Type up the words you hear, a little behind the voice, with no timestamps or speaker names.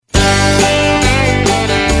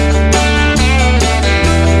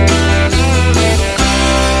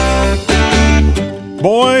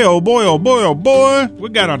oh boy, oh boy, oh boy, we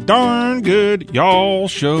got a darn good y'all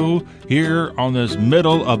show here on this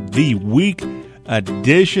middle of the week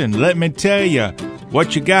edition. Let me tell you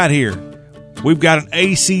what you got here. We've got an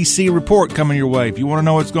ACC report coming your way. If you want to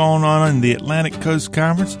know what's going on in the Atlantic Coast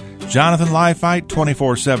Conference, Jonathan Leifheit,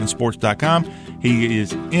 247sports.com. He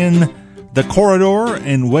is in the corridor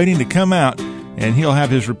and waiting to come out, and he'll have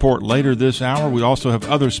his report later this hour. We also have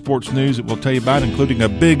other sports news that we'll tell you about, including a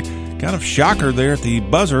big kind of shocker there at the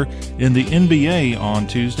buzzer in the NBA on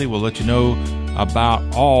Tuesday. We'll let you know about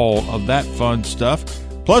all of that fun stuff.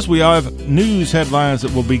 Plus, we have news headlines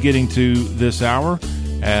that we'll be getting to this hour,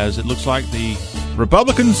 as it looks like the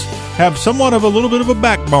Republicans have somewhat of a little bit of a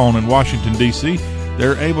backbone in Washington, D.C.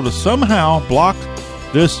 They're able to somehow block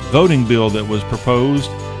this voting bill that was proposed,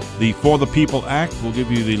 the For the People Act. We'll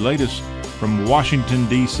give you the latest from Washington,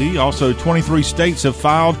 D.C. Also, 23 states have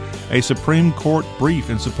filed a Supreme Court brief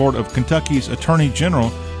in support of Kentucky's Attorney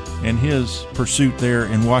General and his pursuit there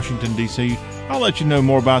in Washington, D.C. I'll let you know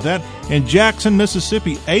more about that. In Jackson,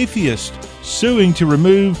 Mississippi, atheists suing to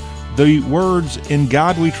remove the words "In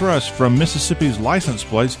God We Trust" from Mississippi's license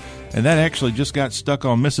plates, and that actually just got stuck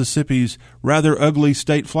on Mississippi's rather ugly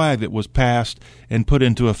state flag that was passed and put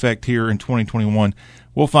into effect here in 2021.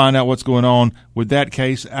 We'll find out what's going on with that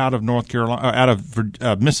case out of North Carolina, out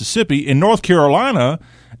of Mississippi. In North Carolina,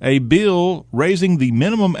 a bill raising the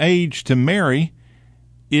minimum age to marry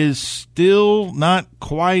is still not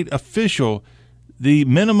quite official. The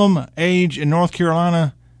minimum age in North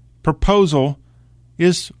Carolina proposal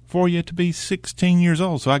is for you to be 16 years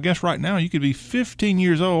old. So I guess right now you could be 15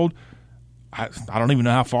 years old. I don't even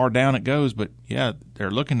know how far down it goes, but yeah,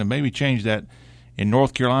 they're looking to maybe change that in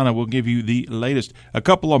North Carolina. We'll give you the latest. A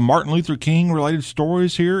couple of Martin Luther King related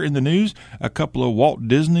stories here in the news, a couple of Walt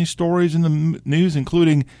Disney stories in the news,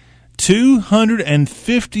 including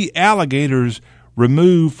 250 alligators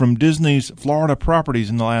removed from Disney's Florida properties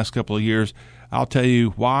in the last couple of years. I'll tell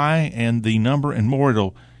you why and the number and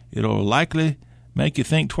more. It'll likely make you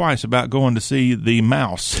think twice about going to see the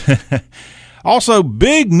mouse. Also,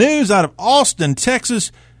 big news out of Austin,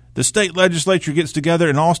 Texas. The state legislature gets together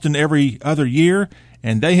in Austin every other year,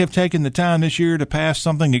 and they have taken the time this year to pass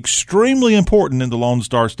something extremely important in the Lone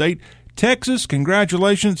Star State. Texas,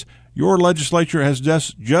 congratulations. Your legislature has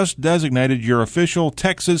just designated your official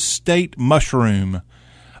Texas state mushroom.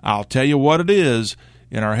 I'll tell you what it is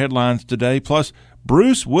in our headlines today. Plus,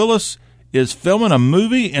 Bruce Willis is filming a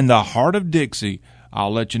movie in the heart of Dixie.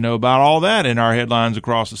 I'll let you know about all that in our headlines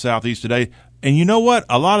across the Southeast today. And you know what?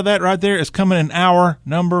 A lot of that right there is coming in hour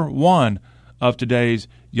number 1 of today's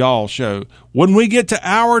Y'all Show. When we get to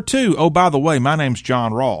hour 2, oh, by the way, my name's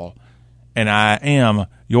John Rawl, and I am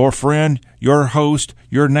your friend, your host,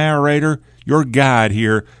 your narrator, your guide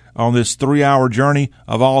here on this 3-hour journey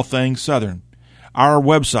of all things Southern. Our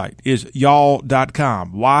website is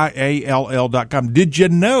y'all.com, YALL.com. Did you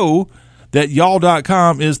know that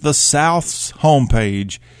y'all.com is the South's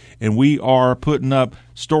homepage, and we are putting up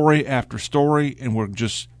story after story, and we're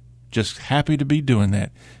just happy to be doing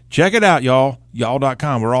that. Check it out, y'all,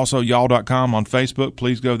 y'all.com. We're also y'all.com on Facebook.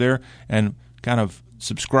 Please go there and kind of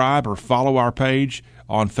subscribe or follow our page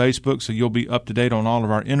on Facebook so you'll be up to date on all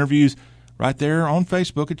of our interviews right there on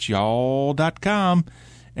Facebook. It's y'all.com.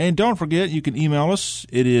 And don't forget, you can email us.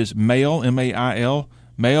 It is mail, M-A-I-L,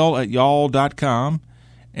 mail at y'all.com.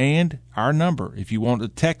 And our number, if you want to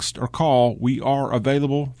text or call, we are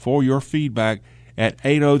available for your feedback at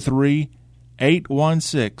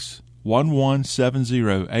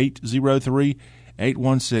 803-816-1170,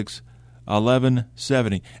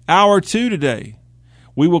 803-816-1170. Hour 2 today,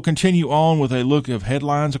 we will continue on with a look of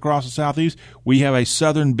headlines across the Southeast. We have a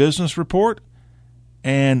Southern business report,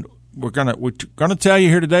 and we're gonna tell you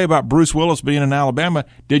here today about Bruce Willis being in Alabama.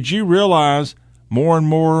 Did you realize more and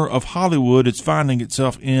more of Hollywood is finding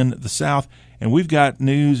itself in the South? And we've got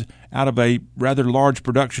news out of a rather large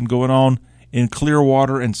production going on in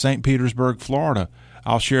Clearwater and St. Petersburg, Florida.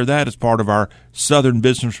 I'll share that as part of our Southern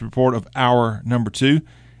Business Report of hour number 2.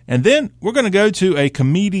 And then we're going to go to a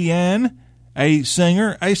comedian, a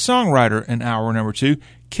singer, a songwriter in hour number 2.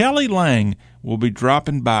 Kelly Lang will be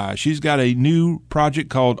dropping by. She's got a new project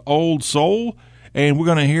called Old Soul, and we're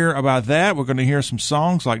going to hear about that. We're going to hear some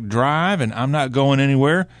songs like Drive and I'm Not Going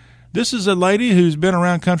Anywhere. This is a lady who's been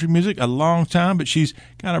around country music a long time, but she's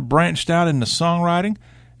kind of branched out into songwriting.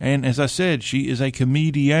 And as I said, she is a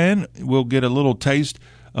comedian. We'll get a little taste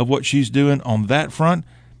of what she's doing on that front.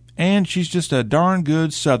 And she's just a darn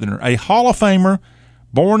good Southerner, a Hall of Famer,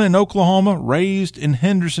 born in Oklahoma, raised in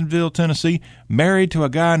Hendersonville, Tennessee, married to a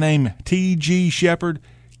guy named T.G. Shepard.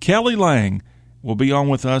 Kelly Lang will be on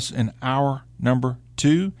with us in hour number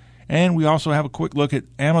 2. And we also have a quick look at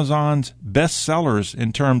Amazon's bestsellers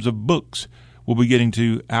in terms of books. We'll be getting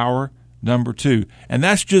to hour number 2. And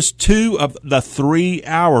that's just 2 of the 3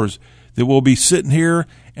 hours that we'll be sitting here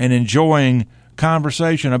and enjoying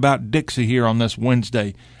conversation about Dixie here on this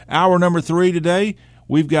Wednesday. Hour number 3 today,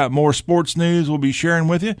 we've got more sports news we'll be sharing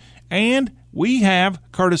with you. And we have,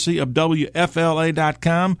 courtesy of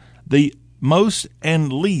WFLA.com, the most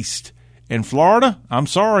and least in Florida. I'm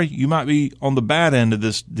sorry, you might be on the bad end of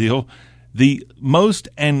this deal. The most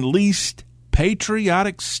and least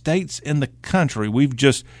patriotic states in the country. We've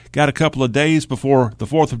just got a couple of days before the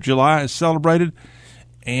 4th of July is celebrated,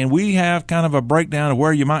 and we have kind of a breakdown of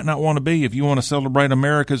where you might not want to be if you want to celebrate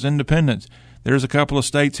America's independence. There's a couple of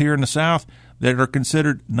states here in the South that are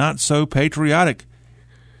considered not so patriotic.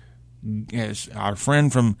 As our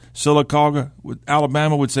friend from Sylacauga,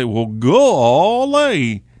 Alabama, would say, well,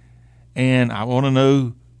 golly. And I want to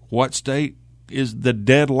know what state is the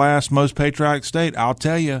dead last most patriotic state. I'll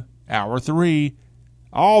tell you, hour 3,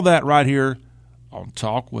 all that right here on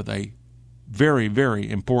Talk with a very, very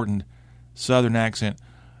important Southern accent.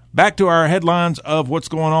 Back to our headlines of what's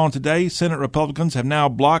going on today. Senate Republicans have now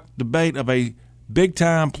blocked debate of a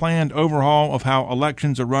big-time planned overhaul of how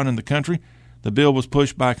elections are run in the country. The bill was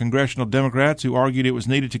pushed by congressional Democrats who argued it was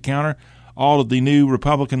needed to counter all of the new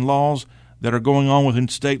Republican laws that are going on within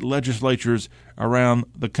state legislatures around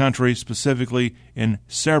the country, specifically in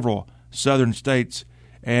several southern states.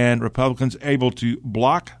 And Republicans able to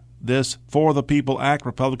block this For the People Act.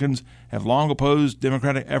 Republicans have long opposed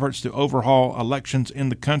Democratic efforts to overhaul elections in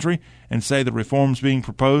the country and say the reforms being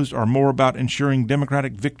proposed are more about ensuring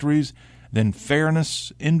Democratic victories than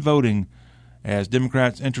fairness in voting. As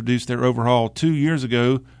Democrats introduced their overhaul 2 years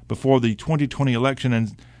ago before the 2020 election,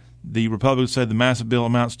 and the Republicans said the massive bill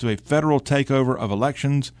amounts to a federal takeover of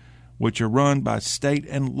elections, which are run by state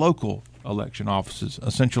and local election offices,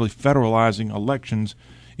 essentially federalizing elections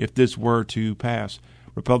if this were to pass.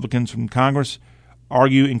 Republicans from Congress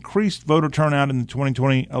argue increased voter turnout in the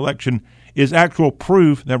 2020 election is actual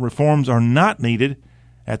proof that reforms are not needed.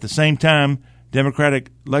 At the same time,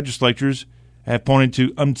 Democratic legislatures have pointed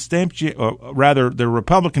to their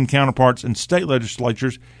Republican counterparts in state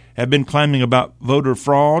legislatures have been claiming about voter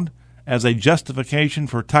fraud as a justification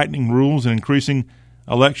for tightening rules and increasing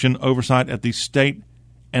election oversight at the state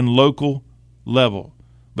and local level.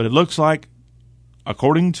 But it looks like,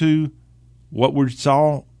 according to what we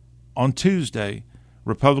saw on Tuesday,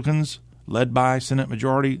 Republicans, led by Senate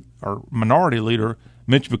Minority Leader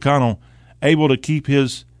Mitch McConnell, able to keep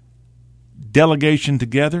his delegation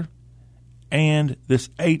together, and this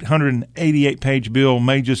 888-page bill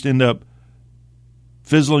may just end up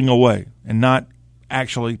fizzling away and not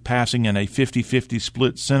actually passing in a 50-50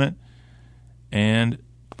 split Senate. And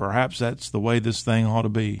perhaps that's the way this thing ought to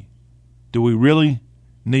be. Do we really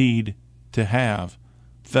need to have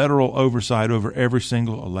federal oversight over every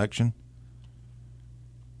single election?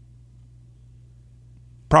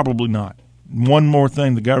 Probably not. One more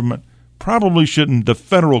thing the government probably shouldn't, the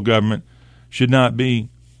federal government should not be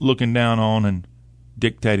looking down on and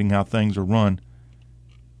dictating how things are run.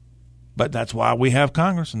 But that's why we have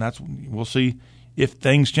Congress, and we'll see if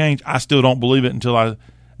things change. I still don't believe it until I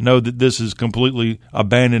know that this is completely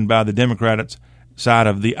abandoned by the Democrats side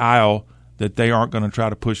of the aisle, that they aren't going to try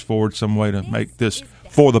to push forward some way to make this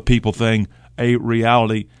For the People thing a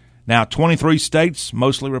reality. Now, 23 states,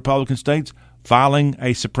 mostly Republican states, filing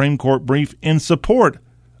a Supreme Court brief in support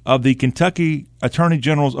of the Kentucky Attorney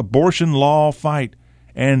General's abortion law fight.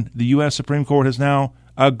 And the U.S. Supreme Court has now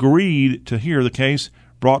agreed to hear the case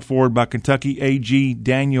brought forward by Kentucky AG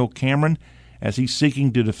Daniel Cameron, as he's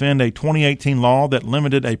seeking to defend a 2018 law that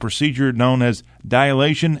limited a procedure known as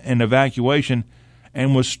dilation and evacuation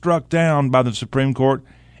and was struck down by the Supreme Court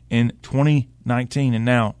in 2019. And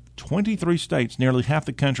now 23 states, nearly half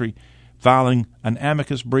the country, filing an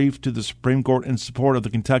amicus brief to the Supreme Court in support of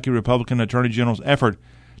the Kentucky Republican Attorney General's effort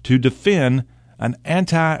to defend an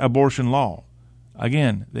anti-abortion law.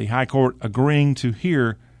 Again, the High Court agreeing to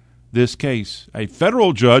hear this case. A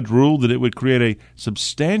federal judge ruled that it would create a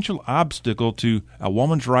substantial obstacle to a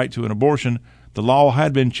woman's right to an abortion. The law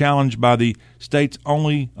had been challenged by the state's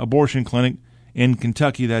only abortion clinic in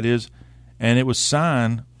Kentucky, that is, and it was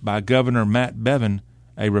signed by Governor Matt Bevin,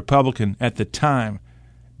 a Republican at the time.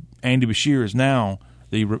 Andy Beshear is now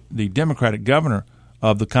the Democratic governor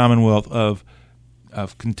of the Commonwealth of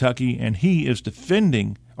Kentucky, and he is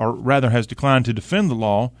defending, or rather has declined to defend the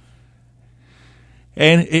law,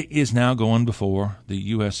 and it is now going before the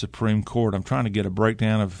U.S. Supreme Court. I'm trying to get a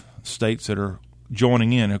breakdown of states that are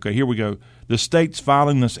joining in. Okay, here we go. The states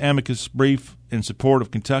filing this amicus brief in support of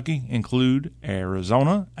Kentucky include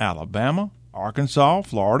Arizona, Alabama, Arkansas,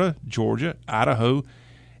 Florida, Georgia, Idaho,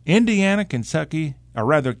 Indiana, Kentucky, or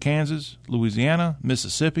rather Kansas, Louisiana,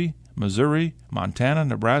 Mississippi, Missouri, Montana,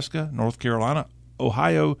 Nebraska, North Carolina,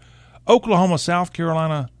 Ohio, Oklahoma, South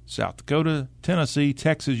Carolina, South Dakota, Tennessee,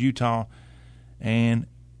 Texas, Utah, and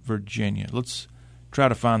Virginia. Let's try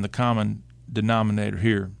to find the common denominator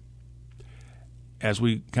here as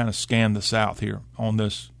we kind of scan the South here on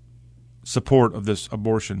this support of this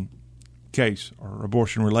abortion case or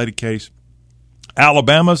abortion-related case.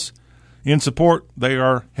 Alabama's in support. They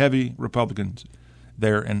are heavy Republicans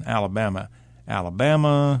there in Alabama.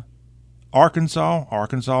 Alabama, Arkansas.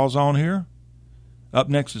 Arkansas is on here. Up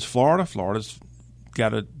next is Florida. Florida's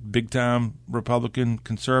got a big-time Republican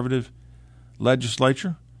conservative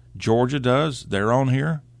legislature. Georgia does. They're on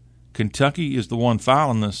here. Kentucky is the one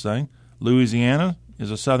filing this thing. Louisiana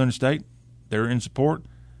is a southern state. They're in support.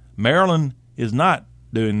 Maryland is not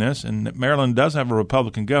doing this, and Maryland does have a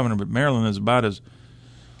Republican governor, but Maryland is about as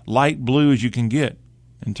light blue as you can get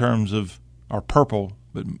in terms of, or purple,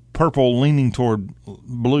 but purple leaning toward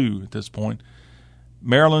blue at this point.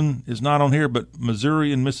 Maryland is not on here, but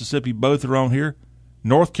Missouri and Mississippi both are on here.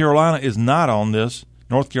 North Carolina is not on this.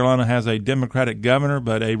 North Carolina has a Democratic governor,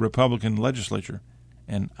 but a Republican legislature.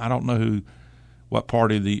 And I don't know what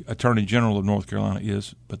party the Attorney General of North Carolina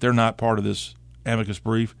is, but they're not part of this amicus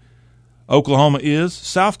brief. Oklahoma is,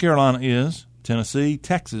 South Carolina is, Tennessee,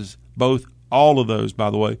 Texas, both, all of those, by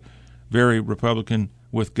the way, very Republican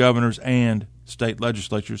with governors and state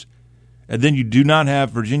legislatures. And then you do not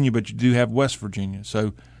have Virginia, but you do have West Virginia.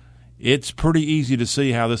 So it's pretty easy to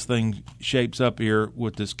see how this thing shapes up here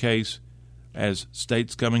with this case as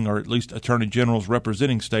states coming, or at least attorney generals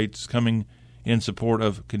representing states coming in support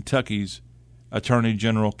of Kentucky's Attorney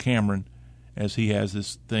General Cameron, as he has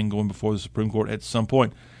this thing going before the Supreme Court at some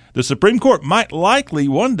point. The Supreme Court might likely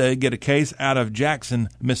one day get a case out of Jackson,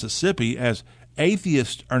 Mississippi, as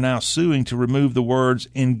atheists are now suing to remove the words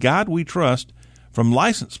 "In God We Trust" from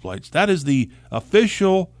license plates. That is the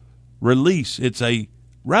official release. It's a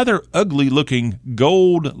rather ugly-looking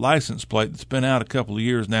gold license plate that's been out a couple of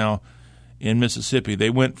years now in Mississippi. They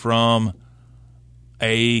went from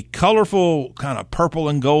a colorful kind of purple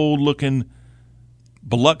and gold-looking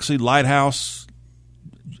Biloxi Lighthouse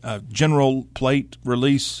general plate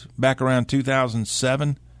release back around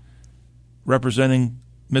 2007, representing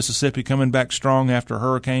Mississippi coming back strong after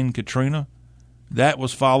Hurricane Katrina. That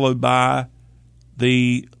was followed by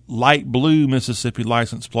the light blue Mississippi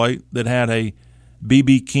license plate that had a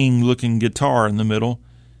B.B. King-looking guitar in the middle.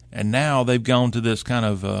 And now they've gone to this kind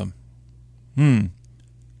of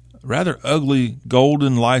rather ugly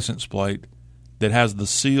golden license plate that has the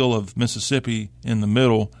seal of Mississippi in the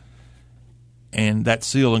middle, and that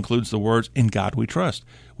seal includes the words "In God We Trust,"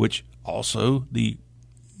 which also the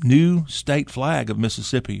new state flag of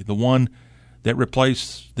Mississippi, the one that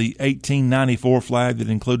replaced the 1894 flag that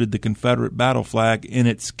included the Confederate battle flag in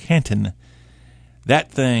its canton.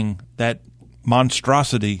 That thing, that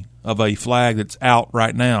monstrosity of a flag that's out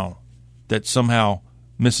right now, that somehow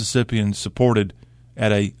Mississippians supported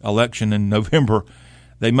at a election in November.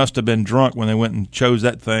 They must have been drunk when they went and chose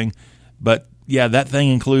that thing. But, yeah, that thing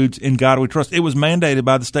includes "In God We Trust." It was mandated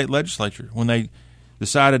by the state legislature. When they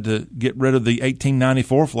decided to get rid of the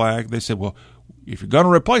 1894 flag, they said, well, if you're going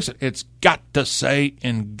to replace it, it's got to say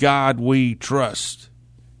 "In God We Trust."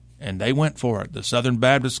 And they went for it. The Southern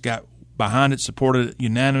Baptists got behind it, supported it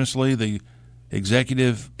unanimously, the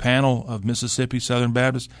executive panel of Mississippi Southern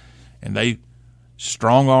Baptists, and they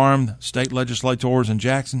strong-armed state legislators in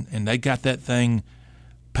Jackson, and they got that thing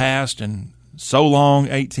passed, and so long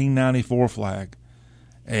 1894 flag.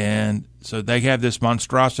 And so they have this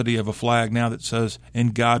monstrosity of a flag now that says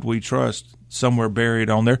 "In God We Trust" somewhere buried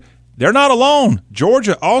on there. They're not alone.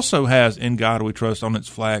 Georgia also has "In God We Trust" on its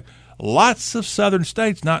flag. Lots of southern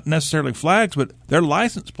states, not necessarily flags, but their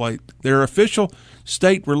license plate, their official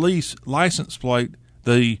state release license plate,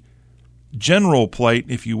 the general plate,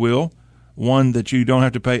 if you will, one that you don't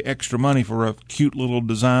have to pay extra money for a cute little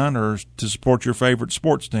design or to support your favorite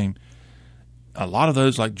sports team. A lot of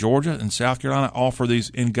those, like Georgia and South Carolina, offer these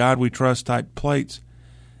 "In God We Trust" type plates.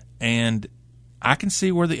 And I can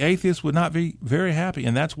see where the atheists would not be very happy.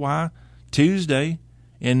 And that's why Tuesday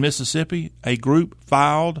in Mississippi, a group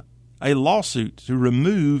filed a lawsuit to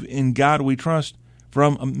remove "In God We Trust"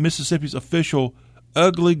 from Mississippi's official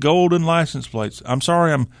ugly golden license plates. I'm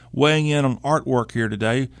sorry I'm weighing in on artwork here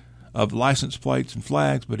today of license plates and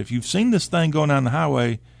flags, but if you've seen this thing going down the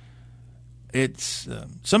highway, it's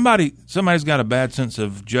somebody's got a bad sense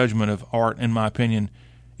of judgment of art, in my opinion,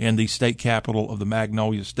 in the state capital of the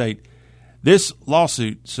Magnolia State. This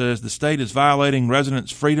lawsuit says the state is violating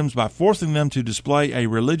residents' freedoms by forcing them to display a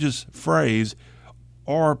religious phrase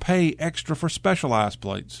or pay extra for specialized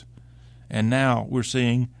plates. And now we're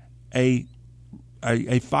seeing a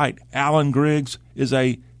fight. Alan Griggs is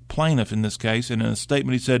a plaintiff in this case, and in a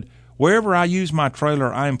statement he said, "Wherever I use my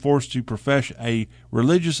trailer, I am forced to profess a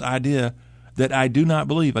religious idea that I do not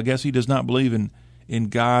believe." I guess he does not believe in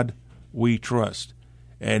God we trust.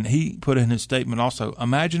 And he put in his statement also,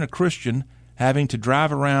 imagine a Christian having to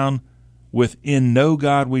drive around with "In no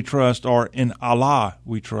God we trust" or "In Allah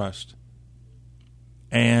we trust."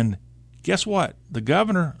 And guess what? The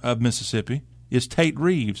governor of Mississippi is Tate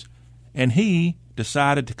Reeves, and he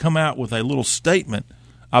decided to come out with a little statement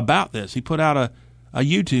about this. He put out a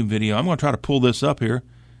YouTube video. I'm going to try to pull this up here,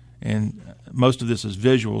 and most of this is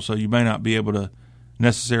visual, so you may not be able to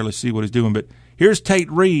necessarily see what he's doing. But here's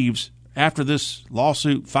Tate Reeves after this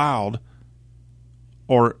lawsuit filed,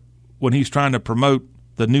 or when he's trying to promote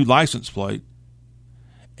the new license plate,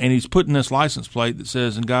 and he's putting this license plate that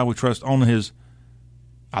says "In God we trust" on his,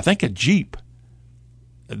 I think, a Jeep.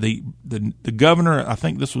 The governor, I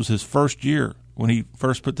think this was his first year when he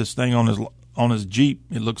first put this thing on his Jeep.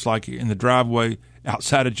 It looks like in the driveway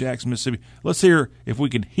outside of Jackson, Mississippi. Let's hear if we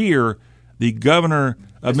can hear the governor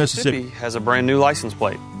of Mississippi. Has a brand new license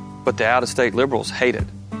plate, but the out-of-state liberals hate it.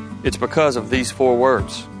 It's because of these 4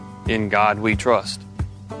 words: "In God we trust."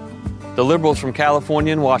 The liberals from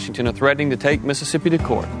California and Washington are threatening to take Mississippi to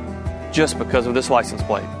court just because of this license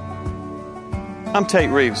plate. I'm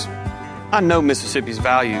Tate Reeves. I know Mississippi's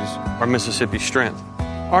values are Mississippi's strength.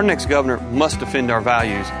 Our next governor must defend our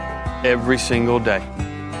values every single day.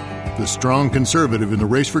 The strong conservative in the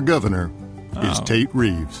race for governor is Tate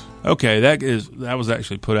Reeves. Okay, that was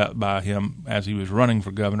actually put out by him as he was running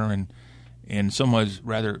for governor, and in some ways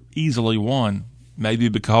rather easily won, maybe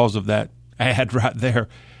because of that ad right there.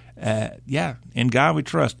 "In God we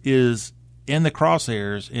trust" is in the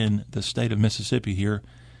crosshairs in the state of Mississippi here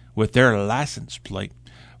with their license plate.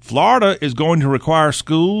 Florida is going to require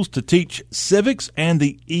schools to teach civics and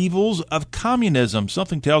the evils of communism.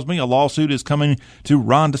 Something tells me a lawsuit is coming to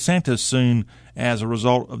Ron DeSantis soon as a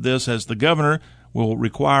result of this, as the governor will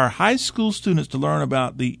require high school students to learn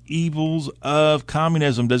about the evils of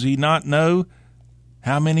communism. Does he not know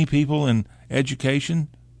how many people in education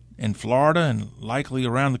in Florida and likely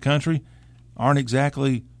around the country aren't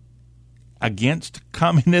exactly against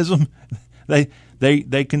communism?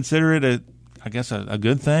 They consider it a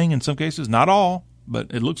good thing in some cases. Not all,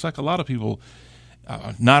 but it looks like a lot of people,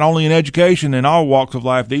 not only in education, in all walks of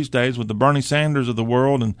life these days, with the Bernie Sanders of the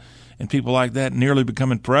world and people like that nearly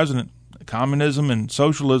becoming president. Communism and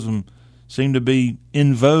socialism seem to be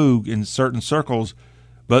in vogue in certain circles.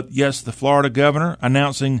 But yes, the Florida governor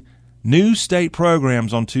announcing new state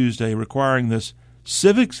programs on Tuesday requiring this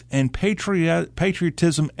civics and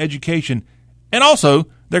patriotism education. And also,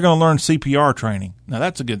 they're going to learn CPR training. Now,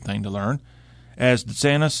 that's a good thing to learn. As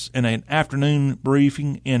DeSantis, in an afternoon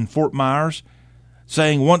briefing in Fort Myers,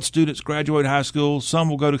 saying once students graduate high school, some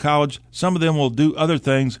will go to college, some of them will do other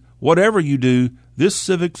things. Whatever you do, this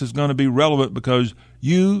civics is going to be relevant because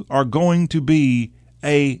you are going to be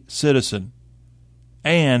a citizen.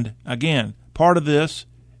 And, again, part of this,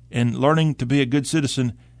 in learning to be a good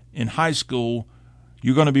citizen in high school,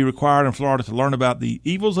 you're going to be required in Florida to learn about the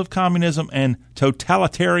evils of communism and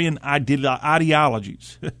totalitarian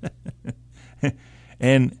ideologies.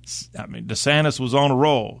 And, DeSantis was on a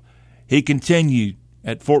roll. He continued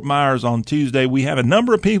at Fort Myers on Tuesday. "We have a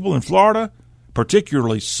number of people in Florida,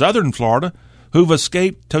 particularly southern Florida, who've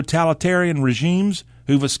escaped totalitarian regimes,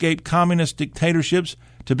 who've escaped communist dictatorships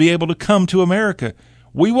to be able to come to America.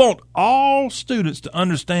 We want all students to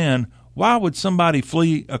understand, why would somebody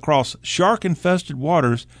flee across shark-infested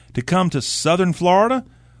waters to come to southern Florida?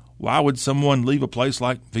 Why would someone leave a place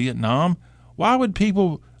like Vietnam? Why would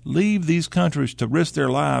people leave these countries to risk their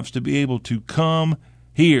lives to be able to come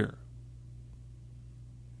here?"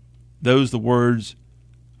 Those are the words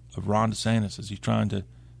of Ron DeSantis as he's trying to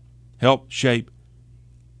help shape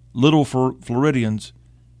little Floridians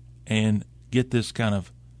and get this kind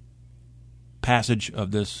of passage of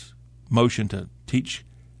this motion to teach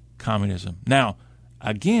communism. Now,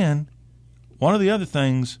 again, one of the other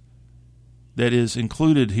things that is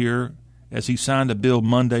included here as he signed a bill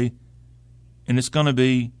Monday, and it's going to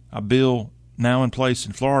be a bill now in place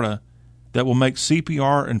in Florida that will make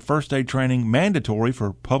CPR and first aid training mandatory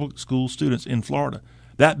for public school students in Florida.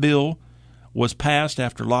 That bill was passed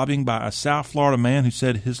after lobbying by a South Florida man who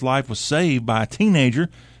said his life was saved by a teenager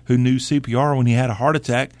who knew CPR when he had a heart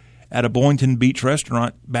attack at a Boynton Beach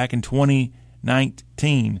restaurant back in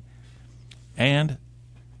 2019. And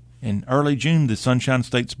In early June, the Sunshine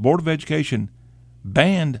State's Board of Education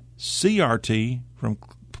banned CRT from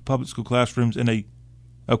public school classrooms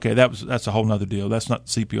that's a whole nother deal. That's not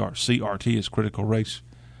CPR. CRT is critical race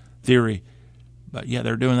theory. But, yeah,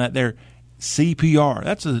 they're doing that there. CPR,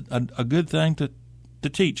 that's a good thing to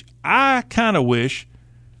teach. I kind of wish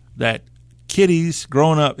that kiddies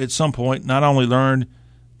growing up at some point not only learned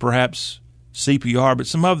perhaps CPR, but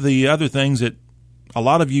some of the other things that a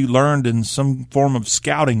lot of you learned in some form of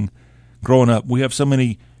scouting growing up. We have so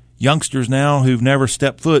many youngsters now who've never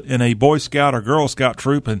stepped foot in a Boy Scout or Girl Scout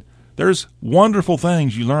troop, and there's wonderful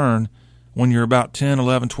things you learn when you're about 10,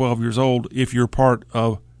 11, 12 years old if you're part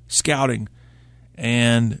of scouting.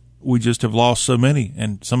 And we just have lost so many.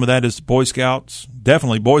 And some of that is Boy Scouts,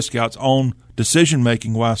 definitely Boy Scouts' own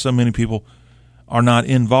decision-making, why so many people are not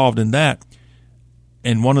involved in that.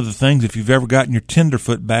 And one of the things, if you've ever gotten your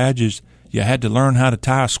tenderfoot badge, is you had to learn how to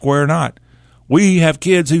tie a square knot. We have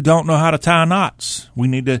kids who don't know how to tie knots. We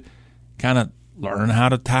need to kind of learn how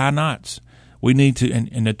to tie knots. We need to,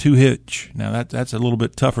 and the two-hitch. Now, that's a little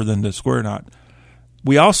bit tougher than the square knot.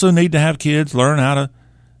 We also need to have kids learn how to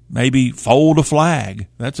maybe fold a flag.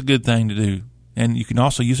 That's a good thing to do. And you can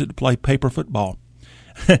also use it to play paper football.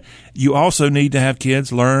 You also need to have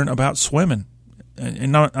kids learn about swimming.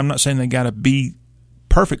 And I'm not saying they got to be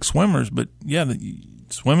perfect swimmers, but, yeah,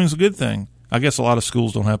 swimming's a good thing. I guess a lot of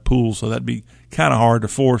schools don't have pools, so that'd be kind of hard to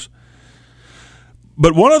force.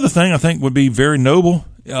 But one other thing I think would be very noble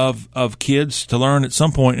of kids to learn at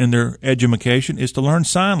some point in their education is to learn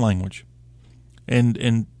sign language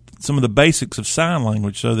and some of the basics of sign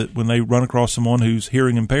language so that when they run across someone who's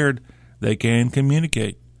hearing impaired, they can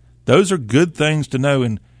communicate. Those are good things to know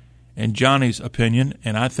in Johnny's opinion,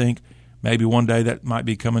 and I think maybe one day that might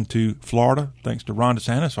be coming to Florida, thanks to Ron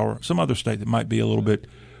DeSantis, or some other state that might be a little bit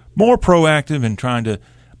more proactive in trying to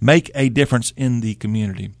make a difference in the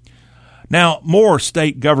community. Now, more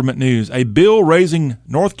state government news. A bill raising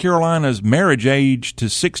North Carolina's marriage age to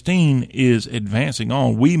 16 is advancing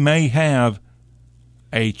on. We may have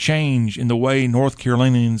a change in the way North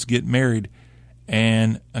Carolinians get married.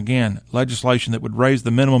 And, again, legislation that would raise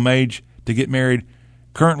the minimum age to get married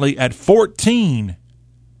currently at 14.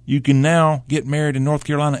 You can now get married in North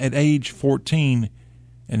Carolina at age 14,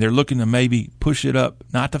 and they're looking to maybe push it up,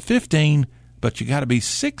 not to 15, but you got to be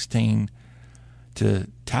 16 to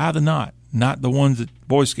tie the knot. Not the ones that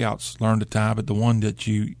Boy Scouts learn to tie, but the one that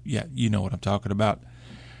you know what I'm talking about.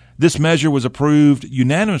 This measure was approved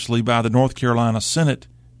unanimously by the North Carolina Senate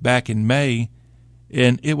back in May,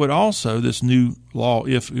 and it would also, this new law,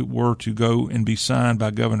 if it were to go and be signed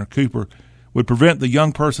by Governor Cooper, would prevent the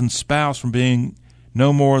young person's spouse from being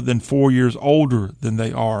no more than 4 years older than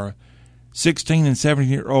they are. 16 and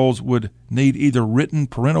 17-year-olds would need either written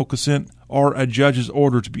parental consent or a judge's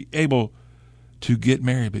order to be able to get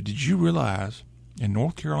married. But did you realize in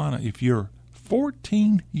North Carolina, if you're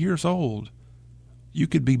 14 years old, you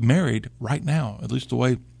could be married right now, at least the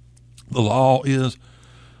way the law is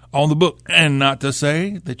on the book. And not to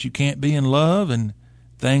say that you can't be in love and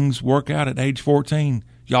things work out at age 14.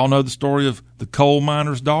 Y'all know the story of the coal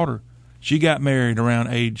miner's daughter. She got married around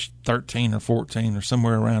age 13 or 14 or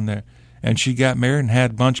somewhere around there. And she got married and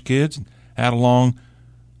had a bunch of kids and had a long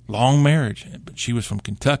marriage. But she was from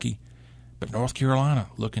Kentucky. But North Carolina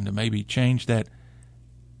looking to maybe change that.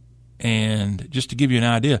 And just to give you an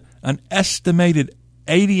idea, an estimated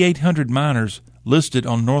 8,800 minors listed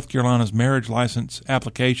on North Carolina's marriage license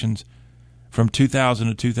applications from 2000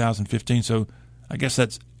 to 2015. So I guess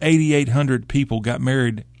that's 8,800 people got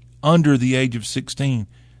married under the age of 16.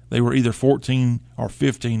 They were either 14 or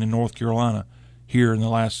 15 in North Carolina here in the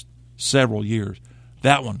last several years.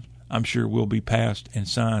 That one, I'm sure, will be passed and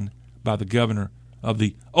signed by the governor of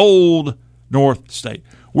the old North State.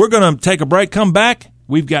 We're going to take a break, come back.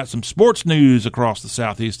 We've got some sports news across the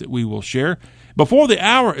Southeast that we will share. Before the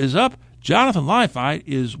hour is up, Jonathan Leifheit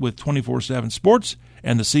is with 24/7 Sports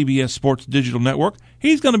and the CBS Sports Digital Network.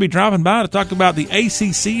 He's going to be dropping by to talk about the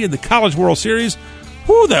ACC and the College World Series.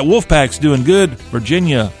 Whew, that Wolfpack's doing good.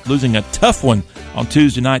 Virginia losing a tough one on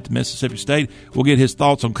Tuesday night to Mississippi State. We'll get his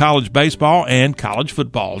thoughts on college baseball and college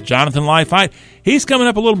football. Jonathan Leifheit, he's coming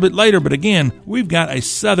up a little bit later, but again, we've got a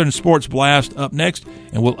Southern Sports Blast up next,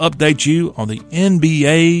 and we'll update you on the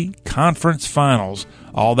NBA Conference Finals.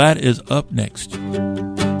 All that is up next.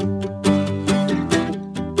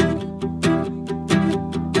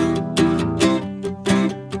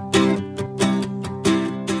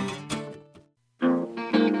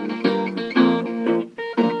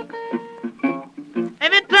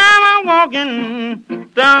 Walking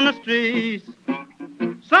down the street,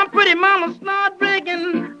 some pretty mama start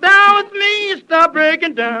breaking down with me, start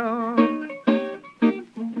breaking down.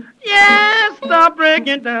 Yeah, start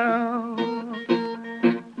breaking down.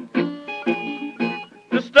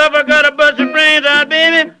 The stuff I gotta bust your brains out,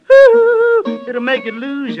 baby. Ooh, it'll make you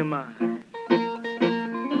lose your mind.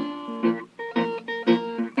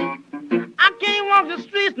 I can't walk the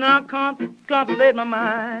streets now, contemplate my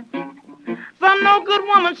mind. Some no good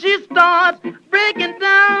woman, she starts breaking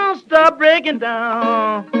down, stop breaking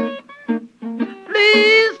down.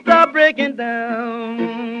 Please stop breaking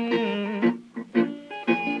down.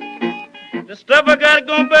 The stuff I gotta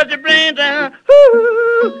go and bust your brains down.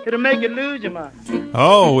 Ooh, it'll make you lose your mind.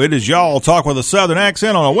 Oh, it is Y'all Talk with a Southern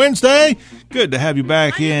accent on a Wednesday. Good to have you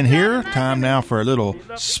back in here. Time now for a little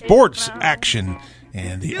sports action.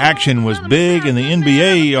 And the action was big in the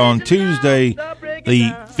NBA on Tuesday.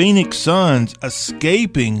 The Phoenix Suns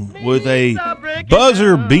escaping with a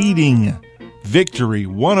buzzer-beating victory,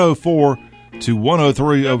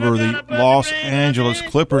 104-103 over the Los Angeles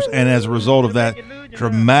Clippers. And as a result of that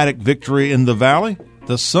dramatic victory in the Valley,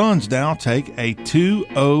 the Suns now take a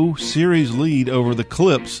 2-0 series lead over the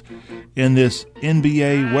Clips in this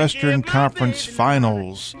NBA Western Conference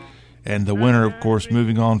Finals. And the winner, of course,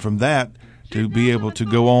 moving on from that to be able to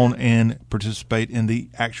go on and participate in the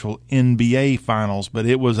actual NBA Finals. But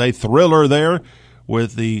it was a thriller there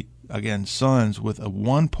with the, again, Suns with a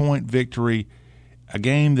 1-point victory, a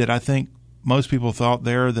game that I think most people thought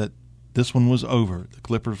there that this one was over. The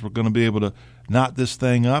Clippers were going to be able to knot this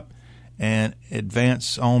thing up and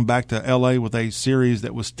advance on back to L.A. with a series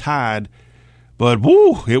that was tied. But,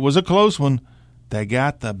 woo, it was a close one. They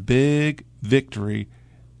got the big victory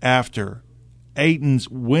after Ayton's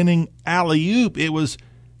winning alley-oop. It was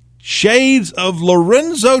shades of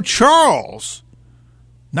Lorenzo Charles.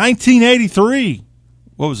 1983.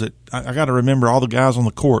 What was it? I got to remember all the guys on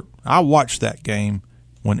the court. I watched that game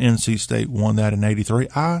when NC State won that in 83.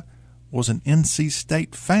 I was an NC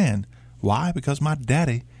State fan. Why? Because my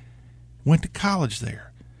daddy went to college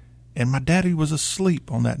there. And my daddy was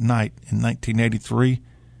asleep on that night in 1983.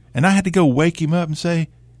 And I had to go wake him up and say,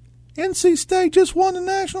 NC State just won the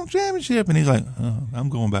national championship. And he's like, oh, I'm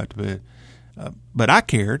going back to bed. But I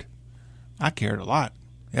cared. I cared a lot.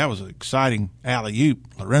 That was an exciting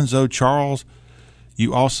alley-oop. Lorenzo Charles.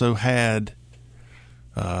 You also had,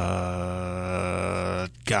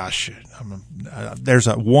 there's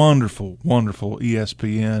a wonderful, wonderful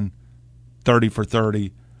ESPN 30 for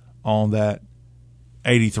 30 on that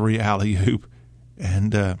 83 alley-oop.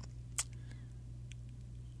 And I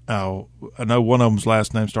know one of them's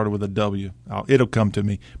last name started with a W. It'll come to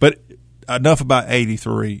me. But enough about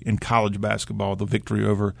 83 in college basketball, the victory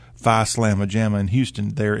over Phi Slamma Jamma in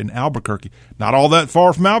Houston there in Albuquerque. Not all that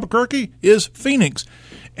far from Albuquerque is Phoenix.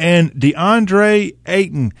 And DeAndre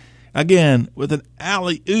Ayton, again, with an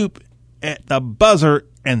alley-oop at the buzzer,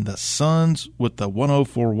 and the Suns with the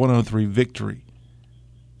 104-103 victory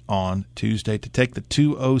on Tuesday to take the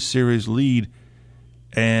 2-0 series lead.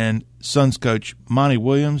 And Suns coach Monty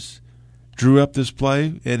Williams drew up this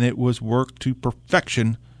play, and it was worked to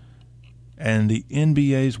perfection. And the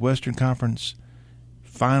NBA's Western Conference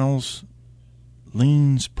Finals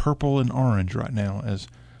leans purple and orange right now as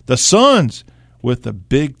the Suns, with the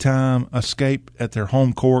big-time escape at their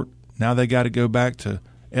home court, now they got to go back to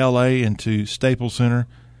L.A. and to Staples Center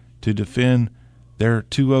to defend their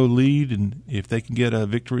 2-0 lead. And if they can get a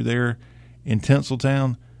victory there in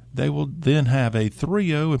Tinseltown, they will then have a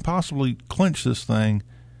 3-0 and possibly clinch this thing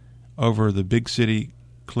over the big city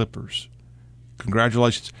Clippers.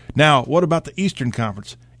 Congratulations. Now, what about the Eastern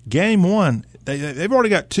Conference? Game one, they've already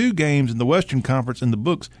got 2 games in the Western Conference in the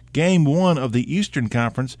books. Game 1 of the Eastern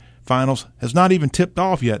Conference Finals has not even tipped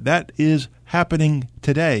off yet. That is happening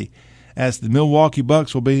today, as the Milwaukee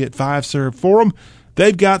Bucks will be at Fiserv Forum.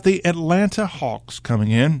 They've got the Atlanta Hawks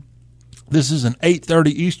coming in. This is an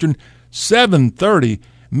 8:30 Eastern, 7:30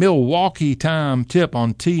 Milwaukee time tip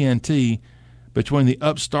on TNT between the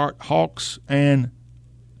upstart Hawks and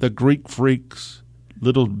the Greek Freaks,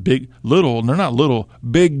 big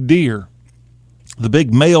deer, the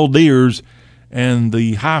big male deers, and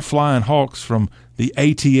the high-flying Hawks from the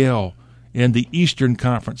ATL in the Eastern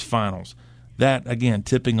Conference Finals. That, again,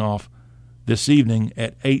 tipping off this evening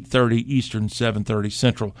at 8:30 Eastern, 7:30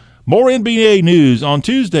 Central. More NBA news. On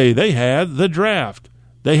Tuesday, they had the draft.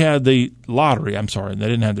 They had the lottery. I'm sorry, they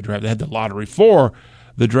didn't have the draft. They had the lottery for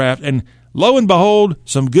the draft. And lo and behold,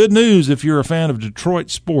 some good news if you're a fan of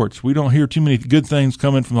Detroit sports. We don't hear too many good things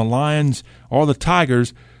coming from the Lions or the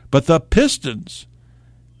Tigers, but the Pistons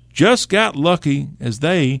just got lucky as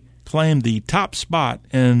they claimed the top spot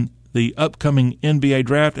in the upcoming NBA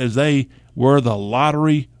draft, as they were the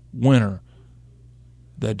lottery winner,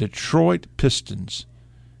 the Detroit Pistons.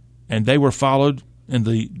 And they were followed in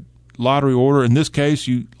the lottery order. In this case,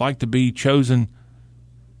 you like to be chosen.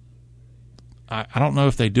 I don't know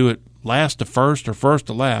if they do it last to first or first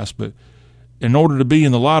to last, but in order to be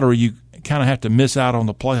in the lottery, you kind of have to miss out on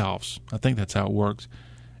the playoffs. I think that's how it works.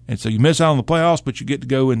 And so you miss out on the playoffs, but you get to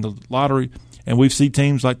go in the lottery. And we've seen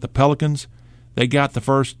teams like the Pelicans. They got the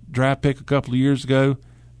first draft pick a couple of years ago.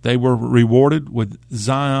 They were rewarded with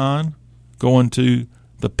Zion going to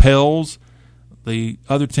the Pels. The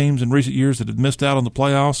other teams in recent years that had missed out on the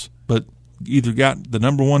playoffs, but either got the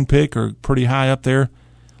number one pick or pretty high up there.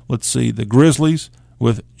 Let's see, the Grizzlies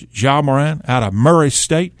with Ja Morant out of Murray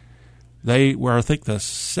State. They were, I think, the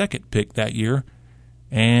second pick that year,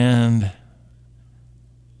 and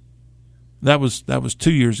that was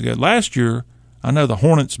 2 years ago. Last year, I know the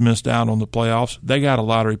Hornets missed out on the playoffs. They got a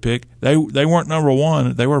lottery pick. They weren't number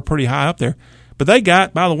one. They were pretty high up there. But they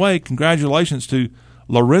got, by the way, congratulations to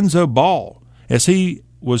Lorenzo Ball, as he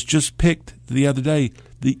was just picked the other day,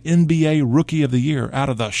 the NBA Rookie of the Year out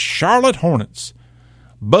of the Charlotte Hornets.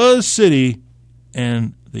 Buzz City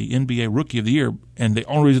and the NBA Rookie of the Year. And the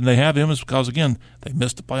only reason they have him is because, again, they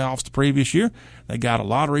missed the playoffs the previous year. They got a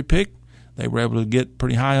lottery pick. They were able to get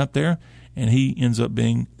pretty high up there, and he ends up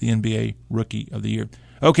being the NBA Rookie of the Year.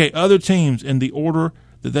 Okay, other teams in the order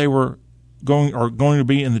that they were going to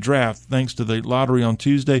be in the draft, thanks to the lottery on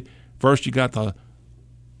Tuesday. First, you got the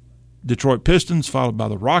Detroit Pistons, followed by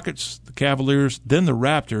the Rockets, the Cavaliers, then the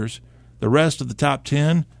Raptors. The rest of the top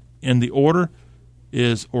 10 in the order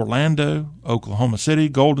is Orlando, Oklahoma City,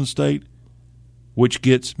 Golden State, which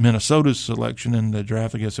gets Minnesota's selection in the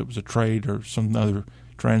draft. I guess it was a trade or some other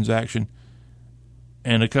transaction,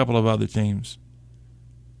 and a couple of other teams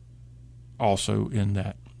also in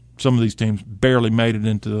that. Some of these teams barely made it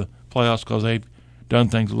into the playoffs because they've done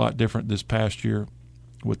things a lot different this past year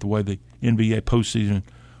with the way the NBA postseason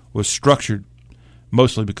was structured,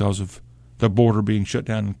 mostly because of the border being shut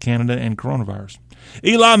down in Canada and coronavirus.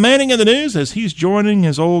 Eli Manning in the news as he's joining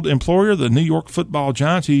his old employer, the New York Football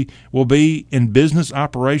Giants. He will be in business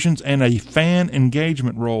operations and a fan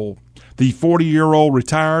engagement role. The 40-year-old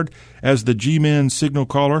retired as the G-Men signal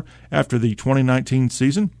caller after the 2019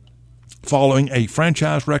 season, following a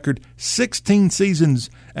franchise record 16 seasons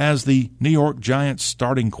as the New York Giants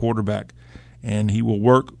starting quarterback. And he will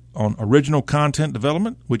work on original content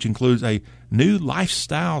development, which includes a new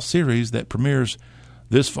lifestyle series that premieres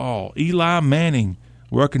this fall. Eli Manning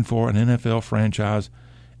working for an NFL franchise.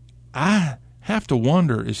 I have to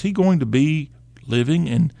wonder, is he going to be living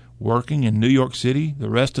and working in New York City the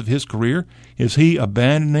rest of his career? Is he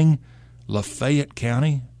abandoning Lafayette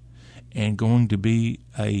County and going to be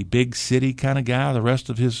a big city kind of guy the rest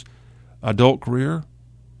of his adult career?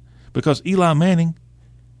 Because Eli Manning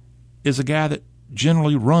is a guy that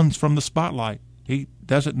generally runs from the spotlight. He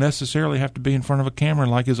doesn't necessarily have to be in front of a camera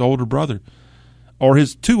like his older brother or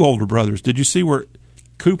his two older brothers. Did you see where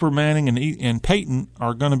Cooper Manning and Peyton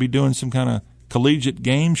are going to be doing some kind of collegiate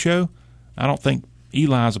game show? I don't think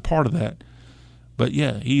Eli's a part of that. But,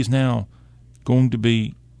 yeah, he's now going to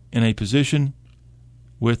be in a position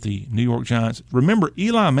with the New York Giants. Remember,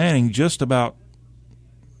 Eli Manning just about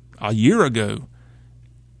a year ago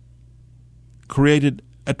created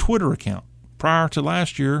a Twitter account. Prior to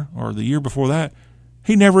last year or the year before that,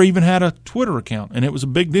 he never even had a Twitter account. And it was a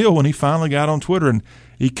big deal when he finally got on Twitter. And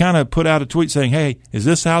he kind of put out a tweet saying, hey, is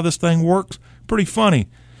this how this thing works? Pretty funny.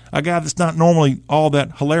 A guy that's not normally all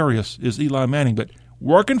that hilarious is Eli Manning. But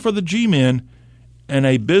working for the G-Men in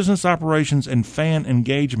a business operations and fan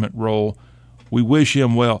engagement role, we wish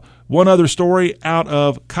him well. One other story out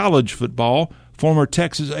of college football. Former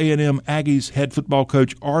Texas A&M Aggies head football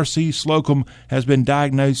coach R.C. Slocum has been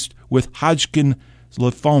diagnosed with Hodgkin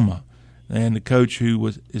lymphoma. And the coach, who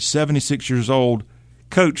is 76 years old,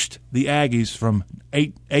 coached the Aggies from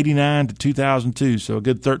 1989 to 2002, so a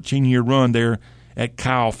good 13-year run there at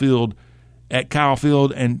Kyle Field. At Kyle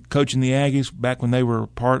Field and coaching the Aggies back when they were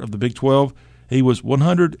part of the Big 12. He was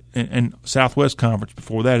 100 and Southwest Conference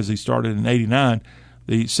before that, as he started in 89.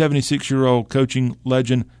 The 76-year-old coaching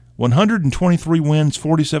legend, 123 wins,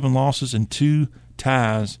 47 losses, and 2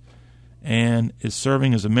 ties, and is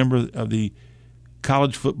serving as a member of the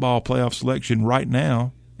College Football Playoff Selection right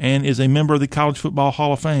now and is a member of the College Football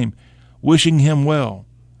Hall of Fame. Wishing him well.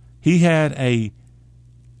 He had a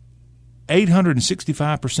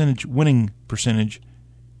 865% winning percentage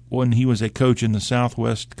when he was a coach in the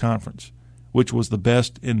Southwest Conference, which was the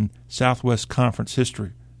best in Southwest Conference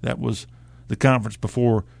history. That was the conference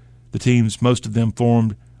before the teams, most of them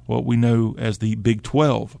formed what we know as the Big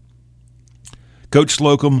 12. Coach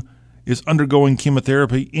Slocum is undergoing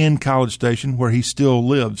chemotherapy in College Station, where he still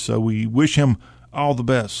lives, so we wish him all the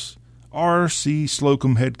best. R.C.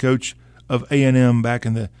 Slocum, head coach of A&M back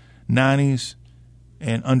in the 90s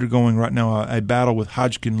and undergoing right now a battle with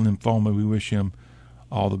Hodgkin lymphoma. We wish him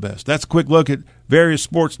all the best. That's a quick look at various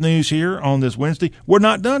sports news here on this Wednesday. We're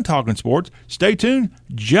not done talking sports. Stay tuned.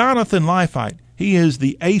 Jonathan Leifheit, he is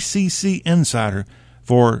the ACC insider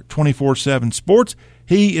for 24/7 Sports.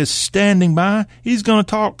 He is standing by. He's going to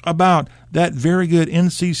talk about that very good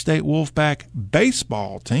NC State Wolfpack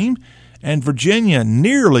baseball team. And Virginia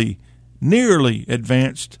nearly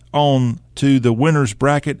advanced on to the winner's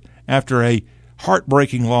bracket after a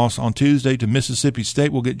heartbreaking loss on Tuesday to Mississippi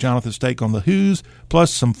State. We'll get Jonathan's take on the Hoos,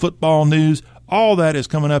 plus some football news. All that is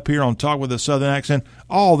coming up here on Talk with a Southern Accent.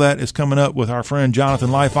 All that is coming up with our friend Jonathan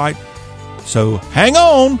Leifheit. So hang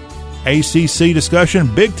on. ACC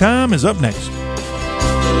discussion big time is up next.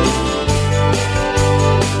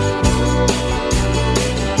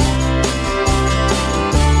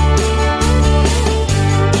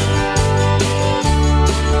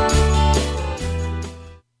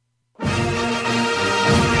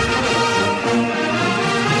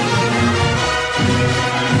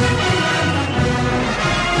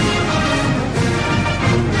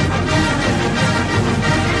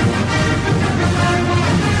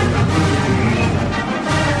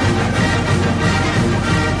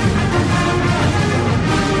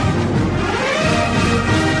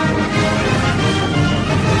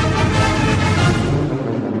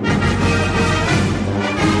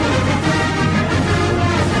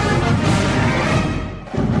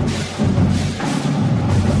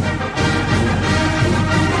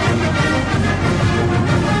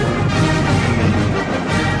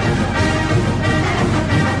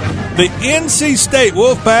 The NC State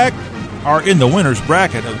Wolfpack are in the winner's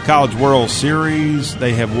bracket of the College World Series.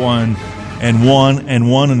 They have won and won and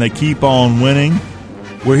won, and they keep on winning.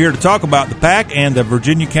 We're here to talk about the Pack and the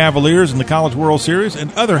Virginia Cavaliers in the College World Series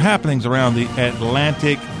and other happenings around the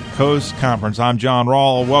Atlantic Coast Conference. I'm John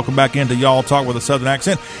Rawl. Welcome back into Y'all Talk with a Southern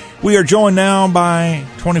Accent. We are joined now by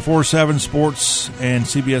 24/7 Sports and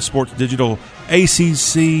CBS Sports Digital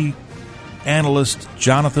ACC analyst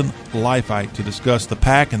Jonathan Leifheit to discuss the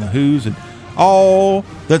Pack and the Hoos and all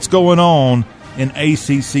that's going on in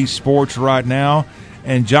ACC sports right now.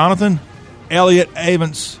 And Jonathan, Elliott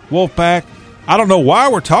Avents, Wolfpack, I don't know why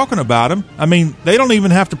we're talking about them. I mean, they don't even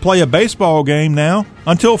have to play a baseball game now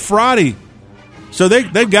until Friday. So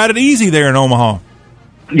they've got it easy there in Omaha.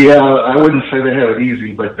 Yeah, I wouldn't say they have it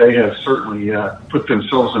easy, but they have certainly put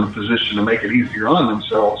themselves in a position to make it easier on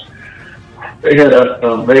themselves. They have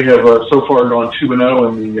so far gone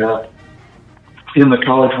 2-0 in the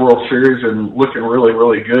College World Series and looking really,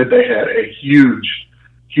 really good. They had a huge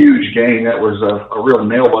game. That was a real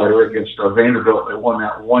nail biter against Vanderbilt. They won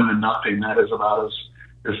that 1-0. That is about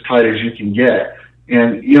as tight as you can get.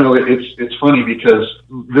 And you know, it's funny because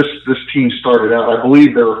this team started out. I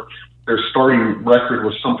believe their starting record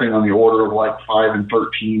was something on the order of like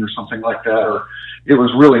 5-13 or something like that, or it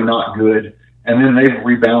was really not good. And then they've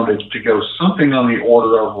rebounded to go something on the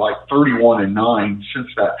order of like 31-9 since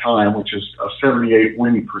that time, which is a 78%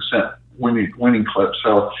 winning clip.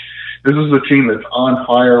 So this is a team that's on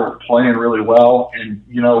fire, playing really well. And,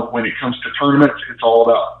 you know, when it comes to tournaments, it's all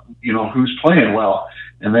about, you know, who's playing well.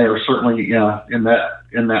 And they are certainly in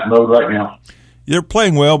that mode right now. They're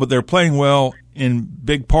playing well, but they're playing well in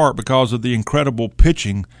big part because of the incredible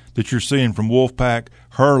pitching that you're seeing from Wolfpack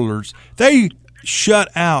hurlers. They shut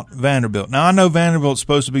out Vanderbilt. Now, I know Vanderbilt's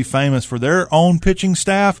supposed to be famous for their own pitching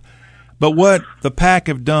staff, but what the Pack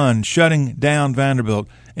have done, shutting down Vanderbilt,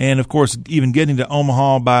 and, of course, even getting to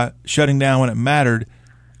Omaha by shutting down when it mattered,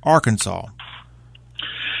 Arkansas.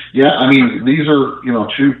 Yeah, I mean, these are,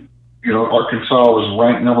 Arkansas was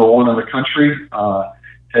ranked number 1 in the country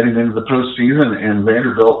heading into the postseason, and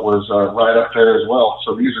Vanderbilt was right up there as well.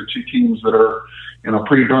 So these are two teams that are,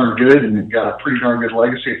 pretty darn good and got a pretty darn good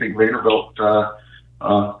legacy. I think Vanderbilt,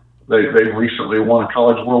 they've recently won a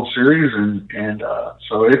College World Series, and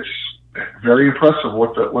so it's very impressive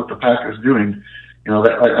what the Pack is doing. You know,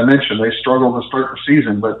 that, like I mentioned, they struggled to start the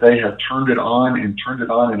season, but they have turned it on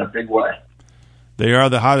in a big way. They are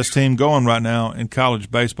the hottest team going right now in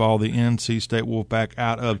college baseball, the NC State Wolfpack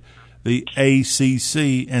out of the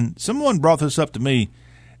ACC. And someone brought this up to me.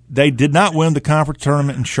 They did not win the conference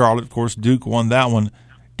tournament in Charlotte. Of course, Duke won that one.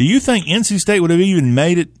 Do you think NC State would have even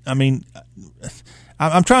made it? I mean,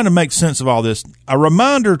 I'm trying to make sense of all this. A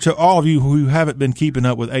reminder to all of you who haven't been keeping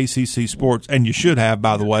up with ACC sports, and you should have,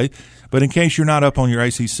 by the way, but in case you're not up on your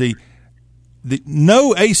ACC,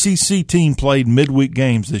 no ACC team played midweek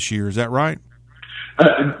games this year. Is that right?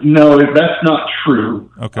 No, that's not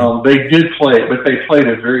true. Okay. They did play, but they played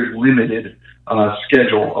a very limited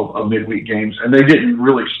schedule of midweek games, and they didn't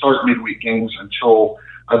really start midweek games until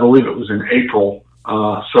I believe it was in April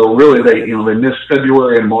So really, they missed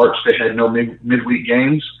February and March. They had no midweek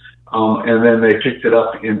games, and then they picked it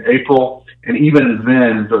up in April. And even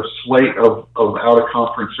then, the slate of out of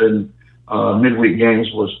conference and midweek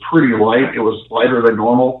games was pretty light. It was lighter than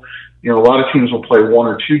normal. A lot of teams will play 1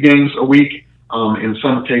 or 2 games a week. In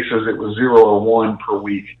some cases, it was 0 or 1 per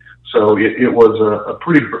week. So it was a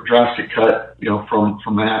pretty drastic cut,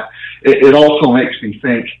 from that. It also makes me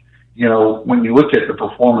think, when you look at the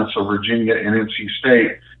performance of Virginia and NC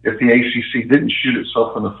State, if the ACC didn't shoot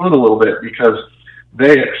itself in the foot a little bit, because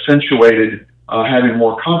they accentuated having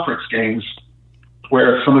more conference games,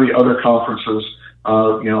 where some of the other conferences,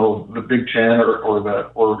 the Big Ten or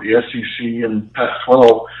the SEC and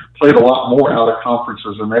Pac-12 played a lot more out of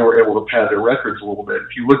conferences, and they were able to pad their records a little bit.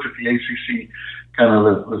 If you looked at the ACC, kind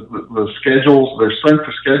of the schedules, their strength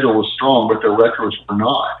of schedule was strong, but their records were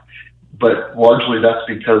not. But largely that's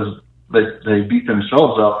because they beat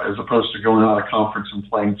themselves up as opposed to going out of conference and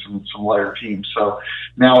playing some lighter teams. So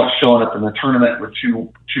now it's showing up in the tournament with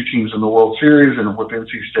two teams in the World Series, and with NC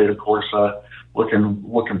State, of course,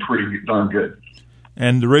 looking pretty darn good.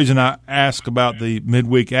 And the reason I ask about the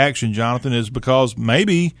midweek action, Jonathan, is because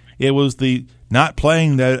maybe it was the not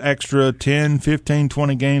playing that extra 10, 15,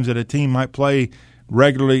 20 games that a team might play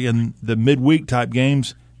regularly in the midweek type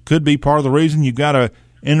games could be part of the reason you got a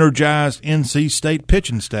energized NC State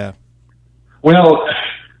pitching staff. Well,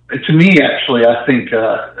 to me, actually, I think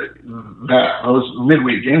that those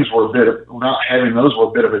midweek games were not having those were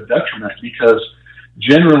a bit of a detriment, because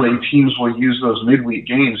generally teams will use those midweek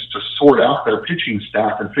games to sort out their pitching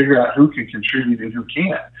staff and figure out who can contribute and who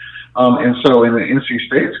can't. And so in the NC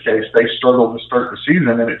State's case, they struggled to start the season,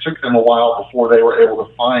 and it took them a while before they were able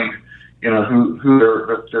to find, who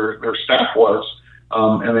their staff was.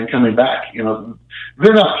 And then coming back,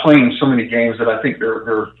 they're not playing so many games that I think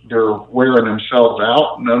they're wearing themselves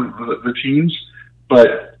out, the teams.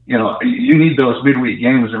 But, you need those midweek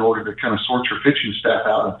games in order to kind of sort your pitching staff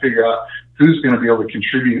out and figure out who's going to be able to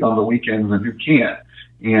contribute on the weekends and who can't.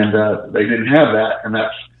 And they didn't have that, and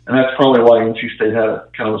that's probably why NC State had a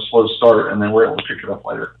kind of a slow start, and then we're able to pick it up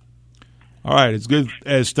later. All right, as good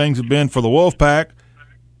as things have been for the Wolfpack,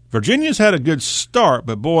 Virginia's had a good start,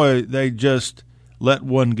 but boy, they just let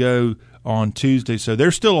one go on Tuesday. So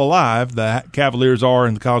they're still alive. The Cavaliers are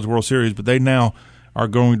in the College World Series, but they now are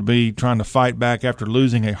going to be trying to fight back after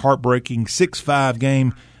losing a heartbreaking 6-5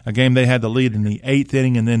 game, a game they had the lead in the 8th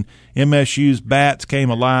inning, and then MSU's bats came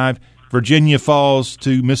alive. Virginia falls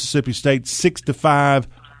to Mississippi State 6-5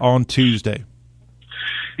 on Tuesday.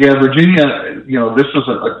 Yeah, Virginia, this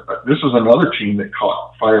is another team that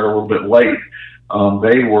caught fire a little bit late.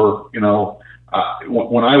 They were,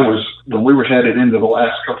 when we were headed into the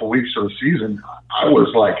last couple of weeks of the season, I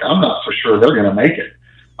was like, I'm not so sure they're going to make it.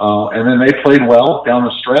 And then they played well down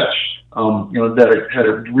the stretch. That had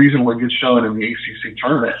a reasonably good showing in the ACC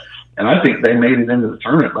tournament, and I think they made it into the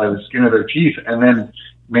tournament by the skin of their teeth, and then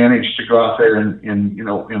managed to go out there and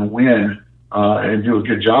win and do a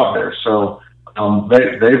good job there. So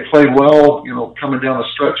they played well, coming down the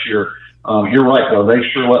stretch here. You're right, though. They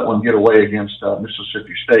sure let one get away against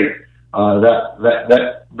Mississippi State. That's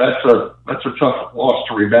a tough loss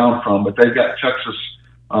to rebound from, but they've got Texas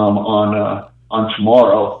on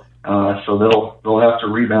tomorrow, so they'll have to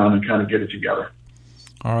rebound and kind of get it together.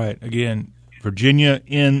 All right. Again, Virginia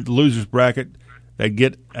in the losers bracket. They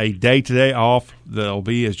get a day today off. They'll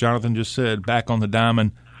be, as Jonathan just said, back on the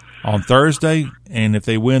diamond on Thursday, and if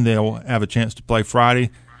they win, they'll have a chance to play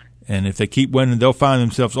Friday. And if they keep winning, they'll find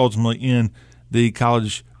themselves ultimately in the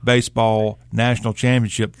college baseball national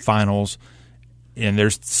championship finals. And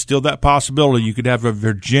there's still that possibility you could have a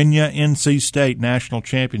Virginia-NC State national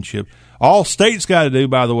championship. All State's got to do,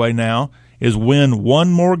 by the way, now is win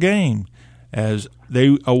one more game as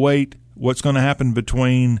they await what's going to happen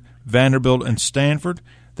between Vanderbilt and Stanford.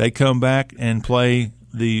 They come back and play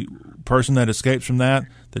the person that escapes from that,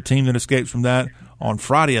 the team that escapes from that, on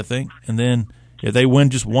Friday, I think. And then if they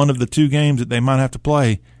win just one of the two games that they might have to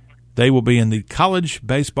play, they will be in the college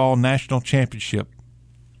baseball national championship.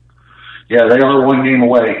 Yeah, they are one game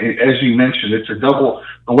away. As you mentioned, it's a double.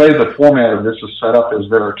 The way the format of this is set up is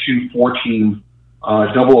there are two 4-team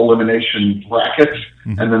double elimination brackets,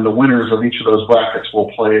 and then the winners of each of those brackets will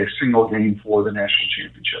play a single game for the national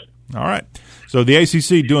championship. All right. So the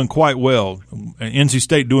ACC doing quite well. NC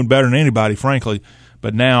State doing better than anybody, frankly.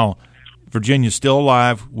 But now Virginia's still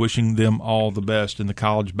alive, wishing them all the best in the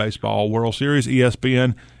College Baseball World Series.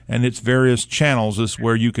 ESPN and its various channels is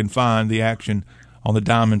where you can find the action on the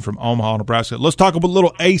diamond from Omaha, Nebraska. Let's talk about a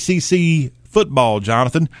little ACC football,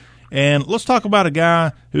 Jonathan. And let's talk about a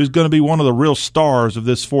guy who's going to be one of the real stars of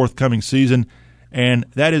this forthcoming season, and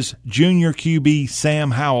that is junior QB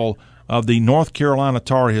Sam Howell of the North Carolina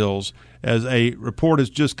Tar Heels, as a report has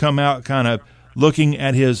just come out kind of looking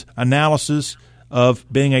at his analysis of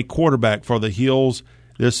being a quarterback for the Heels.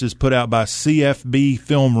 This is put out by CFB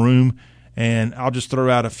Film Room, and I'll just throw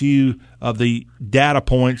out a few of the data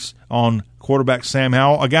points on quarterback Sam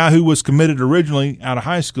Howell, a guy who was committed originally out of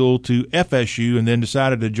high school to FSU and then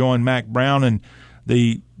decided to join Mack Brown, and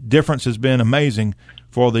the difference has been amazing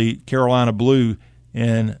for the Carolina Blue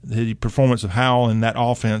in the performance of Howell in that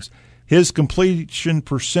offense. His completion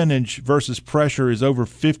percentage versus pressure is over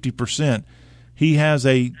 50%. He has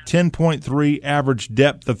a 10.3 average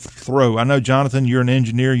depth of throw. I know, Jonathan, you're an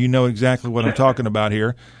engineer. You know exactly what I'm talking about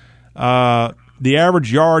here. The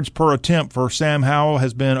average yards per attempt for Sam Howell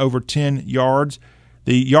has been over 10 yards.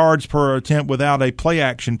 The yards per attempt without a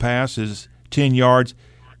play-action pass is 10 yards.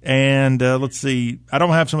 And let's see, I don't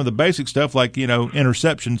have some of the basic stuff like,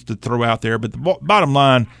 interceptions to throw out there, but the bottom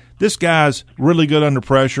line, this guy's really good under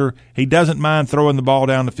pressure. He doesn't mind throwing the ball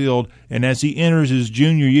down the field, and as he enters his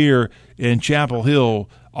junior year in Chapel Hill,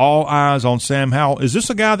 all eyes on Sam Howell. Is this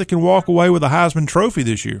a guy that can walk away with a Heisman Trophy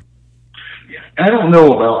this year? I don't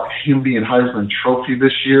know about him being Heisman Trophy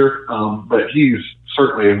this year, but he's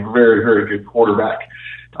certainly a very, very good quarterback.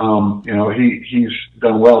 He's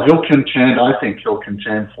done well. He'll contend. I think he'll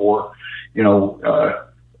contend for,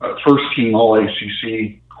 first team All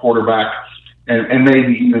ACC quarterback, and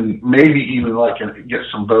maybe even like get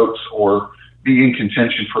some votes or be in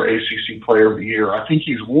contention for ACC Player of the Year. I think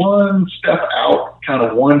he's one step out, kind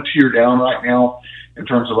of one tier down right now in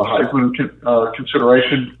terms of a Heisman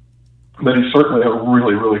consideration. But he's certainly a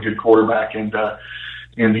really, really good quarterback, and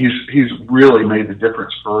he's really made the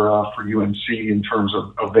difference for UNC in terms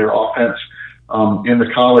of their offense. In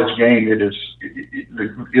the college game, it is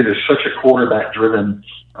such a quarterback-driven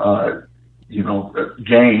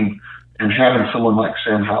game, and having someone like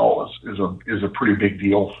Sam Howell is a pretty big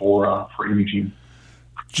deal for any team.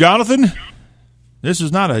 Jonathan, this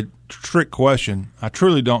is not a trick question. I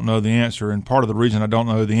truly don't know the answer, and part of the reason I don't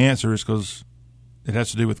know the answer is because it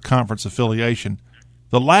has to do with conference affiliation.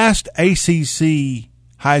 The last ACC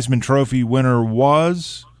Heisman Trophy winner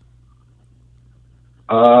was?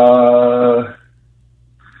 I'm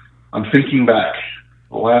thinking back.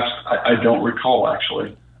 I don't recall,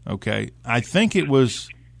 actually. Okay. I think it was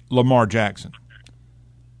Lamar Jackson.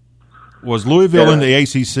 Was Louisville in the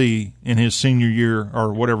ACC in his senior year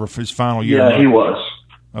or whatever, his final year? Yeah, he was.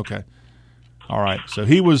 Okay. All right. So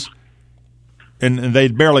he was – and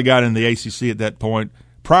they'd barely got in the ACC at that point.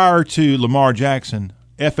 Prior to Lamar Jackson,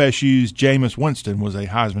 FSU's Jameis Winston was a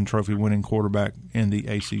Heisman Trophy winning quarterback in the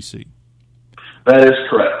ACC. That is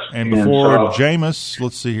correct. And before Jameis,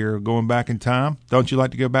 let's see here, going back in time. Don't you like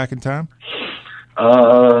to go back in time?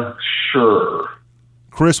 Sure.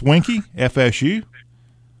 Chris Weinke, FSU.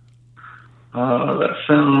 That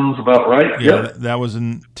sounds about right. Yeah, yep. That was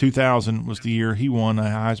in 2000 was the year he won a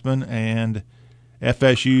Heisman. And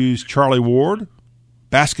FSU's Charlie Ward,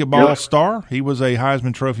 basketball star. He was a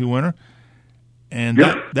Heisman Trophy winner. And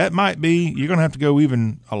that might be – you're going to have to go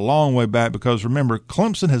even a long way back because, remember,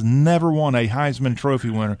 Clemson has never won a Heisman Trophy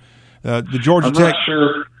winner. The Georgia Tech –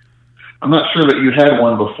 I'm not sure that you had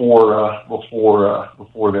one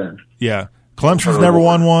before then. Yeah. Clemson's never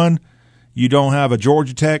won one. You don't have a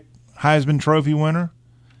Georgia Tech Heisman Trophy winner.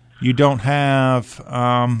 You don't have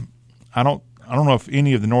I don't know if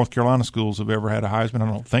any of the North Carolina schools have ever had a Heisman. I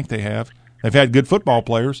don't think they have. They've had good football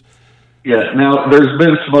players. Yeah. Now, there's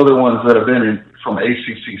been some other ones that have been from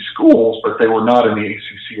ACC schools, but they were not in the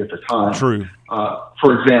ACC at the time. True.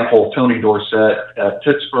 For example, Tony Dorsett at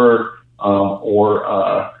Pittsburgh, or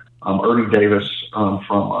Ernie Davis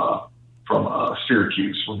from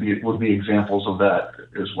Syracuse would be examples of that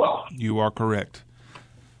as well. You are correct.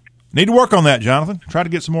 Need to work on that, Jonathan. Try to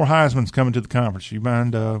get some more Heismans coming to the conference. You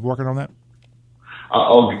mind working on that?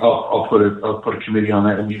 I'll put a committee on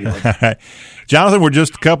that immediately. Jonathan, we're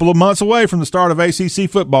just a couple of months away from the start of ACC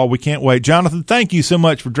football. We can't wait. Jonathan, thank you so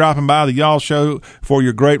much for dropping by the Y'all Show for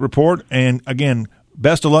your great report. And again,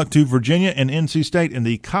 best of luck to Virginia and NC State in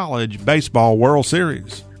the College Baseball World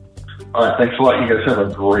Series. All right, thanks a lot. You guys have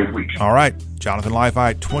a great week. All right. Jonathan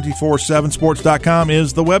Leifheit, 247sports.com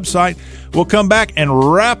is the website. We'll come back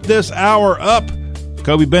and wrap this hour up.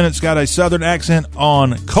 Kobe Bennett's got a Southern accent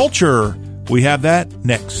on culture. We have that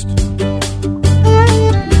next.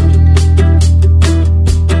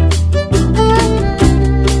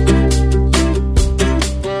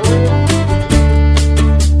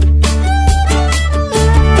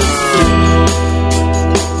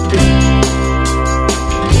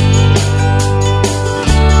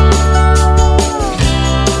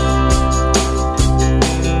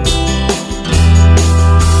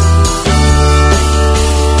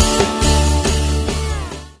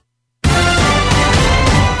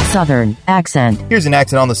 Southern Accent. Here's an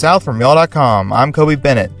accent on the South from y'all.com. I'm Kobe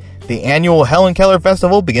Bennett. The annual Helen Keller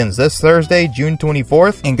Festival begins this Thursday, June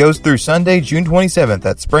 24th, and goes through Sunday, June 27th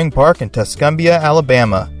at Spring Park in Tuscumbia,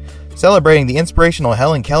 Alabama. Celebrating the inspirational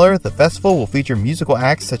Helen Keller, the festival will feature musical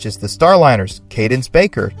acts such as the Starliners, Cadence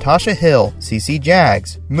Baker, Tasha Hill, CC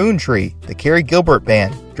Jaggs, Moontree, the Carrie Gilbert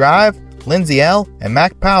Band, Drive, Lindsay L., and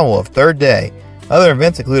Mac Powell of Third Day. Other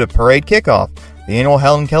events include a parade kickoff, the annual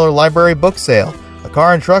Helen Keller Library book sale, a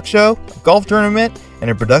car and truck show, a golf tournament,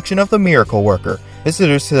 and a production of The Miracle Worker.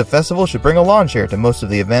 Visitors to the festival should bring a lawn chair to most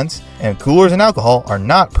of the events, and coolers and alcohol are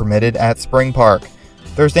not permitted at Spring Park.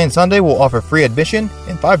 Thursday and Sunday will offer free admission,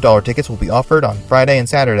 and $5 tickets will be offered on Friday and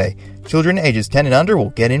Saturday. Children ages 10 and under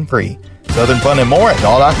will get in free. Southern Fun and more at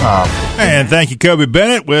y'all.com. And thank you, Kobe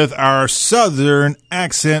Bennett, with our Southern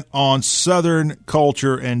accent on Southern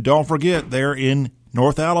culture. And don't forget, they're in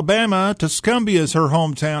North Alabama. Tuscumbia is her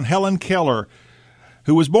hometown. Helen Keller,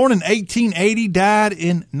 who was born in 1880, died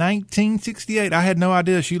in 1968. I had no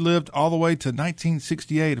idea she lived all the way to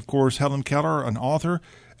 1968. Of course, Helen Keller, an author,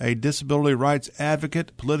 a disability rights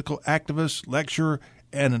advocate, political activist, lecturer,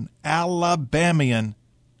 and an Alabamian.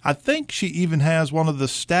 I think she even has one of the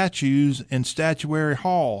statues in Statuary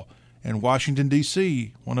Hall in Washington,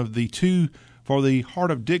 D.C. One of the two for the Heart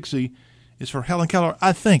of Dixie is for Helen Keller.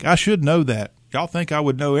 I think I should know that. Y'all think I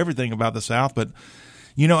would know everything about the South, but,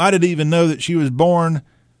 you know, I didn't even know that she was born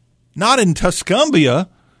not in Tuscumbia.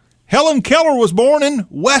 Helen Keller was born in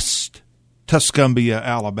West Tuscumbia,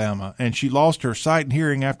 Alabama, and she lost her sight and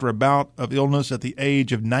hearing after a bout of illness at the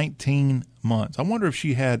age of 19 months. I wonder if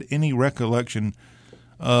she had any recollection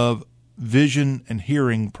of vision and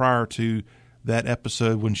hearing prior to that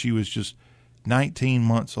episode when she was just 19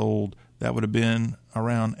 months old. That would have been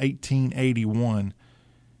around 1881,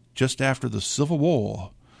 just after the Civil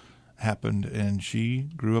War happened, and she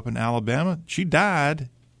grew up in Alabama. She died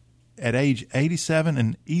at age 87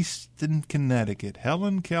 in Easton, Connecticut.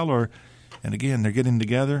 Helen Keller, and again, they're getting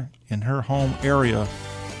together in her home area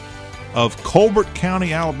of Colbert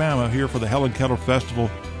County, Alabama, here for the Helen Keller Festival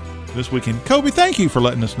this weekend. Kobe, thank you for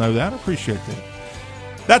letting us know that. I appreciate that.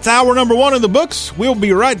 That's hour number 1 in the books. We'll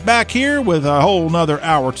be right back here with a whole nother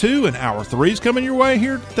hour 2, and hour 3 is coming your way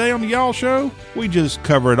here today on the Y'all Show. We just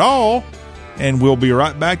cover it all, and we'll be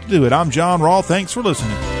right back to do it. I'm John Rawl. Thanks for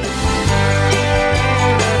listening.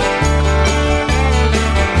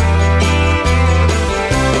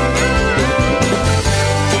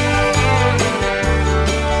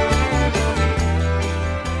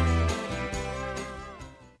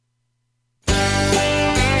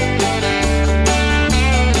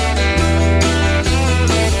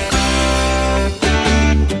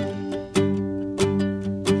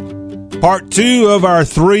 Part 2 of our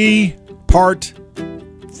 3-part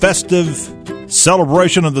festive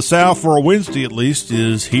celebration of the South, for a Wednesday at least,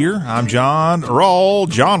 is here. I'm John Rawl,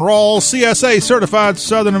 CSA, Certified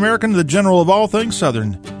Southern American, the general of all things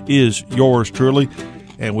Southern is yours truly.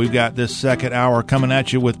 And we've got this second hour coming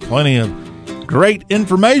at you with plenty of great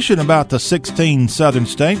information about the 16 Southern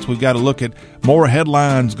states. We've got to look at more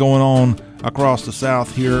headlines going on across the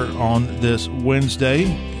South here on this Wednesday,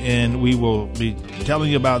 and we will be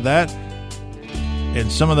telling you about that. And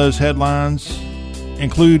some of those headlines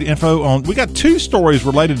include info on, we got 2 stories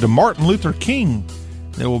related to Martin Luther King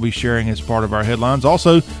that we'll be sharing as part of our headlines.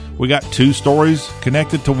 Also, we got 2 stories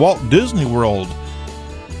connected to Walt Disney World.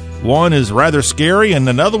 One is rather scary, and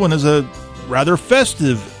another one is a rather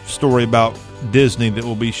festive story about Disney that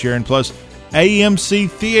we'll be sharing. Plus, AMC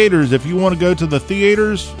Theaters. If you want to go to the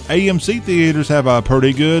theaters, AMC Theaters have a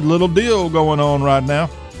pretty good little deal going on right now.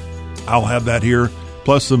 I'll have that here,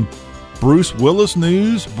 plus some Bruce Willis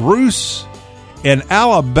news. Bruce in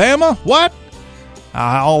Alabama? What?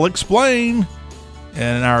 I'll explain.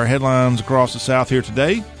 And our headlines across the South here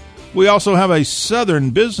today. We also have a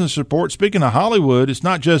Southern business report. Speaking of Hollywood, it's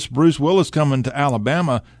not just Bruce Willis coming to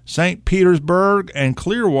Alabama. St. Petersburg and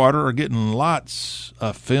Clearwater are getting lots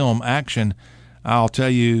of film action. I'll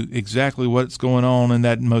tell you exactly what's going on in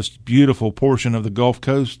that most beautiful portion of the Gulf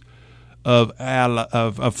Coast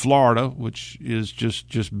of Florida, which is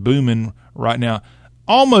just booming right now.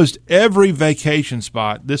 Almost every vacation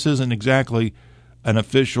spot, this isn't exactly an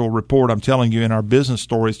official report I'm telling you in our business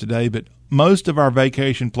stories today, but most of our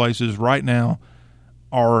vacation places right now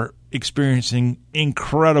are experiencing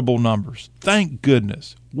incredible numbers. Thank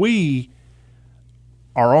goodness. We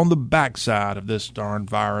are on the backside of this darn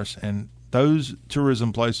virus, and those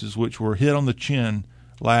tourism places which were hit on the chin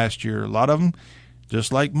last year, a lot of them,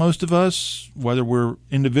 just like most of us, whether we're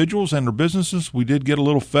individuals and or businesses, we did get a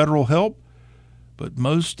little federal help, but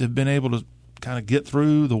most have been able to kind of get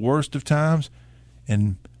through the worst of times.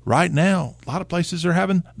 And right now, a lot of places are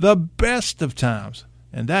having the best of times,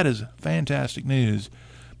 and that is fantastic news.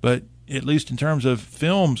 But at least in terms of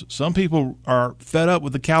films, some people are fed up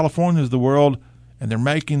with the Californias of the world, and they're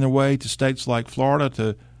making their way to states like Florida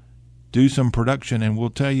to do some production, and we'll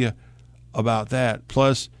tell you about that.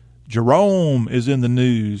 Plus, Jerome is in the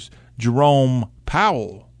news. Jerome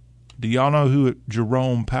Powell. Do y'all know who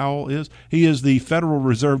Jerome Powell is? He is the Federal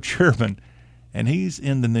Reserve Chairman, and he's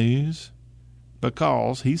in the news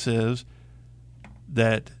because he says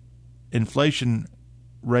that inflation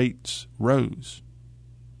rates rose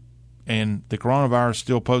and the coronavirus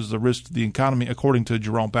still poses a risk to the economy, according to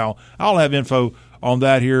Jerome Powell. I'll have info on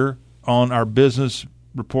that here on our business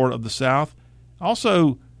report of the South.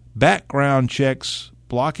 Also, background checks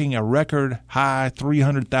blocking a record high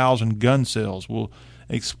 300,000 gun sales. We'll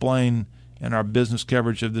explain in our business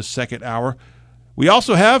coverage of this second hour. We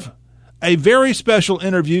also have a very special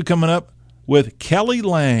interview coming up with Kelly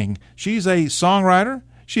Lang. She's a songwriter,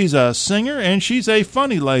 she's a singer, and she's a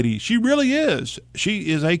funny lady. She really is.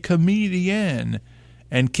 She is a comedian.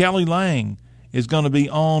 And Kelly Lang is going to be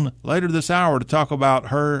on later this hour to talk about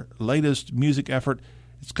her latest music effort.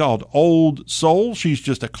 It's called Old Soul. She's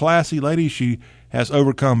just a classy lady. She has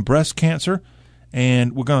overcome breast cancer,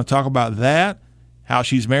 and we're going to talk about that, how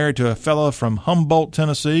she's married to a fellow from Humboldt,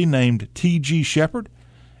 Tennessee named T.G. Shepherd,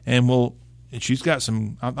 and she's got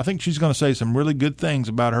some, I think she's going to say some really good things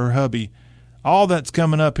about her hubby. All that's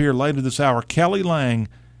coming up here later this hour. Kelly Lang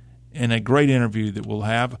in a great interview that we'll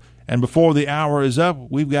have. And before the hour is up,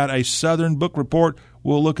 we've got a Southern Book Report.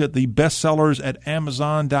 We'll look at the bestsellers at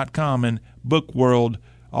Amazon.com and Book World,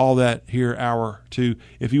 all that here hour two.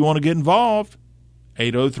 If you want to get involved,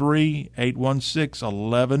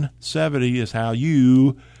 803-816-1170 is how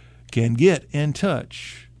you can get in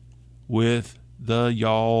touch with the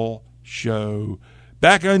Y'all Show.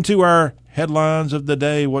 Back into our headlines of the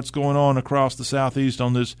day, what's going on across the Southeast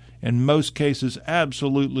on this, in most cases,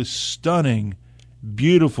 absolutely stunning,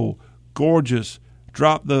 beautiful, gorgeous,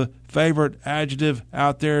 drop the favorite adjective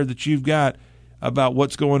out there that you've got about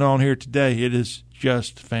what's going on here today. It is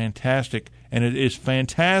just fantastic, and it is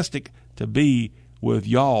fantastic to be with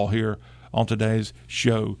y'all here on today's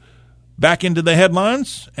show. Back into the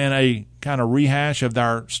headlines and a kind of rehash of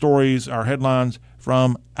our stories, our headlines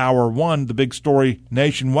from hour one, the big story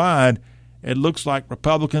nationwide. It looks like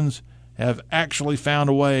Republicans have actually found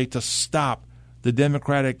a way to stop the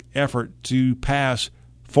Democratic effort to pass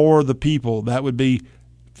For the People. That would be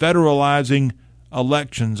federalizing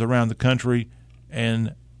elections around the country,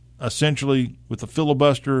 and essentially with the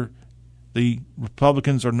filibuster, the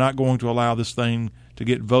Republicans are not going to allow this thing to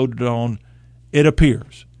get voted on, it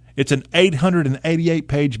appears. It's an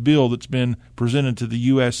 888-page bill that's been presented to the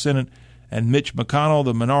U.S. Senate, and Mitch McConnell,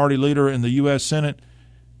 the minority leader in the U.S. Senate,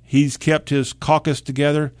 he's kept his caucus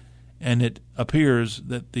together, and it appears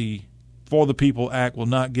that the For the People Act will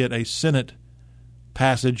not get a Senate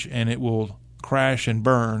passage, and it will crash and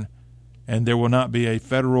burn, and there will not be a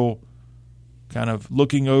federal kind of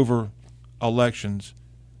looking over elections.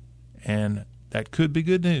 And that could be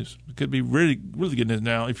good news. It could be really, really good news.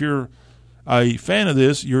 Now, if you're a fan of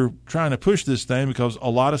this, you're trying to push this thing because a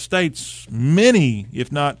lot of states, many,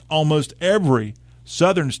 if not almost every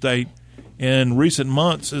southern state in recent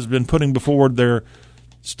months has been putting before their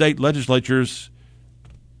state legislatures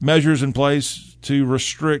measures in place to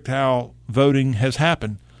restrict how voting has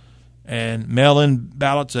happened. And mail-in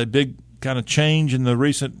ballots, a big kind of change in the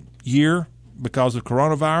recent year because of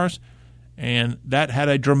coronavirus, and that had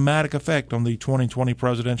a dramatic effect on the 2020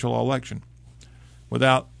 presidential election.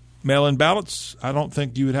 Without mail-in ballots, I don't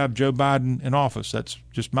think you would have Joe Biden in office. That's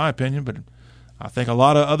just my opinion, but I think a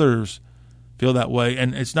lot of others feel that way.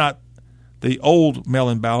 And it's not the old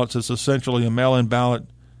mail-in ballots. It's essentially a mail-in ballot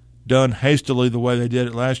done hastily the way they did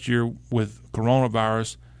it last year with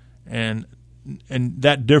coronavirus, and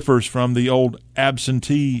that differs from the old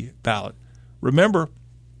absentee ballot. Remember,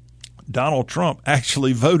 Donald Trump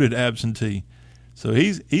actually voted absentee. So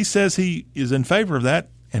he says he is in favor of that,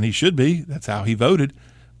 and he should be. That's how he voted.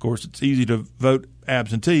 Of course, it's easy to vote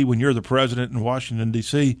absentee when you're the president in Washington,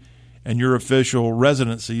 D.C., and your official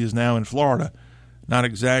residency is now in Florida. Not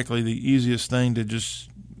exactly the easiest thing to just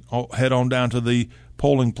head on down to the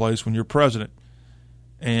polling place when you're president.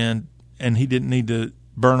 And he didn't need to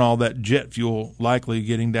burn all that jet fuel likely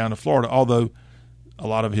getting down to Florida, although a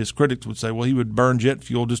lot of his critics would say, well, he would burn jet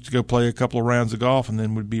fuel just to go play a couple of rounds of golf and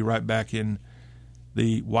then would be right back in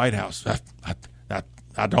the White House.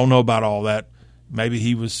 I don't know about all that. Maybe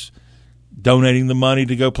he was donating the money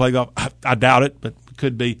to go play golf. I doubt it, but it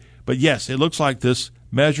could be. But, yes, it looks like this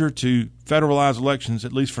measure to federalize elections,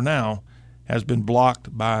 at least for now, has been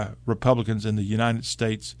blocked by Republicans in the United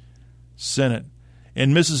States Senate.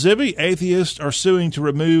 In Mississippi, atheists are suing to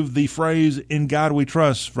remove the phrase "In God We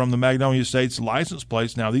Trust" from the Magnolia State's license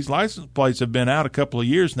plates. Now, these license plates have been out a couple of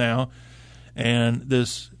years now, and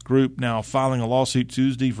this group now filing a lawsuit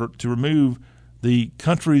Tuesday to remove the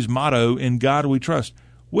country's motto, "In God We Trust,"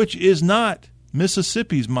 which is not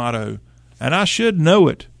Mississippi's motto, and I should know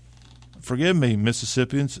it. Forgive me,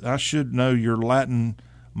 Mississippians. I should know your Latin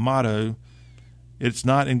motto. It's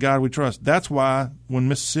not "In God We Trust." That's why when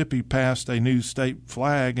Mississippi passed a new state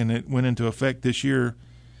flag and it went into effect this year,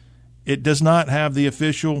 it does not have the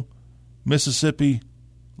official Mississippi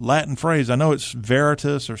Latin phrase. I know it's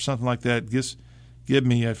Veritas or something like that. Just give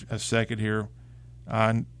me a second here.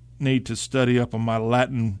 I need to study up on my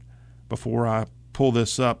Latin before I pull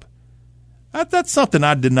this up. That's something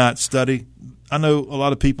I did not study. I know a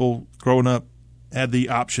lot of people growing up had the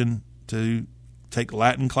option to take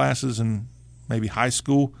Latin classes in maybe high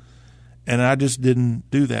school, and I just didn't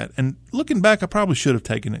do that. And looking back, I probably should have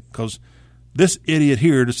taken it because this idiot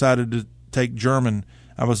here decided to take German.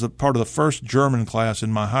 I was a part of the first German class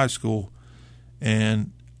in my high school,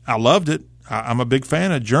 and I loved it. I'm a big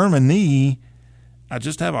fan of Germany. I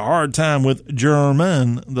just have a hard time with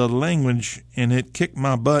German, the language, and it kicked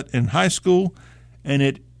my butt in high school, and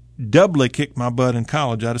it doubly kicked my butt in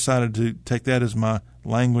college. I decided to take that as my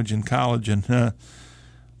language in college, and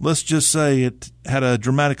let's just say it had a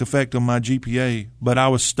dramatic effect on my GPA, but I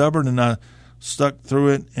was stubborn and I stuck through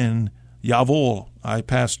it, and jawohl, I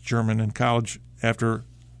passed German in college after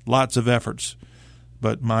lots of efforts,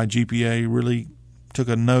 but my GPA really took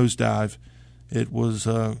a nosedive. It was,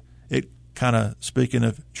 it kind of, speaking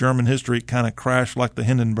of German history, it kind of crashed like the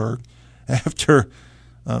Hindenburg after,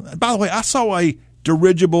 by the way, I saw a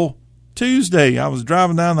dirigible Tuesday. I was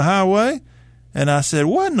driving down the highway, and I said,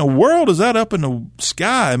 what in the world is that up in the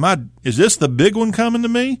sky? Is this the big one coming to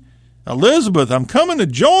me? Elizabeth, I'm coming to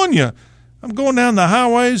join you. I'm going down the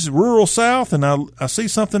highways, rural South, and I see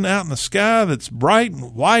something out in the sky that's bright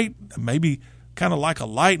and white, maybe kind of like a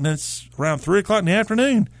light, and it's around 3 o'clock in the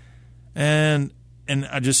afternoon. And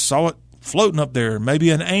I just saw it floating up there,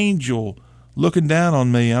 maybe an angel looking down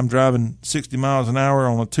on me. I'm driving 60 miles an hour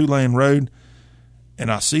on a 2-lane road, and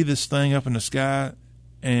I see this thing up in the sky,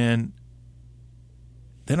 and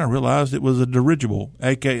then I realized it was a dirigible,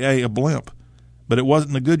 a.k.a. a blimp, but it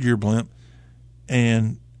wasn't the Goodyear blimp.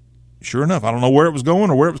 And sure enough, I don't know where it was going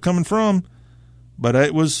or where it was coming from, but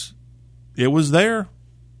it was there.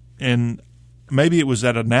 And maybe it was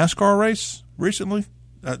at a NASCAR race recently.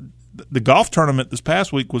 The golf tournament this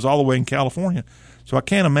past week was all the way in California, so I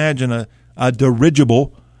can't imagine a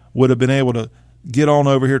dirigible would have been able to get on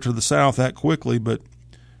over here to the south that quickly. But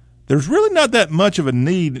there's really not that much of a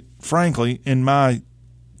need, frankly, in my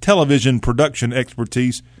television production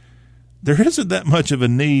expertise. There isn't that much of a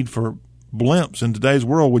need for blimps in today's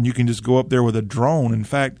world when you can just go up there with a drone. In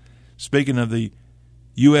fact, speaking of the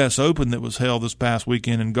U.S. Open that was held this past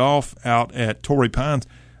weekend in golf out at Torrey Pines,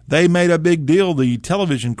 they made a big deal, the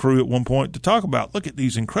television crew at one point, to talk about, look at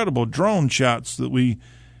these incredible drone shots that we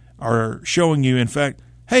are showing you. In fact,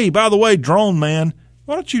 hey, by the way, drone man,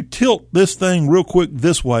 why don't you tilt this thing real quick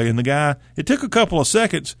this way? And the guy, it took a couple of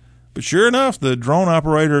seconds, but sure enough, the drone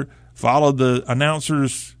operator followed the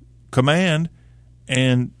announcer's command.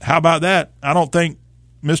 And how about that? I don't think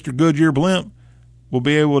Mr. Goodyear blimp will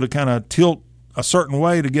be able to kind of tilt a certain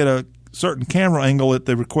way to get a certain camera angle at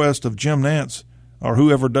the request of Jim Nantz or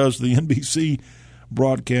whoever does the NBC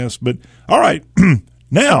broadcast. But all right,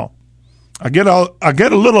 now I get a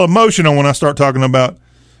little emotional when I start talking about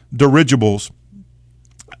dirigibles.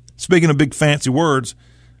 Speaking of big fancy words,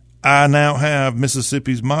 I now have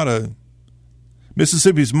Mississippi's motto.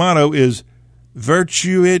 Mississippi's motto is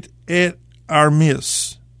 "Virtuit et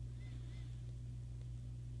armis."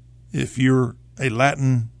 If you're a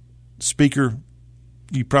Latin speaker,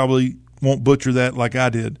 you probably won't butcher that like I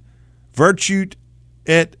did. Virtuit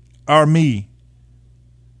et armis.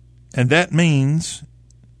 And that means,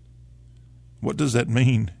 what does that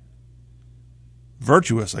mean?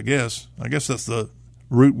 Virtuous, I guess. I guess that's the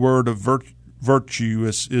root word of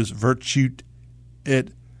virtuous is virtuit et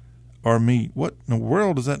armis. What in the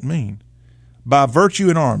world does that mean? By virtue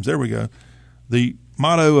and arms. There we go. The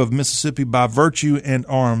motto of Mississippi, by virtue and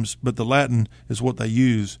arms, but the Latin is what they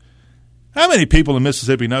use. How many people in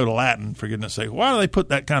Mississippi know the Latin, for goodness sake? Why do they put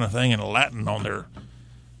that kind of thing in Latin on their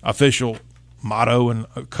official motto and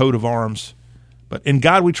coat of arms? But "In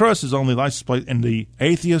God We Trust" is only license plate, and the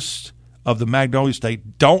atheists of the Magnolia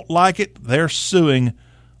State don't like it. They're suing.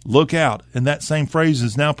 Look out. And that same phrase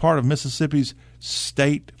is now part of Mississippi's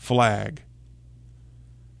state flag.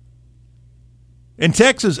 In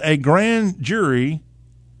Texas, a grand jury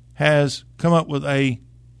has come up with a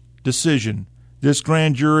decision. This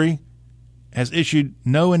grand jury has issued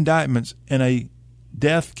no indictments in a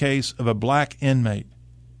death case of a black inmate.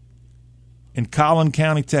 In Collin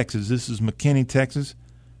County, Texas, this is McKinney, Texas,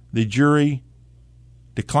 the jury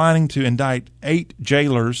declining to indict 8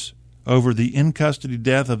 jailers over the in-custody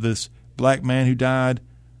death of this black man who died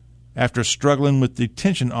after struggling with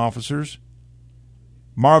detention officers.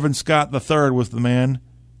 Marvin Scott III was the man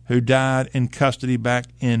who died in custody back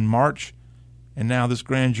in March, and now this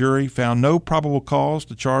grand jury found no probable cause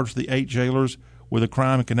to charge the 8 jailers with a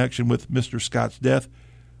crime in connection with Mr. Scott's death,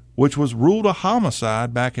 which was ruled a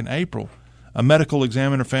homicide back in April. A medical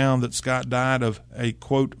examiner found that Scott died of a,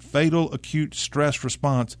 quote, fatal acute stress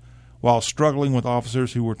response while struggling with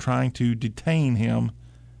officers who were trying to detain him.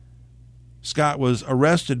 Scott was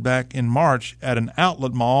arrested back in March at an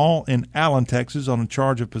outlet mall in Allen, Texas, on a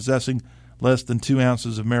charge of possessing less than 2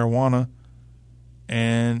 ounces of marijuana,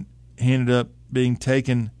 and he ended up being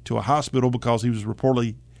taken to a hospital because he was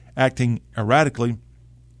reportedly acting erratically.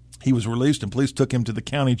 He was released, and police took him to the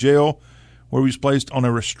county jail, where he was placed on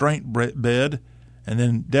a restraint bed, and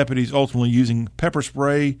then deputies ultimately using pepper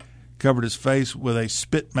spray covered his face with a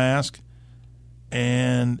spit mask,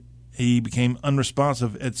 and he became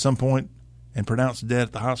unresponsive at some point and pronounced dead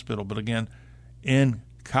at the hospital. But again, in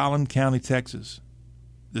Collin County, Texas,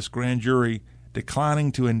 this grand jury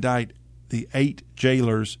declining to indict the 8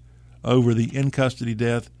 jailers over the in-custody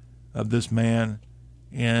death of this man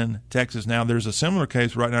in Texas. Now, there's a similar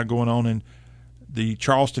case right now going on in the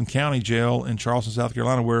Charleston County Jail in Charleston, South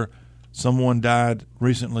Carolina, where someone died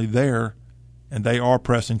recently there, and they are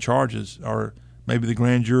pressing charges. Or maybe the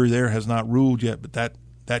grand jury there has not ruled yet, but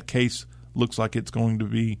that case looks like it's going to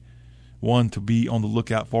be one to be on the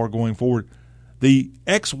lookout for going forward. The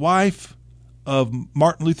ex-wife of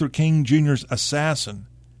Martin Luther King Jr.'s assassin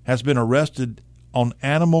has been arrested on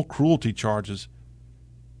animal cruelty charges.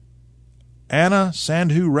 Anna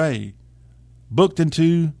Sandhu Ray booked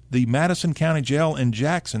into the Madison County Jail in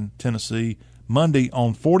Jackson, Tennessee, Monday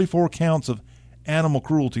on 44 counts of animal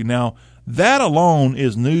cruelty. Now, that alone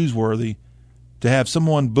is newsworthy, to have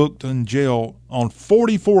someone booked in jail on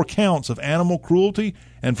 44 counts of animal cruelty.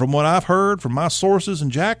 And from what I've heard from my sources in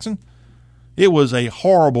Jackson, it was a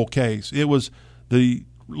horrible case. It was the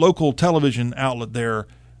local television outlet there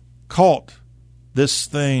caught this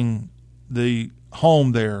thing, the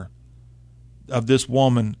home there of this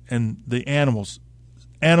woman and the animals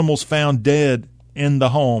found dead in the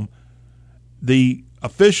home. The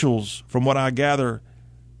officials, from what I gather,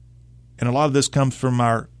 and a lot of this comes from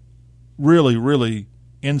our really, really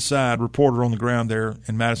inside reporter on the ground there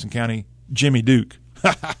in Madison County, Jimmy Duke.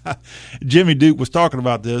 Jimmy Duke was talking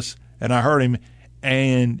about this, and I heard him.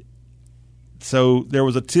 And so there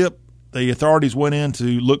was a tip. The authorities went in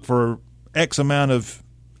to look for X amount of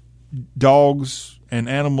dogs and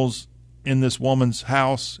animals in this woman's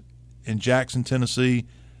house in Jackson, Tennessee.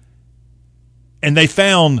 And they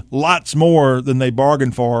found lots more than they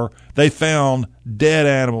bargained for. They found dead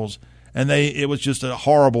animals. And it was just a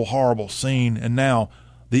horrible, horrible scene. And now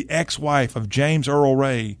the ex-wife of James Earl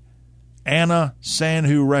Ray, Anna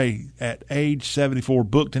Sandhu Ray, at age 74,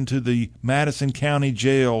 booked into the Madison County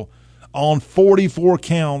Jail on 44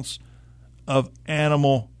 counts of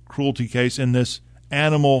animal cruelty case in this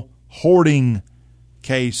animal hoarding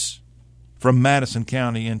case from Madison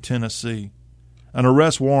County in Tennessee. An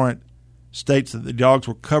arrest warrant states that the dogs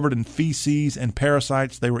were covered in feces and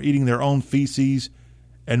parasites. They were eating their own feces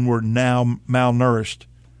and were now malnourished.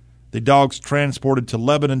 The dogs transported to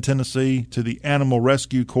Lebanon, Tennessee, to the Animal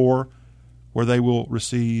Rescue Corps, where they will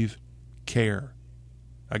receive care.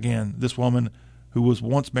 Again, this woman who was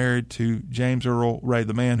once married to James Earl Ray,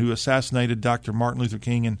 the man who assassinated Dr. Martin Luther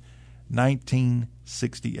King in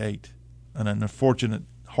 1968. An unfortunate,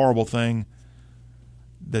 horrible thing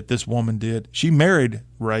that this woman did. She married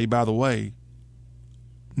Ray, by the way,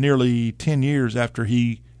 nearly 10 years after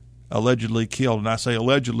he allegedly killed. And I say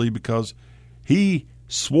allegedly because he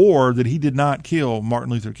swore that he did not kill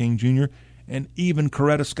Martin Luther King Jr., and even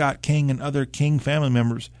Coretta Scott King and other King family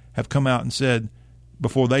members have come out and said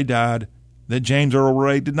before they died that James Earl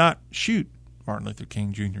Ray did not shoot Martin Luther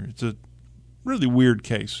King Jr. It's a really weird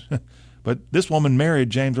case. But this woman married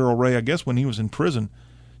James Earl Ray, I guess, when he was in prison,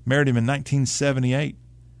 married him in 1978.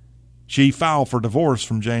 She filed for divorce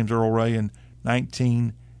from James Earl Ray in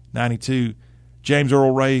 1992. James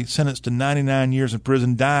Earl Ray, sentenced to 99 years in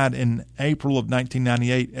prison, died in April of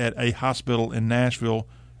 1998 at a hospital in Nashville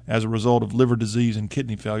as a result of liver disease and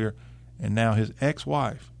kidney failure. And now his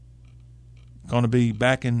ex-wife, going to be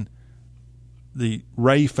back in the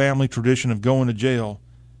Ray family tradition of going to jail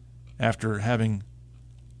after having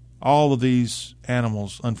all of these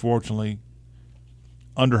animals, unfortunately,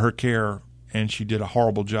 under her care, and she did a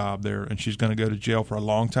horrible job there, and she's going to go to jail for a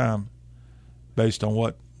long time based on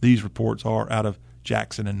what these reports are out of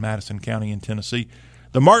Jackson and Madison County in Tennessee.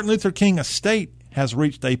 The Martin Luther King estate has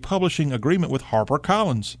reached a publishing agreement with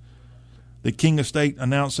HarperCollins. The King estate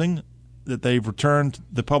announcing that they've returned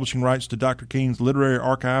the publishing rights to Dr. King's literary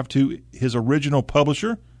archive to his original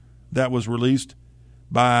publisher. That was released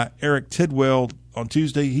by Eric Tidwell on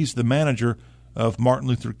Tuesday. He's the manager of Martin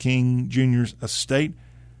Luther King Jr.'s estate.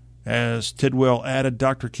 As Tidwell added,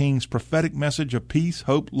 Dr. King's prophetic message of peace,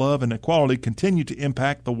 hope, love, and equality continue to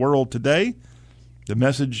impact the world today. The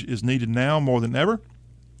message is needed now more than ever.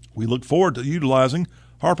 We look forward to utilizing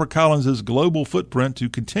HarperCollins' global footprint to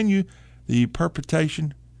continue the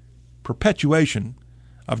perpetuation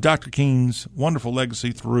of Dr. King's wonderful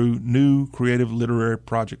legacy through new creative literary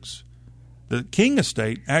projects. The King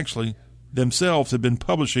estate actually themselves have been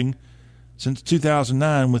publishing since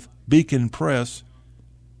 2009 with Beacon Press,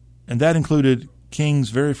 and that included King's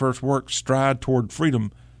very first work, Stride Toward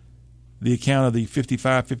Freedom, the account of the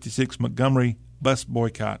 55-56 Montgomery bus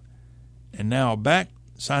boycott. And now back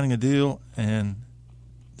signing a deal, and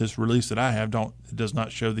this release that I have it does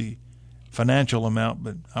not show the financial amount,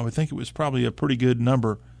 but I would think it was probably a pretty good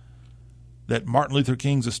number that Martin Luther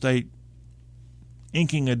King's estate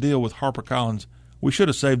inking a deal with HarperCollins. We should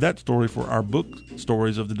have saved that story for our book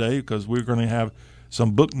stories of the day, because we're going to have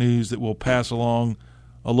some book news that we'll pass along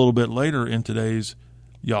a little bit later in today's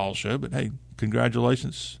Y'all Show. But hey,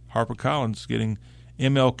 congratulations, HarperCollins, getting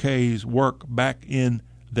MLK's work back in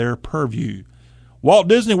their purview. Walt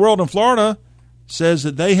Disney World in Florida says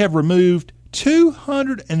that they have removed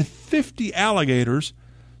 250 alligators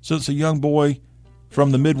since a young boy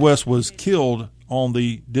from the Midwest was killed on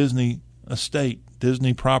the Disney estate,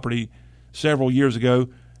 Disney property, several years ago.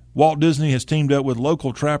 Walt Disney has teamed up with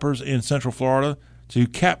local trappers in Central Florida to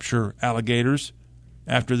capture alligators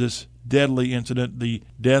after this deadly incident, the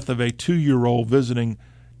death of a 2-year-old visiting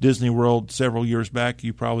Disney World several years back.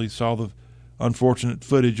 You probably saw the unfortunate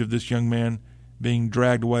footage of this young man being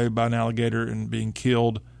dragged away by an alligator and being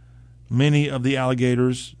killed. Many of the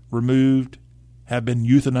alligators removed have been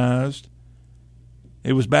euthanized.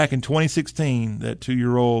 It was back in 2016 that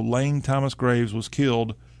 2-year-old Lane Thomas Graves was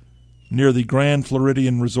killed near the Grand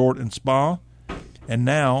Floridian Resort and Spa. And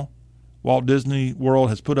now Walt Disney World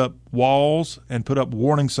has put up walls and put up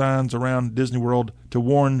warning signs around Disney World to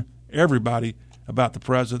warn everybody about the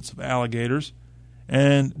presence of alligators.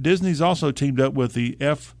 And Disney's also teamed up with the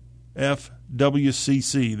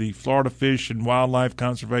FFWCC, the Florida Fish and Wildlife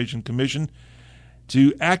Conservation Commission,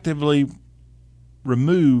 to actively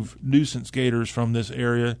remove nuisance gators from this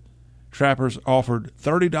area. Trappers offered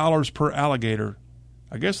 $30 per alligator.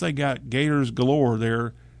 I guess they got gators galore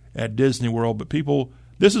there at Disney World, but people,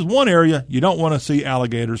 this is one area you don't want to see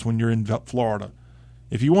alligators when you're in Florida.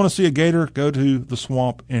 If you want to see a gator, go to the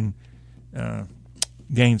swamp in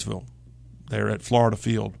Gainesville, there at Florida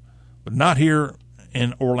Field, but not here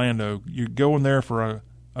in Orlando. You're going there for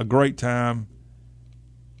a great time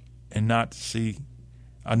and not to see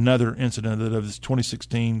another incident of this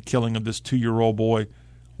 2016 killing of this 2-year-old boy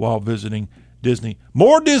while visiting Disney.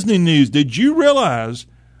 More Disney news. Did you realize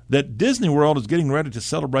that Disney World is getting ready to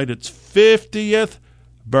celebrate its 50th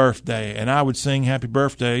birthday? And I would sing happy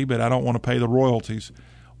birthday, but I don't want to pay the royalties.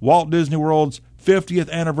 Walt Disney World's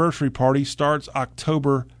 50th anniversary party starts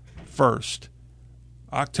October 1st.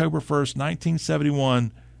 October 1st,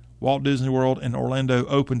 1971, Walt Disney World in Orlando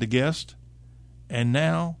opened to guests. And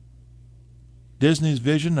now Disney's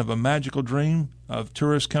vision of a magical dream of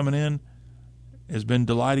tourists coming in has been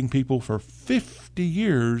delighting people for 50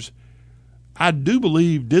 years. I do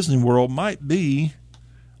believe Disney World might be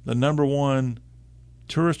the #1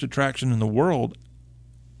 tourist attraction in the world.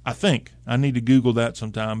 I think. I need to Google that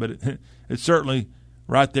sometime, but it's certainly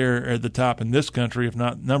right there at the top in this country, if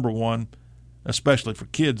not #1, especially for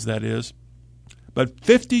kids, that is. But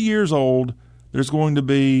 50 years old, there's going to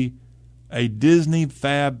be a Disney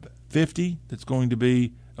Fab 50 that's going to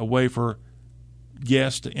be a way for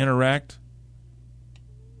guests to interact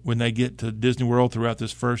when they get to Disney World throughout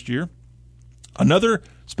this first year. Another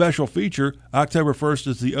special feature, October 1st,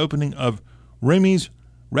 is the opening of Remy's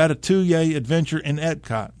Ratatouille Adventure in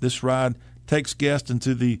Epcot. This ride takes guests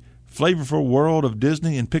into the flavorful world of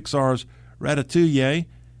Disney and Pixar's Ratatouille,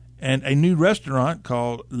 and a new restaurant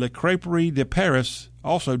called Le Crêperie de Paris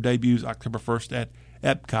also debuts October 1st at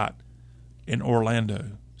Epcot in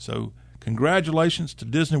Orlando. So congratulations to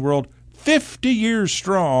Disney World, 50 years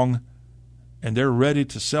strong, and they're ready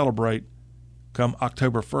to celebrate come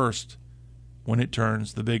October 1st when it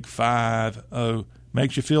turns the big 50.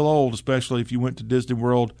 Makes you feel old, especially if you went to Disney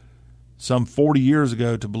World some 40 years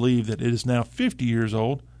ago to believe that it is now 50 years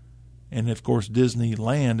old. And, of course,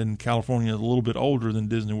 Disneyland in California is a little bit older than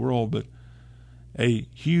Disney World, but a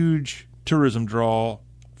huge tourism draw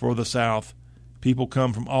for the South. People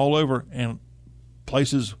come from all over, and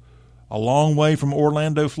places a long way from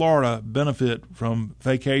Orlando, Florida, benefit from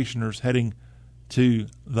vacationers heading to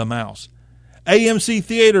the Mouse. AMC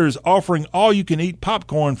Theaters offering all-you-can-eat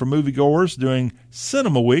popcorn for moviegoers during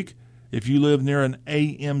Cinema Week. If you live near an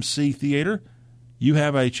AMC theater, you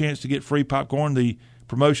have a chance to get free popcorn. The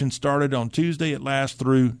promotion started on Tuesday. It lasts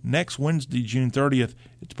through next Wednesday, June 30th.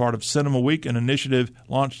 It's part of Cinema Week, an initiative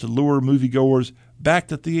launched to lure moviegoers back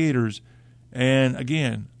to theaters. And,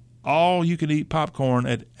 again, all-you-can-eat popcorn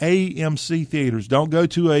at AMC Theaters. Don't go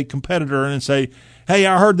to a competitor and say, hey,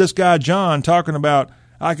 I heard this guy John talking about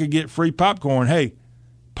I could get free popcorn. Hey,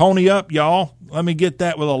 pony up, y'all. Let me get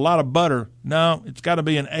that with a lot of butter. No, it's got to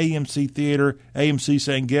be an AMC theater. AMC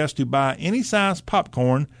saying guests who buy any size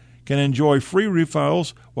popcorn can enjoy free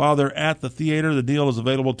refills while they're at the theater. The deal is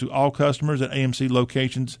available to all customers at AMC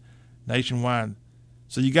locations nationwide.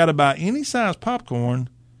 So you got to buy any size popcorn.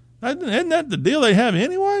 Isn't that the deal they have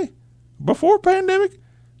anyway? Before pandemic,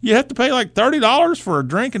 you have to pay like $30 for a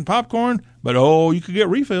drink and popcorn, but you could get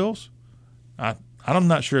refills. I'm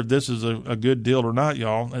not sure if this is a good deal or not,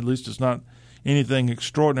 y'all. At least it's not anything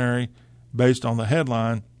extraordinary based on the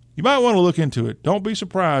headline. You might want to look into it. Don't be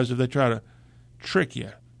surprised if they try to trick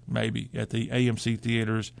you, maybe, at the AMC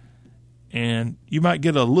theaters, and you might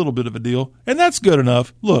get a little bit of a deal, and that's good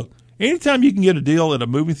enough. Look, anytime you can get a deal at a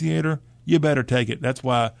movie theater, you better take it. That's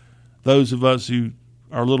why those of us who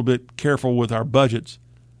are a little bit careful with our budgets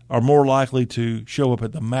are more likely to show up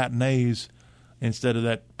at the matinees instead of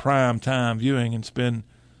that prime time viewing and spend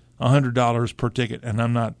 $100 per ticket. And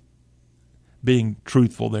I'm not being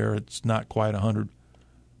truthful there. It's not quite $100.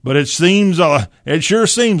 But it sure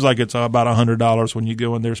seems like it's about $100 when you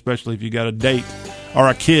go in there, especially if you got a date or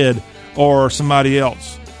a kid or somebody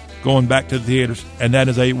else going back to the theaters. And that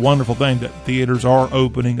is a wonderful thing that theaters are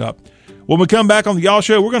opening up. When we come back on the Y'all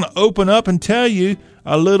Show, we're going to open up and tell you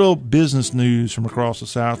a little business news from across the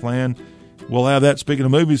Southland. We'll have that. Speaking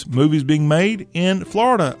of movies being made in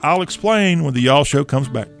Florida. I'll explain when the Y'all Show comes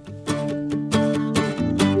back.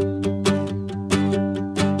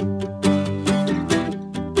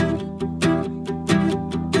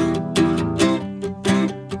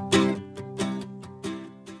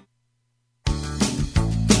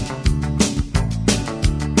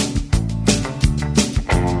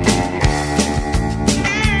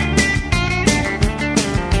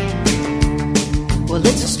 Well,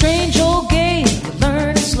 it's a strange old game, you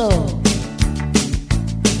learn it slow.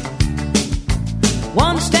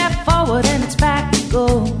 One step forward and it's back to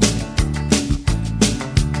go.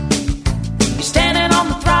 You're standing on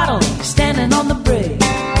the throttle, you're standing on the brake.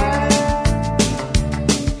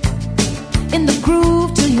 In the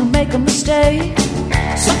groove till you make a mistake.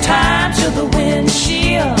 Sometimes you're the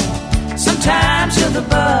windshield, sometimes you're the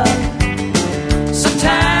bug.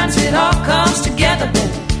 Sometimes it all comes together, baby.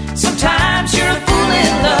 Sometimes you're a fool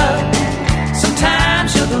in love.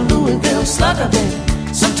 Sometimes you're the Louisville Slugger,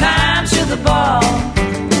 baby. Sometimes you're the ball.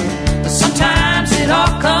 But sometimes it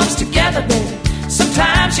all comes together, baby.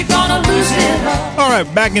 Sometimes you're gonna lose it all. All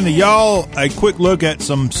right, back into y'all. A quick look at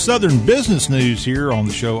some Southern business news here on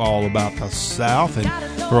the show All About the South. And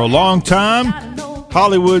for a long time,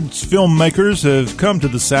 Hollywood's filmmakers have come to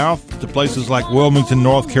the South, to places like Wilmington,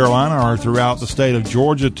 North Carolina, or throughout the state of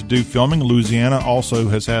Georgia to do filming. Louisiana also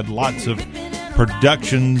has had lots of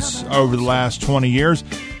productions over the last 20 years.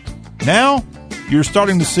 Now, you're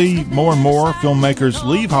starting to see more and more filmmakers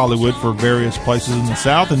leave Hollywood for various places in the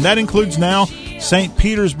South, and that includes now St.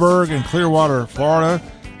 Petersburg and Clearwater, Florida,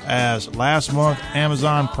 as last month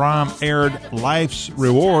Amazon Prime aired Life's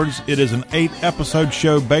Rewards. It is an 8-episode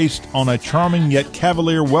show based on a charming yet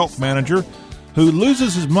cavalier wealth manager who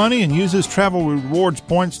loses his money and uses travel rewards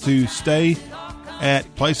points to stay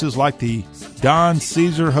at places like the Don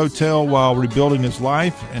Caesar Hotel while rebuilding his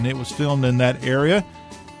life, and it was filmed in that area.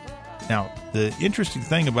 Now, the interesting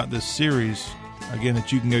thing about this series, again,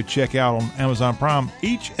 that you can go check out on Amazon Prime,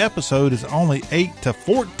 each episode is only 8 to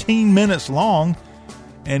 14 minutes long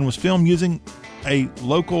and was filmed using a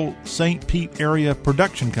local St. Pete area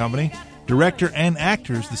production company. Director and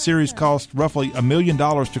actors, the series cost roughly $1 million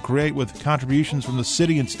to create with contributions from the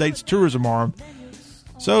city and state's tourism arm.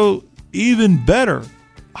 So, even better,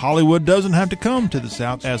 Hollywood doesn't have to come to the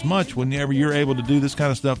South as much whenever you're able to do this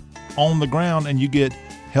kind of stuff on the ground, and you get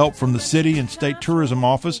help from the city and state tourism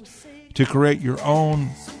office to create your own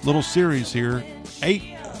little series here.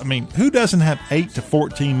 Who doesn't have 8 to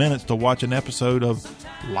 14 minutes to watch an episode of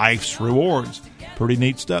Life's Rewards? Pretty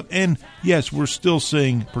neat stuff. And, yes, we're still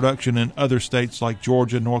seeing production in other states like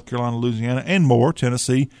Georgia, North Carolina, Louisiana, and more,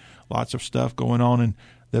 Tennessee. Lots of stuff going on in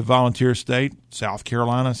the volunteer state. South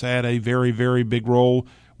Carolina's had a very, very big role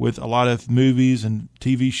with a lot of movies and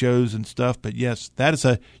TV shows and stuff. But, yes, that is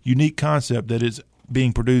a unique concept that is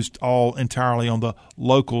being produced all entirely on the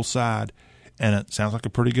local side. And it sounds like a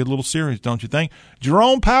pretty good little series, don't you think?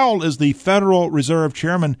 Jerome Powell is the Federal Reserve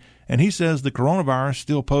Chairman, and he says the coronavirus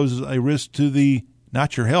still poses a risk to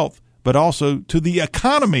not your health, but also to the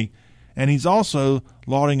economy. And he's also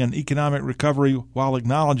lauding an economic recovery while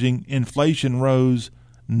acknowledging inflation rose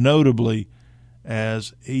notably,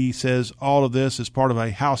 as he says all of this is part of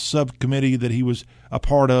a House subcommittee that he was a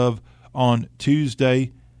part of on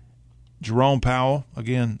Tuesday. Jerome Powell,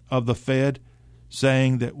 again, of the Fed,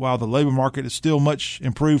 saying that while the labor market is still much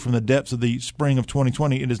improved from the depths of the spring of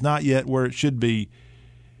 2020, it is not yet where it should be.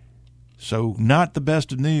 So not the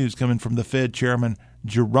best of news coming from the Fed chairman,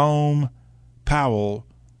 Jerome Powell,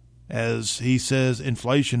 as he says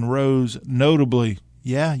inflation rose notably.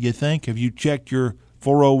 Yeah, you think? Have you checked your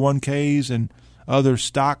 401ks and other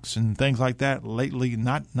stocks and things like that lately?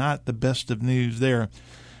 Not the best of news there.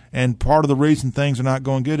 And part of the reason things are not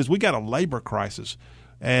going good is we got a labor crisis.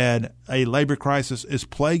 And a labor crisis is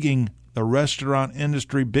plaguing the restaurant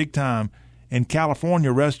industry big time. In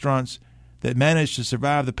California, restaurants that managed to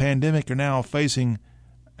survive the pandemic are now facing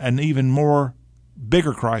an even more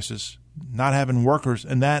bigger crisis, not having workers.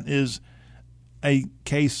 And that is a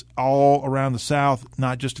case all around the South,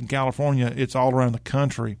 not just in California. It's all around the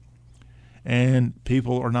country. And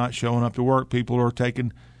people are not showing up to work. People are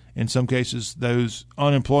taking, in some cases, those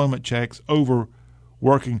unemployment checks over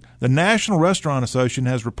working. The National Restaurant Association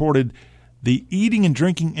has reported the eating and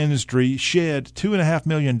drinking industry shed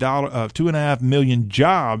 $2.5 million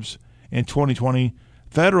jobs in 2020.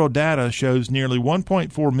 Federal data shows nearly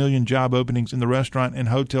 1.4 million job openings in the restaurant and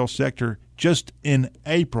hotel sector just in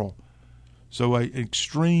April. So an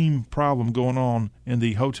extreme problem going on in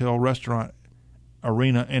the hotel restaurant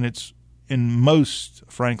arena, and it's in most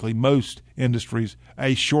industries,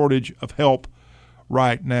 a shortage of help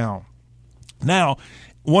right now. Now,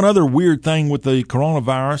 one other weird thing with the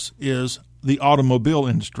coronavirus is the automobile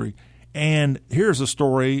industry. And here's a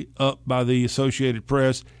story up by the Associated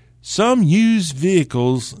Press. Some used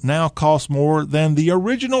vehicles now cost more than the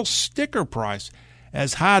original sticker price,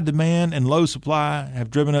 as high demand and low supply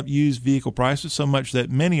have driven up used vehicle prices so much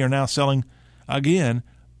that many are now selling, again,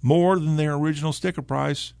 more than their original sticker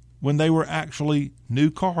price when they were actually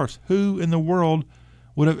new cars. Who in the world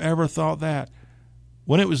would have ever thought that?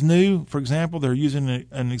 When it was new, for example, they're using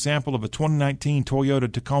an example of a 2019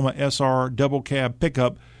 Toyota Tacoma SR double cab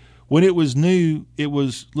pickup. When it was new, it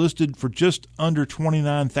was listed for just under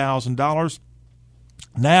 $29,000.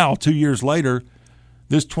 Now, 2 years later,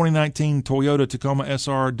 this 2019 Toyota Tacoma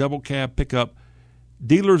SR double cab pickup,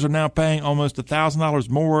 dealers are now paying almost $1,000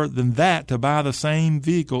 more than that to buy the same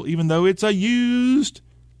vehicle, even though it's a used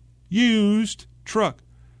truck.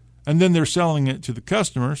 And then they're selling it to the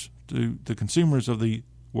customers, to the consumers of the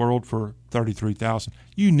world, for $33,000.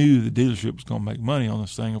 You knew the dealership was going to make money on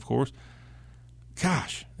this thing, of course.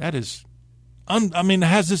 Gosh, that is,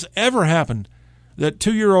 has this ever happened that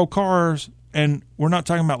 2-year-old cars, and we're not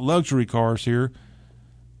talking about luxury cars here,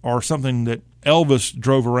 or something that Elvis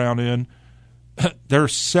drove around in, they're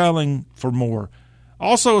selling for more.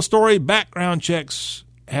 Also a story, background checks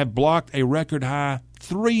have blocked a record high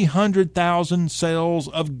 300,000 sales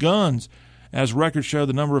of guns. As records show,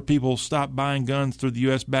 the number of people stopped buying guns through the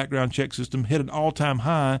U.S. background check system hit an all-time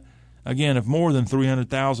high, again, of more than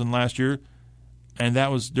 300,000 last year. And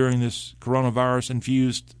that was during this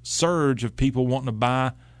coronavirus-infused surge of people wanting to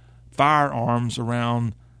buy firearms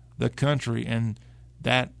around the country. And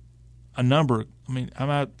that, how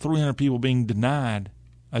about 300 people being denied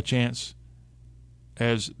a chance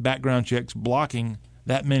as background checks blocking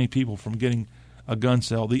that many people from getting a gun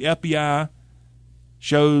sale. The FBI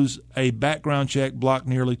shows a background check blocked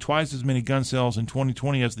nearly twice as many gun sales in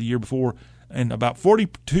 2020 as the year before, and about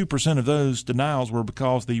 42% of those denials were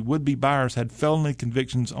because the would-be buyers had felony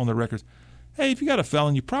convictions on their records. Hey, if you got a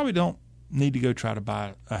felon, you probably don't need to go try to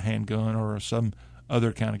buy a handgun or some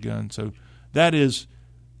other kind of gun. So that is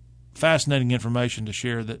fascinating information to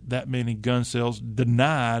share, that many gun sales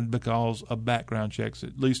denied because of background checks.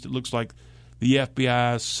 At least it looks like the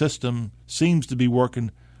FBI's system seems to be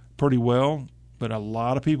working pretty well, but a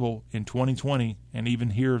lot of people in 2020 and even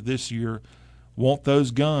here this year want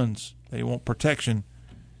those guns. They want protection,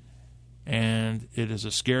 and it is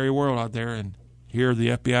a scary world out there, and here the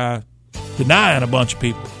FBI denying a bunch of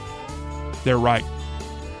people their right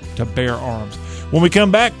to bear arms. When we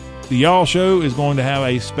come back, the Y'all Show is going to have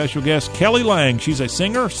a special guest, Kelly Lang. She's a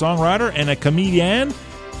singer, songwriter, and a comedian,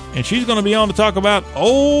 and she's going to be on to talk about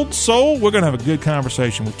old soul. We're going to have a good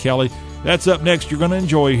conversation with Kelly. That's up next. You're going to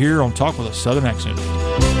enjoy here on Talk with a Southern Accent.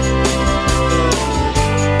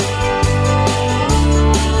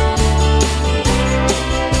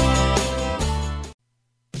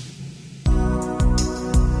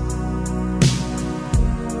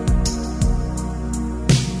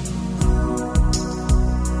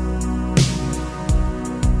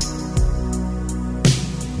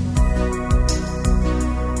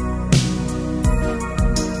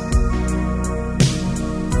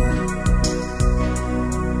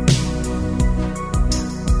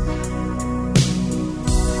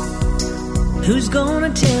 Who's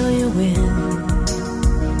gonna tell you when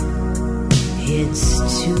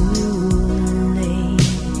it's too late?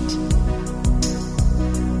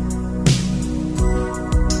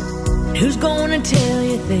 Who's gonna tell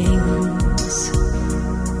you things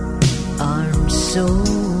aren't so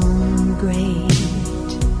great?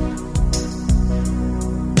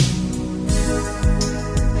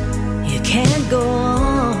 You can't go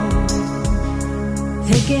on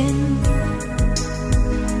thinking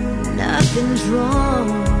nothing's wrong.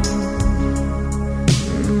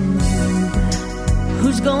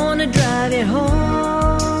 Who's gonna drive you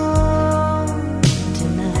home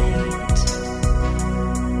tonight?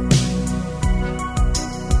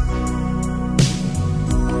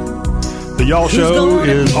 The Y'all Show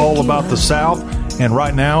is all about the South, and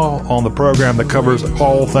right now on the program that covers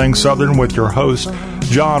all things Southern with your host,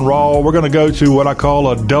 John Rawl, we're going to go to what I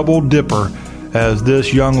call a double dipper, as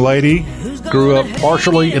this young lady grew up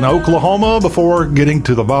partially in Oklahoma before getting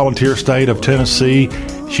to the volunteer state of Tennessee.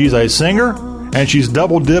 She's a singer, and she's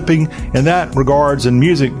double dipping in that regards in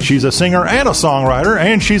music. She's a singer and a songwriter,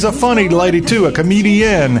 and she's a funny lady too, a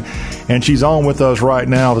comedian. And she's on with us right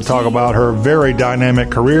now to talk about her very dynamic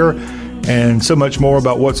career and so much more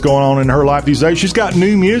about what's going on in her life these days. She's got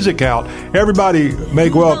new music out. Everybody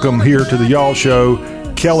make welcome here to the Y'all Show,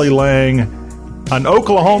 Kelly Lang, an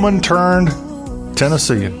Oklahoman turned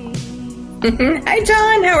Tennessean. Hey,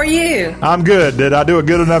 John, how are you? I'm good. Did I do a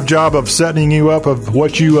good enough job of setting you up of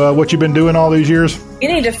what you've been doing all these years? You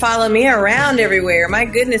need to follow me around everywhere. My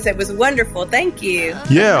goodness, it was wonderful. Thank you.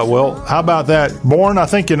 Yeah, well, how about that? Born, I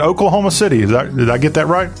think, in Oklahoma City. Did I get that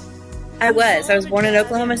right? I was born in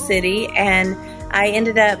Oklahoma City, and I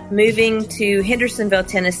ended up moving to Hendersonville,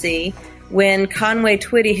 Tennessee, when Conway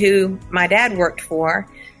Twitty, who my dad worked for,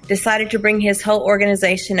 decided to bring his whole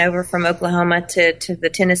organization over from Oklahoma to the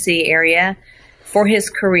Tennessee area for his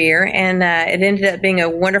career, and it ended up being a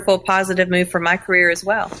wonderful, positive move for my career as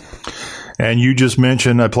well. And you just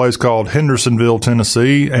mentioned a place called Hendersonville,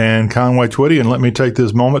 Tennessee, and Conway Twitty, and let me take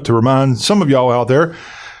this moment to remind some of y'all out there,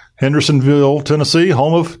 Hendersonville, Tennessee,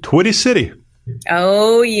 home of Twitty City.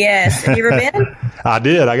 Oh, yes. Have you ever been? I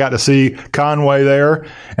did. I got to see Conway there,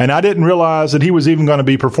 and I didn't realize that he was even going to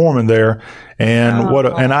be performing there. And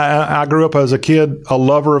I grew up as a kid, a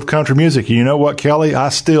lover of country music. You know what, Kelly? I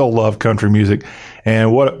still love country music,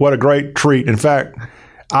 and what a great treat. In fact,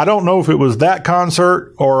 I don't know if it was that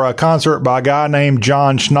concert or a concert by a guy named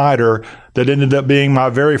John Schneider that ended up being my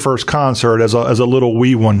very first concert as a little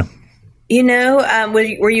wee one. You know,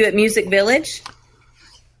 were you at Music Village?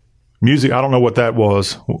 Music, I don't know what that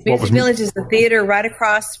was. Music Village is the theater right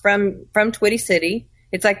across from Twitty City.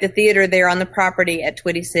 It's like the theater there on the property at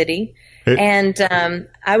Twitty City. And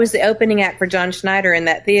I was the opening act for John Schneider in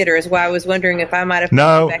that theater, is why I was wondering if I might have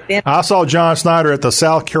no, back then. I saw John Schneider at the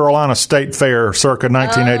South Carolina State Fair circa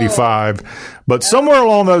 1985. But somewhere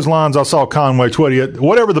along those lines, I saw Conway Twitty at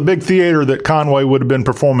whatever the big theater that Conway would have been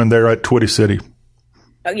performing there at Twitty City.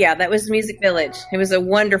 Oh, yeah, that was Music Village. It was a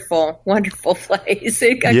wonderful, wonderful place.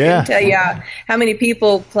 I couldn't tell you how many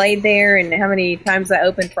people played there and how many times I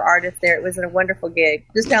opened for artists there. It was a wonderful gig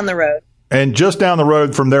just down the road. And just down the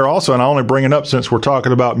road from there also, and I only bring it up since we're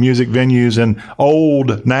talking about music venues in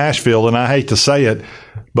old Nashville, and I hate to say it,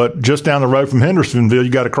 but just down the road from Hendersonville,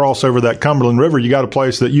 you got to cross over that Cumberland River. You got a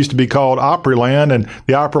place that used to be called Opryland, and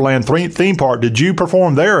the Opryland theme park. Did you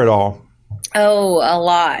perform there at all? Oh, a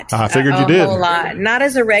lot. I figured you did. A lot. Not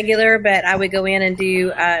as a regular, but I would go in and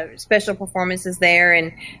do special performances there. And,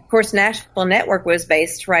 of course, Nashville Network was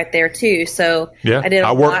based right there, too. So I did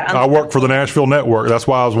a lot. I worked for the Nashville Network. That's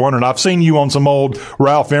why I was wondering. I've seen you on some old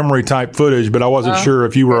Ralph Emery-type footage, but I wasn't sure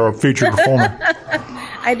if you were a featured performer.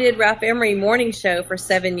 I did Ralph Emery morning show for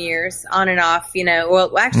 7 years, on and off,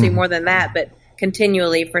 well, actually more than that, but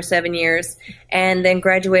continually for 7 years, and then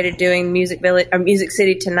graduated doing Music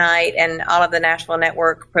City Tonight and all of the Nashville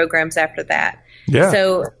Network programs after that. Yeah.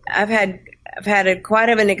 So I've had quite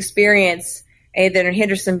of an experience either in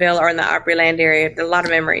Hendersonville or in the Opryland area. A lot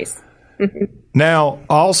of memories. Now,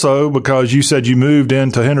 also, because you said you moved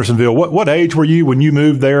into Hendersonville, what age were you when you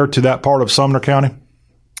moved there to that part of Sumner County?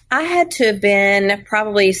 I had to have been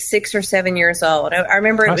probably 6 or 7 years old. I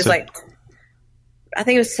remember it was I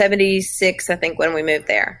think it was 76, I think, when we moved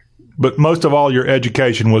there. But most of all your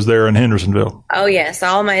education was there in Hendersonville. Oh, yes.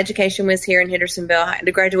 All my education was here in Hendersonville. I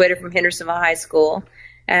graduated from Hendersonville High School.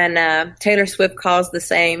 And Taylor Swift calls the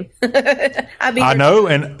same. I know,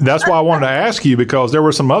 and that's why I wanted to ask you, because there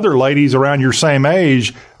were some other ladies around your same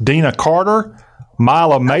age, Dina Carter,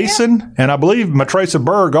 Mila Mason, and I believe Matresa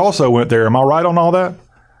Berg also went there. Am I right on all that?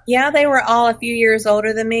 Yeah, they were all a few years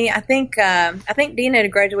older than me. I think Dina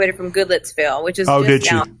had graduated from Goodlettsville, which is just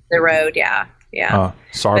down the road. Yeah.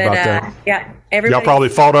 Sorry about that. Yeah, y'all probably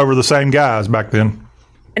fought over the same guys back then.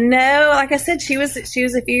 No, like I said, she was a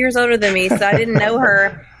few years older than me, so I didn't know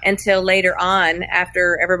her until later on,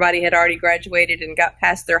 after everybody had already graduated and got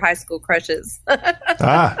past their high school crushes.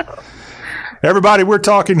 Everybody, we're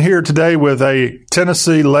talking here today with a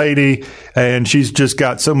Tennessee lady, and she's just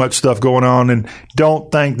got so much stuff going on. And don't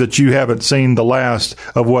think that you haven't seen the last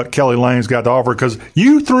of what Kelly Lane's got to offer, because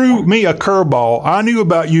you threw me a curveball. I knew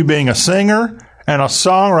about you being a singer and a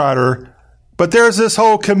songwriter, but there's this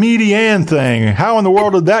whole comedian thing. How in the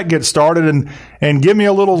world did that get started? And give me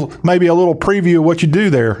maybe a little preview of what you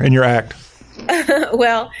do there in your act.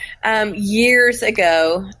 Well, years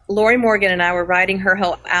ago, Lori Morgan and I were writing her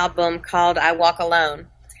whole album called I Walk Alone.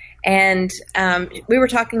 And we were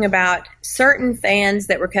talking about certain fans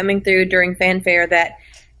that were coming through during Fanfare that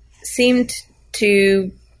seemed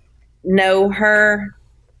to know her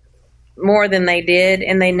more than they did,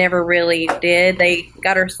 and they never really did. They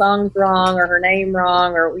got her songs wrong or her name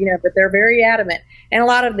wrong, or but they're very adamant. And a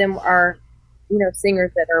lot of them are,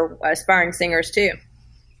 singers that are aspiring singers too.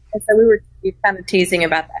 And so we were kind of teasing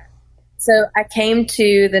about that. So I came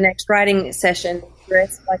to the next writing session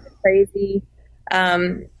dressed like a crazy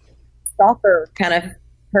stalker kind of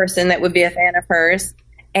person that would be a fan of hers.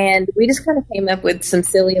 And we just kind of came up with some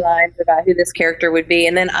silly lines about who this character would be.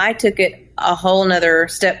 And then I took it a whole nother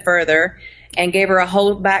step further and gave her a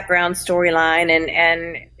whole background storyline.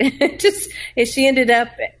 And she ended up,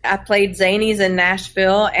 I played Zanies in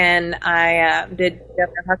Nashville, and I did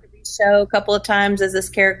Governor Huckabee's show a couple of times as this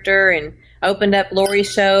character, and opened up Lori's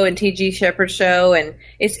show and T.G. Shepherd's show. And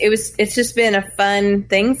it's just been a fun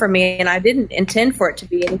thing for me. And I didn't intend for it to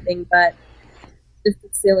be anything but just a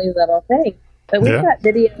silly little thing. But we've got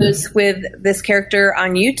videos with this character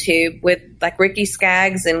on YouTube with like Ricky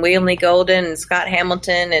Skaggs and William Lee Golden and Scott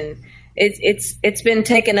Hamilton, and it's been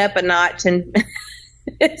taken up a notch, and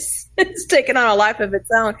it's taken on a life of its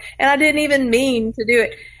own. And I didn't even mean to do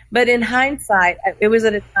it, but in hindsight, it was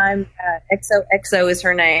at a time. XOXO is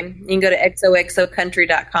her name. You can go to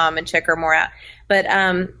xoxocountry.com and check her more out. But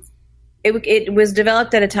it was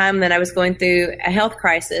developed at a time that I was going through a health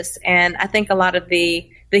crisis, and I think a lot of the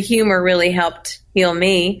humor really helped heal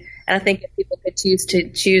me. And I think if people could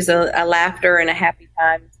choose a laughter and a happy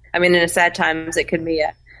time, in a sad times, it could be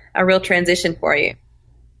a real transition for you.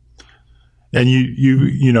 And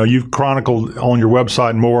you've chronicled on your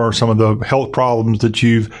website more some of the health problems that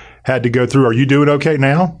you've had to go through. Are you doing okay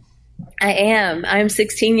now? I am. I'm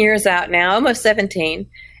 16 years out now, almost 17.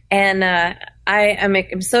 And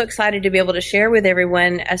I'm so excited to be able to share with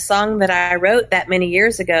everyone a song that I wrote that many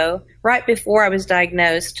years ago, right before I was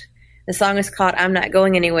diagnosed. The song is called I'm Not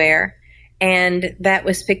Going Anywhere, and that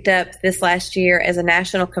was picked up this last year as a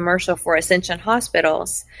national commercial for Ascension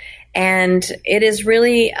Hospitals. And it is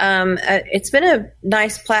really, it's been a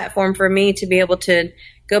nice platform for me to be able to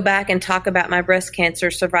go back and talk about my breast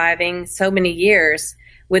cancer surviving so many years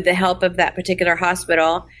with the help of that particular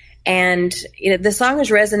hospital. And the song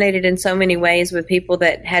has resonated in so many ways with people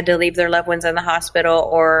that had to leave their loved ones in the hospital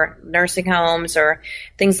or nursing homes or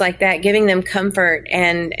things like that, giving them comfort.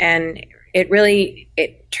 And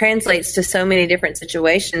it translates to so many different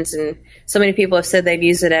situations. And so many people have said they've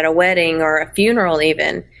used it at a wedding or a funeral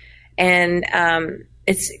even. And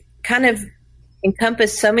it's kind of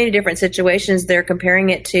encompassed so many different situations. They're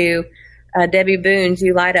comparing it to Debbie Boone's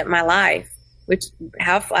You Light Up My Life. Which,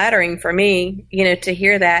 how flattering for me, to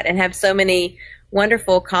hear that and have so many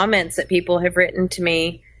wonderful comments that people have written to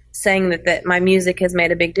me saying that my music has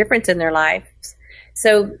made a big difference in their lives.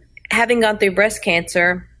 So having gone through breast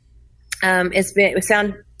cancer,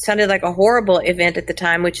 it sounded like a horrible event at the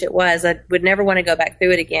time, which it was. I would never want to go back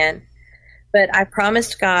through it again. But I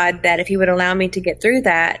promised God that if he would allow me to get through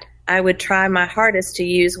that, I would try my hardest to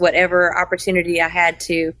use whatever opportunity I had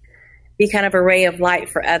to be kind of a ray of light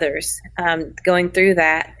for others going through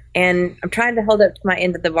that. And I'm trying to hold up to my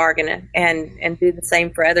end of the bargain and do the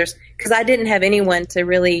same for others, because I didn't have anyone to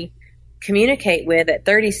really communicate with. At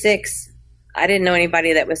 36, I didn't know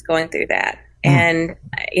anybody that was going through that. And,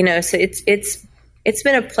 so it's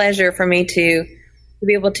been a pleasure for me to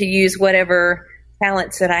be able to use whatever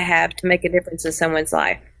talents that I have to make a difference in someone's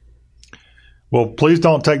life. Well, please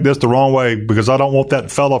don't take this the wrong way, because I don't want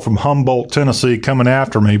that fellow from Humboldt, Tennessee coming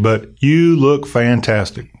after me, but you look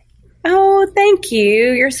fantastic. Oh, thank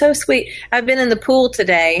you. You're so sweet. I've been in the pool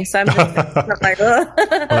today, so I'm just like,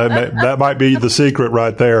 that might be the secret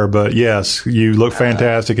right there. But yes, you look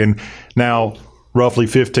fantastic. And now roughly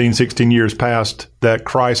 15, 16 years past that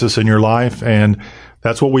crisis in your life, and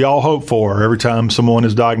that's what we all hope for. Every time someone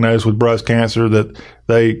is diagnosed with breast cancer, that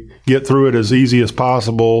they get through it as easy as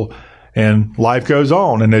possible, and life goes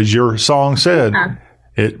on. And as your song said,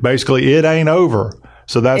 it ain't over.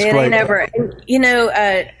 So that's great. Ain't over. And,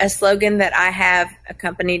 a slogan that I have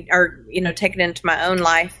accompanied or, taken into my own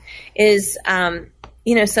life is,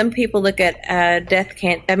 some people look at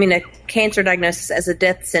a cancer diagnosis as a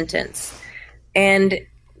death sentence. And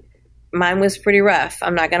mine was pretty rough,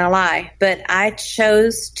 I'm not going to lie. But I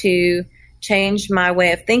chose to change my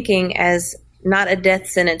way of thinking as not a death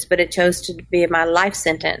sentence, but it chose to be my life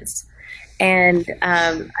sentence. And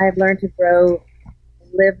I've learned to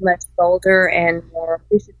live much bolder and more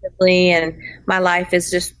appreciatively, and my life has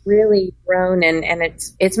just really grown, and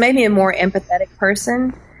it's made me a more empathetic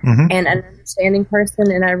person and an understanding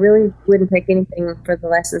person, and I really wouldn't take anything for the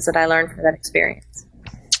lessons that I learned from that experience.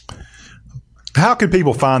 How can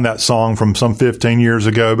people find that song from some 15 years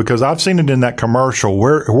ago? Because I've seen it in that commercial.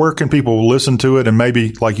 Where can people listen to it and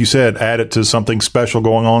maybe, like you said, add it to something special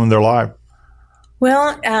going on in their life?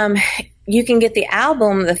 Well, you can get the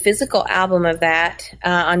album, the physical album of that,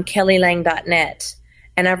 on kellylang.net.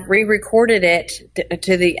 And I've re-recorded it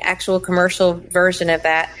to the actual commercial version of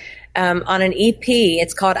that on an EP.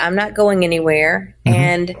 It's called I'm Not Going Anywhere.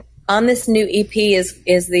 And on this new EP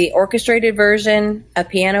is the orchestrated version, a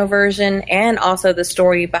piano version, and also the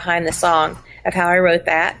story behind the song of how I wrote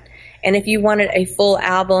that. And if you wanted a full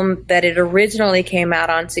album that it originally came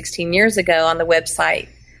out on 16 years ago on the website,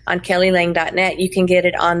 on kellylang.net, you can get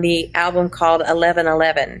it on the album called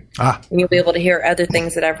 1111. And you'll be able to hear other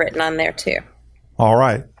things that I've written on there too. All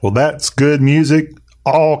right. Well, that's good music.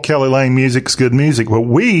 All Kelly Lang music's good music. But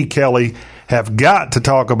we, Kelly, have got to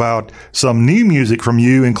talk about some new music from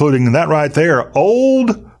you, including that right there,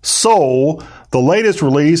 Old Soul, the latest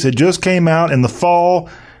release. It just came out in the fall,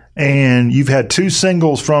 and you've had 2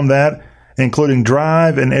 singles from that, including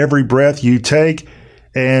Drive and Every Breath You Take.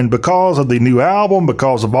 And because of the new album,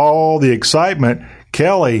 because of all the excitement,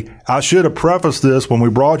 Kelly, I should have prefaced this when we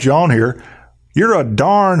brought you on here. You're a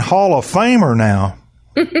darn Hall of Famer now.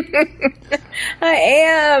 I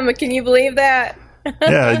am. Can you believe that?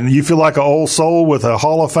 Yeah, you feel like an old soul with a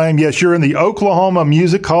Hall of Fame. Yes, you're in the Oklahoma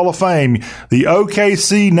Music Hall of Fame. The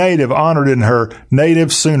OKC native honored in her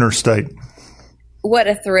native Sooner State. What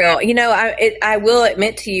a thrill. I will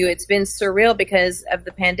admit to you, it's been surreal because of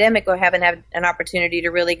the pandemic. I haven't had an opportunity to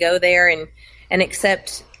really go there and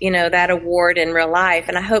accept, that award in real life.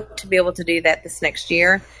 And I hope to be able to do that this next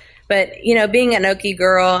year. But, being an Okie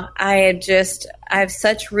girl, I have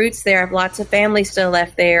such roots there. I have lots of family still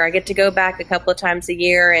left there. I get to go back a couple of times a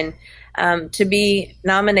year, and to be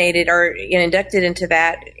nominated or inducted into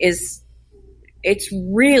that it's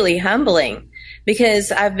really humbling.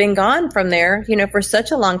 Because I've been gone from there, for such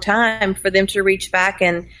a long time. For them to reach back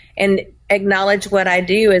and acknowledge what I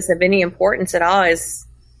do as of any importance at all it's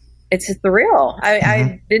surreal.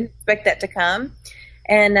 I didn't expect that to come.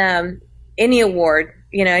 And any award,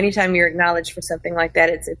 anytime you're acknowledged for something like that,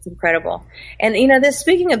 it's incredible. And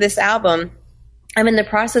speaking of this album, I'm in the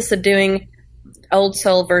process of doing Old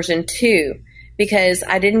Soul version 2. Because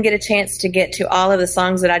I didn't get a chance to get to all of the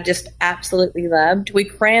songs that I just absolutely loved. We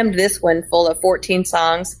crammed this one full of 14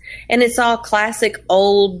 songs, and it's all classic,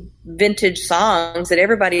 old, vintage songs that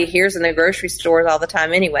everybody hears in the grocery stores all the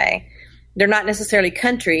time anyway. They're not necessarily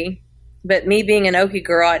country, but me being an Okie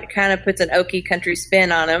girl, it kind of puts an Okie country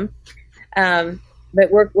spin on them. But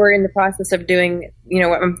we're in the process of doing,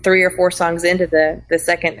 I'm 3 or 4 songs into the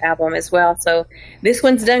second album as well. So this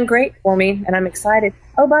one's done great for me, and I'm excited.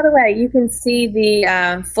 Oh, by the way, you can see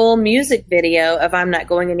the full music video of I'm Not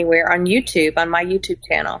Going Anywhere on YouTube, on my YouTube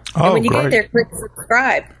channel. And when you get there, click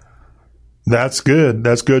subscribe. That's good.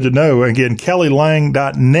 That's good to know. Again,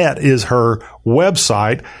 kellylang.net is her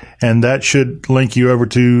website, and that should link you over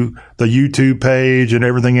to the YouTube page and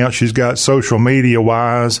everything else she's got social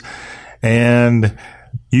media-wise. And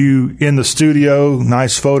you in the studio.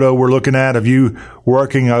 Nice photo we're looking at of you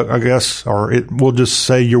working, I guess, or we'll just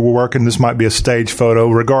say you were working. This might be a stage photo.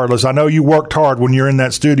 Regardless, I know you worked hard when you're in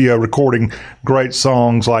that studio recording great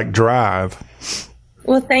songs like Drive.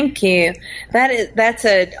 Well, thank you. That's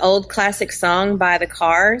an old classic song by the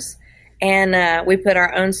Cars, and we put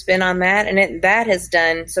our own spin on that, and that has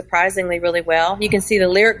done surprisingly really well. You can see the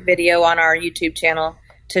lyric video on our YouTube channel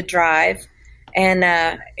to Drive, and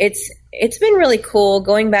it's been really cool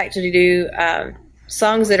going back to do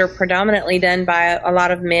songs that are predominantly done by a lot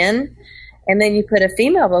of men, and then you put a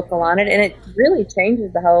female vocal on it, and it really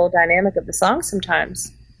changes the whole dynamic of the song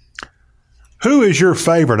sometimes. Who is your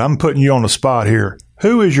favorite? I'm putting you on the spot here.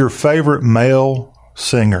 Who is your favorite male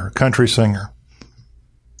singer, country singer?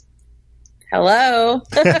 Hello.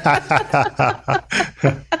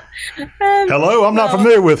 Hello? I'm not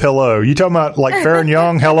familiar with Hello. You talking about like Farron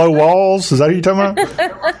Young, Hello Walls? Is that who you're talking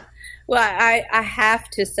about? Well, I have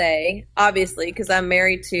to say, obviously, because I'm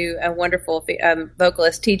married to a wonderful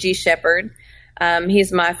vocalist, T.G. Shepherd.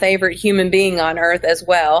 He's my favorite human being on earth as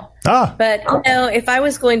well. But, if I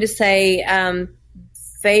was going to say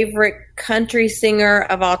favorite country singer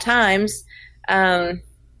of all times,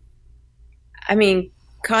 Conway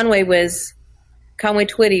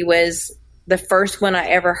Twitty was the first one I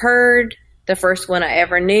ever heard, the first one I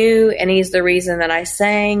ever knew, and he's the reason that I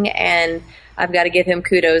sang, and I've got to give him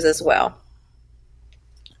kudos as well.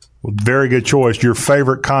 Well, very good choice. Your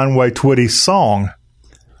favorite Conway Twitty song?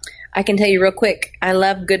 I can tell you real quick, I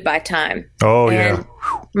love Goodbye Time. Oh, and yeah.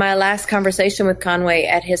 My last conversation with Conway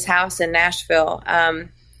at his house in Nashville,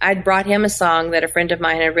 I'd brought him a song that a friend of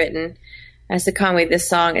mine had written. I said, Conway, this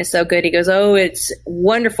song is so good. He goes, oh, it's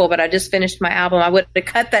wonderful, but I just finished my album. I would have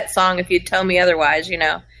cut that song if you'd told me otherwise,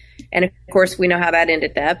 And, of course, we know how that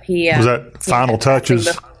ended up. Was that Final Touches?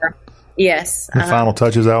 Yes. The Final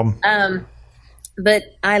Touches album? But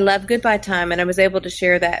I love Goodbye Time, and I was able to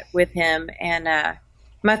share that with him. And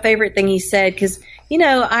my favorite thing he said, because,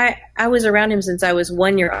 I was around him since I was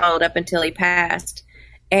 1 year old up until he passed.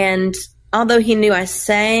 And although he knew I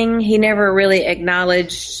sang, he never really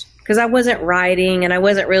acknowledged, because I wasn't writing and I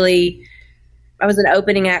was an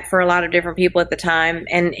opening act for a lot of different people at the time.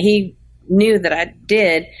 And he knew that I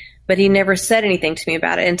did, but he never said anything to me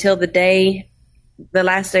about it until the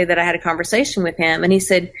last day that I had a conversation with him. And he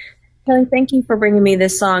said, Kelly, thank you for bringing me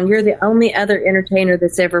this song. You're the only other entertainer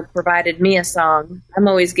that's ever provided me a song. I'm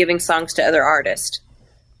always giving songs to other artists.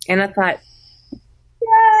 And I thought,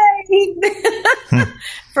 yay!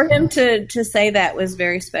 For him to say that was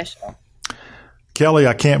very special. Kelly,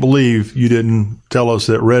 I can't believe you didn't tell us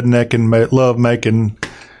that Redneck and Love Making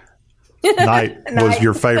Night was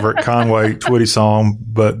your favorite Conway Twitty song,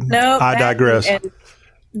 but I digress. And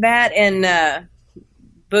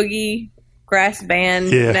Boogie Grass Band,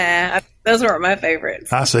 those weren't my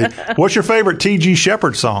favorites. I see. What's your favorite T.G.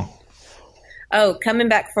 Shepherd song? Oh, Coming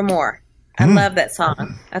Back for More. I love that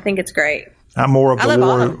song. I think it's great. I'm more of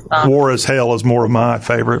the War as Hell is more of my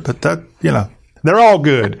favorite, but that, they're all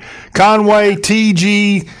good. Conway,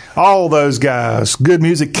 T.G., all those guys. Good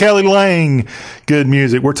music. Kelly Lang, good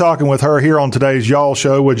music. We're talking with her here on today's Y'all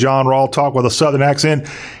Show with John Rawl, talk with a Southern accent.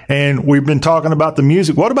 And we've been talking about the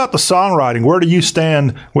music. What about the songwriting? Where do you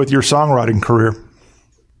stand with your songwriting career?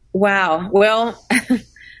 Wow. Well,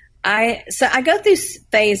 I go through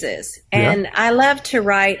phases, and I love to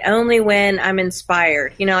write only when I'm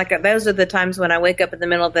inspired. Those are the times when I wake up in the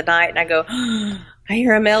middle of the night and I go, I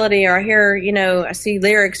hear a melody, or I hear, I see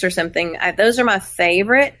lyrics or something. Those are my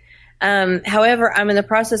favorite. However, I'm in the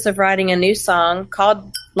process of writing a new song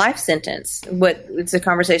called Life Sentence. It's a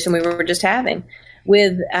conversation we were just having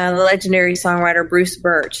with the legendary songwriter Bruce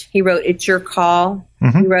Birch. He wrote It's Your Call.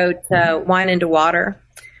 Mm-hmm. He wrote Wine into Water.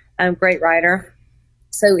 Great writer.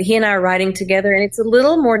 So he and I are writing together, and it's a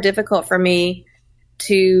little more difficult for me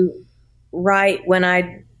to write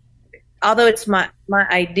although it's my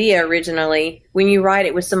idea originally, when you write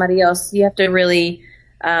it with somebody else, you have to really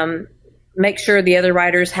make sure the other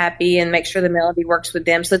writer's happy and make sure the melody works with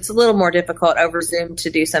them. So it's a little more difficult over Zoom to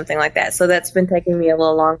do something like that. So that's been taking me a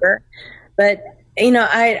little longer. But, I'm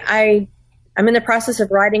in the process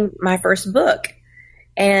of writing my first book,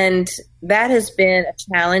 and that has been a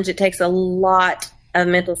challenge. It takes a lot of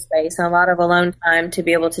mental space and a lot of alone time to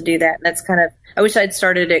be able to do that. And that's I wish I'd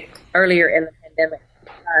started it earlier in the pandemic,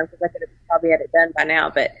 because I could have probably had it done by now.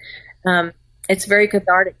 But it's very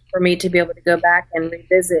cathartic for me to be able to go back and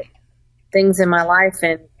revisit things in my life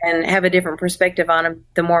and have a different perspective on them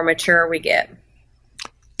the more mature we get.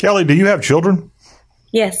 Kelly, do you have children?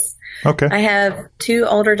 Yes. Okay. I have 2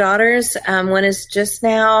 older daughters. One is just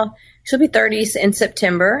now, she'll be 30 in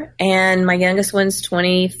September, and my youngest one's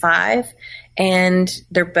 25. and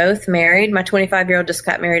they're both married. My 25-year-old just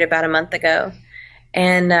got married about a month ago.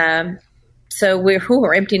 And so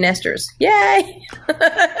we're empty nesters. Yay!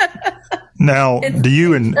 Now, do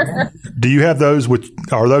you have those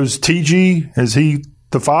are those TG? Is he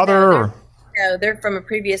the father? No, they're from a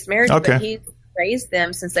previous marriage, okay. But he raised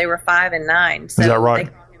them since they were 5 and 9. So is that right?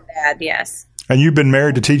 They call him Dad, yes. And you've been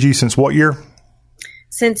married to TG since what year?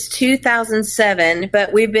 Since 2007,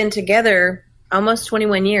 but we've been together almost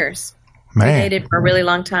 21 years. Man. We dated for a really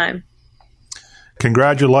long time.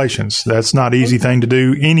 Congratulations. That's not an easy thing to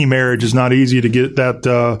do. Any marriage is not easy to get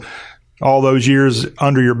that all those years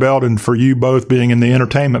under your belt, and for you both being in the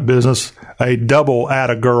entertainment business, a double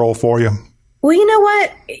atta girl for you. Well, you know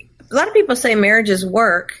what? A lot of people say marriages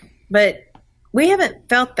work, but we haven't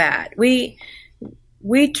felt that. We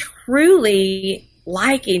truly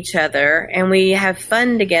like each other, and we have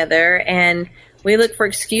fun together, and we look for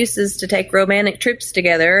excuses to take romantic trips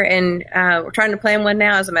together, and we're trying to plan one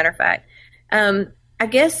now, as a matter of fact. I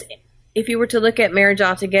guess if you were to look at marriage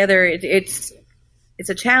altogether, it's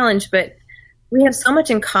a challenge, but we have so much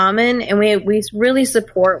in common, and we really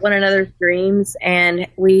support one another's dreams, and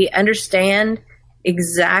we understand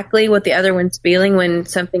exactly what the other one's feeling when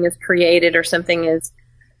something is created or something is,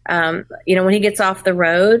 when he gets off the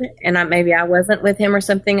road and maybe I wasn't with him or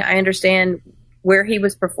something, I understand where he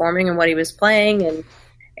was performing and what he was playing,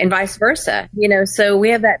 and vice versa, so we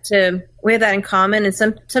have that in common. And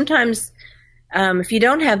sometimes, if you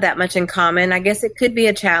don't have that much in common, I guess it could be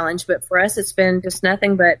a challenge, but for us, it's been just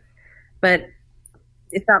nothing but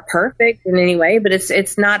it's not perfect in any way, but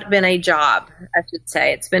it's not been a job, I should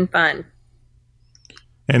say. It's been fun.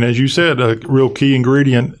 And as you said, a real key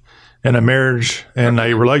ingredient in a marriage and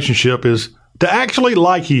a relationship is to actually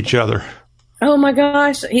like each other. Oh my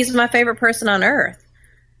gosh, he's my favorite person on earth.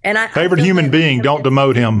 And favorite human being, don't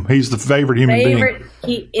demote him. He's the favorite human being.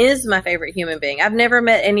 He is my favorite human being. I've never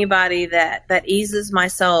met anybody that eases my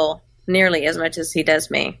soul nearly as much as he does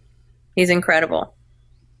me. He's incredible.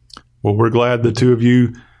 Well, we're glad the two of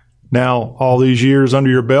you now, all these years under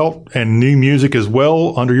your belt, and new music as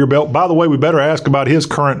well under your belt. By the way, we better ask about his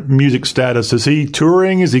current music status. Is he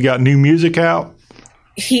touring? Has he got new music out?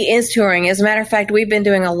 He is touring. As a matter of fact, we've been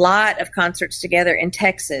doing a lot of concerts together in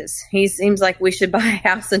Texas. He seems like we should buy a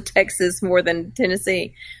house in Texas more than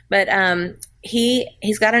Tennessee. But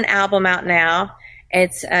he's got an album out now.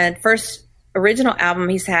 It's a first original album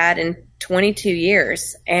he's had in 22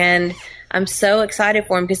 years. And I'm so excited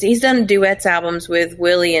for him because he's done duets albums with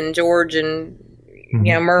Willie and George and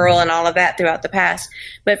Merle and all of that throughout the past.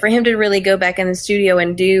 But for him to really go back in the studio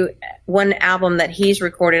and do one album that he's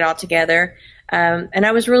recorded all together, and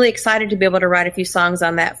I was really excited to be able to write a few songs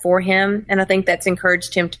on that for him. And I think that's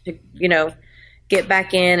encouraged him to, get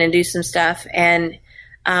back in and do some stuff. And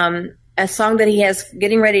a song that he has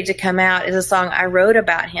getting ready to come out is a song I wrote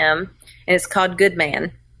about him, and it's called Good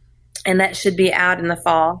Man. And that should be out in the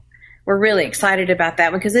fall. We're really excited about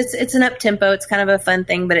that one because it's an up-tempo. It's kind of a fun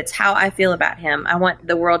thing, but it's how I feel about him. I want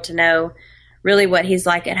the world to know really what he's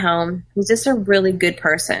like at home. He's just a really good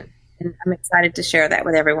person, and I'm excited to share that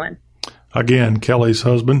with everyone. Again, Kelly's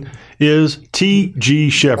husband is T.G.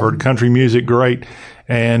 Shepherd, country music great.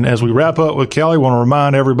 And as we wrap up with Kelly, I want to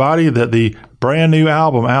remind everybody that the brand new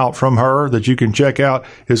album out from her that you can check out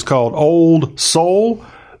is called Old Soul.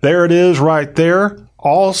 There it is right there.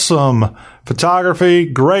 Awesome photography,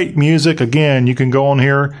 great music. Again, you can go on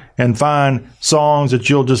here and find songs that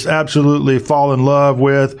you'll just absolutely fall in love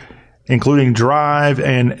with, including Drive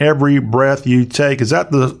and Every Breath You Take. Is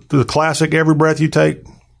that the classic Every Breath You Take?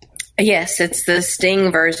 Yes, it's the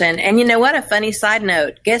Sting version. And you know what? A funny side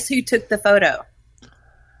note. Guess who took the photo?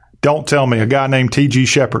 Don't tell me. A guy named T.G.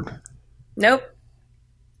 Shepherd. Nope.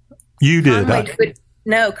 You did.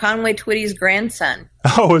 Conway Twitty's grandson.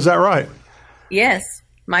 Oh, is that right? Yes.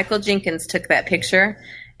 Michael Jenkins took that picture.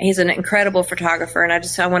 He's an incredible photographer, and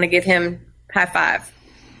I want to give him high five.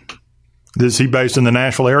 Is he based in the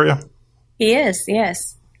Nashville area? He is,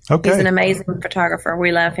 yes. Okay. He's an amazing photographer.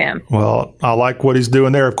 We love him. Well, I like what he's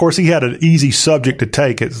doing there. Of course, he had an easy subject to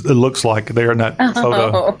take, it looks like, there in that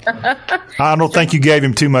photo. I don't think you gave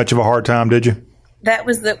him too much of a hard time, did you? That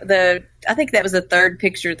was I think that was the third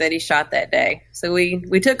picture that he shot that day. So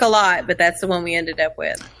we took a lot, but that's the one we ended up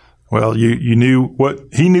with. Well, you knew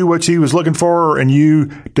he knew what he was looking for, and you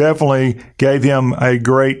definitely gave him a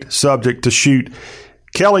great subject to shoot.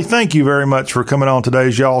 Kelly, thank you very much for coming on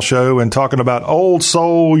today's Y'all Show and talking about Old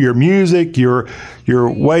Soul, your music, your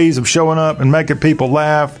ways of showing up and making people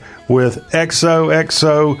laugh with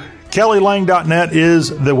XOXO. KellyLang.net is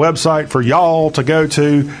the website for y'all to go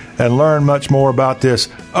to and learn much more about this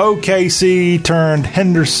OKC turned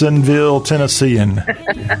Hendersonville, Tennessean.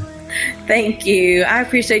 Thank you. I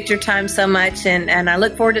appreciate your time so much, and I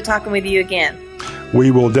look forward to talking with you again.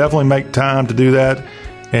 We will definitely make time to do that.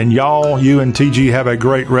 And y'all, you and TG, have a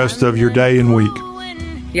great rest of your day and week.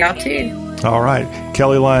 Y'all too. All right.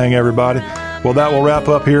 Kelly Lang, everybody. Well, that will wrap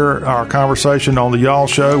up here our conversation on the Y'all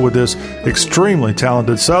Show with this extremely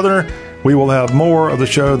talented Southerner. We will have more of the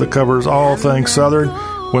show that covers all things Southern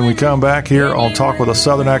when we come back here on Talk with a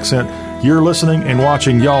Southern Accent. You're listening and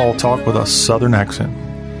watching Y'all Talk with a Southern Accent.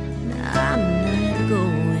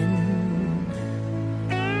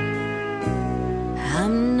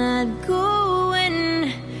 I'm not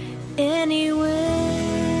going anywhere.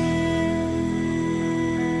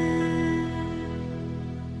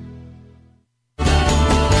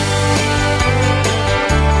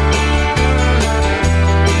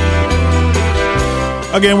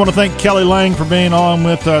 Again, I want to thank Kelly Lang for being on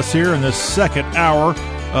with us here in this second hour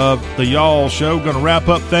of the Y'all Show. Going to wrap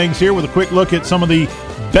up things here with a quick look at some of the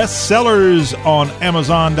best sellers on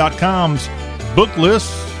Amazon.com's book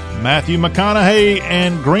list. Matthew McConaughey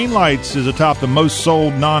and Green Lights is atop the most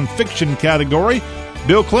sold nonfiction category.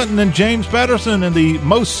 Bill Clinton and James Patterson in the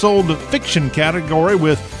most sold fiction category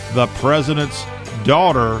with The President's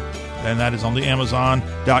Daughter, and that is on the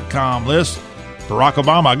Amazon.com list. Barack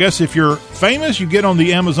Obama, I guess if you're famous, you get on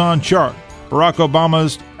the Amazon chart. Barack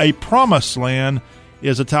Obama's A Promised Land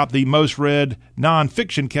is atop the most read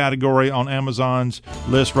nonfiction category on Amazon's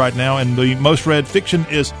list right now, and the most read fiction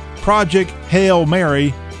is Project Hail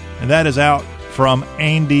Mary, and that is out from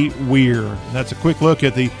Andy Weir. That's a quick look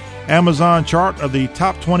at the Amazon chart of the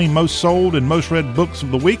top 20 most sold and most read books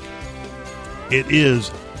of the week. It is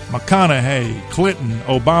McConaughey, Clinton,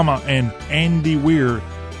 Obama, and Andy Weir,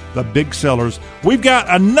 the big sellers. We've got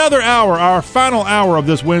another hour, our final hour of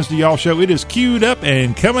this Wednesday Y'all Show. It is queued up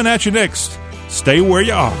and coming at you next. Stay where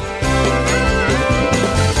you are.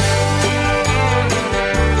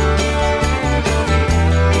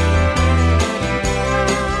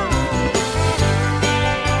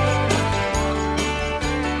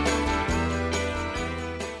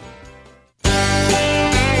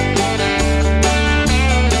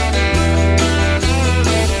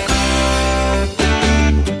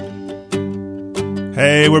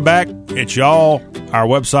 Hey, we're back. It's Y'all. Our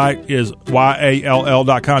website is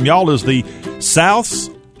YALL.com. Y'all is the South's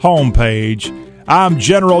homepage. I'm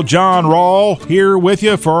General John Rawl here with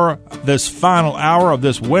you for this final hour of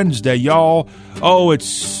this Wednesday, y'all. Oh,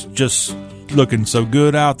 it's just looking so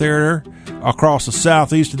good out there across the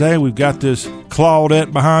southeast today. We've got this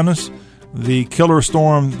Claudette behind us, the killer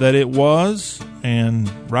storm that it was,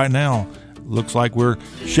 and right now looks like we're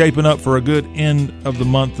shaping up for a good end of the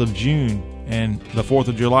month of June. And the 4th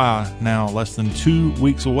of July now less than 2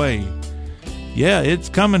 weeks away. Yeah, it's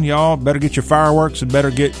coming, y'all. Better get your fireworks and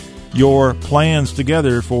better get your plans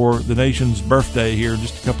together for the nation's birthday here in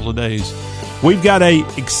just a couple of days. We've got a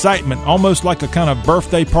excitement, almost like a kind of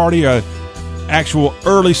birthday party, a actual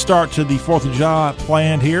early start to the 4th of July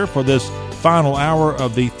planned here for this final hour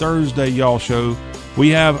of the Thursday Y'all Show. We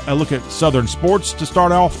have a look at Southern sports to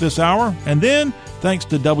start off this hour, and then thanks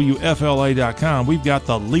to WFLA.com, we've got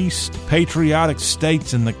the least patriotic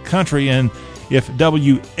states in the country, and if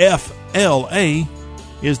WFLA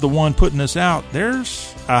is the one putting this out,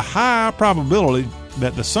 there's a high probability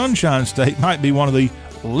that the Sunshine State might be one of the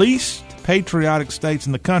least patriotic states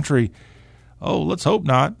in the country. Oh, let's hope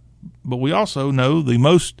not, but we also know the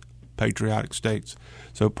most patriotic states.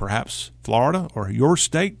 So perhaps Florida or your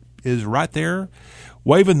state is right there,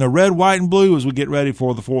 waving the red, white, and blue as we get ready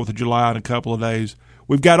for the 4th of July in a couple of days.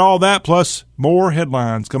 We've got all that plus more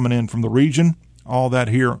headlines coming in from the region. All that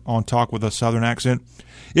here on Talk with a Southern Accent.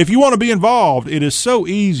 If you want to be involved, it is so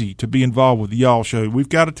easy to be involved with the Y'all Show. We've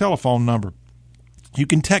got a telephone number. You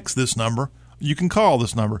can text this number. You can call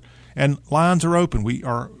this number. And lines are open. We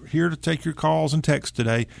are here to take your calls and texts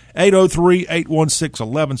today,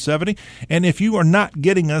 803-816-1170. And if you are not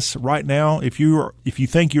getting us right now, if you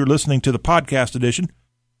think you're listening to the podcast edition,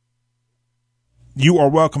 you are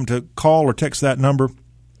welcome to call or text that number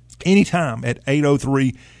anytime at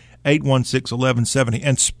 803-816-1170.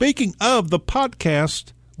 And speaking of the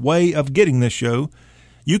podcast way of getting this show,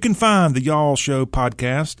 you can find the Y'all Show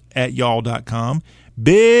podcast at y'all.com.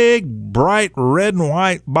 Big, bright red and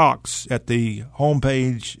white box at the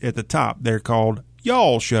homepage at the top. They're called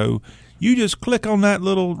Y'all Show. You just click on that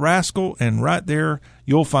little rascal, and right there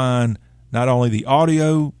you'll find not only the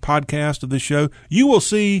audio podcast of the show, you will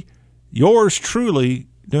see yours truly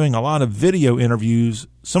doing a lot of video interviews.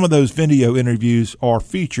 Some of those video interviews are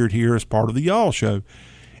featured here as part of the Y'all Show.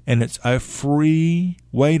 And it's a free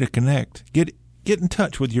way to connect. Get in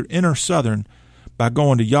touch with your inner Southern by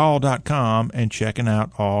going to y'all.com and checking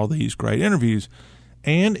out all these great interviews.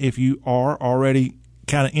 And if you are already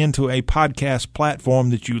kind of into a podcast platform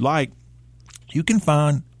that you like, you can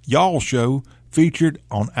find Y'all Show featured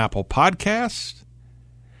on Apple Podcasts.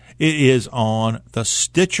 It is on the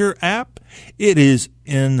Stitcher app. It is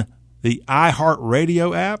in the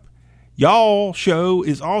iHeartRadio app. Y'all Show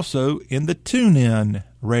is also in the TuneIn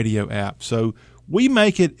Radio app. So we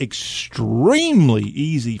make it extremely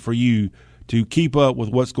easy for you to keep up with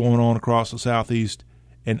what's going on across the Southeast.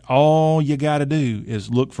 And all you got to do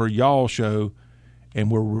is look for Y'all Show,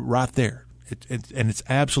 and we're right there. And it's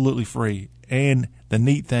absolutely free. And the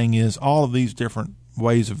neat thing is all of these different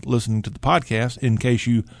ways of listening to the podcast, in case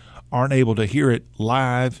you aren't able to hear it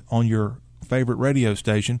live on your favorite radio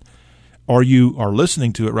station, or you are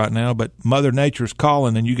listening to it right now, but Mother Nature's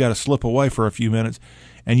calling and you got to slip away for a few minutes,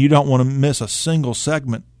 and you don't want to miss a single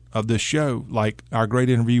segment of this show, like our great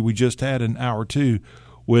interview we just had in hour 2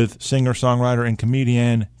 with singer-songwriter and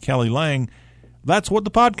comedian Kelly Lang. That's what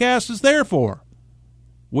the podcast is there for.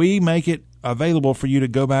 We make it available for you to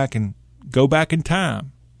go back in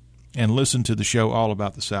time and listen to the show all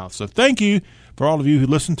about the South. So thank you for all of you who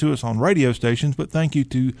listen to us on radio stations, but thank you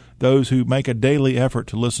to those who make a daily effort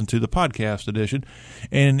to listen to the podcast edition.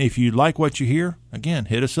 And if you like what you hear, again,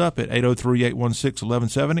 hit us up at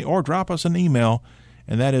 803-816-1170 or drop us an email,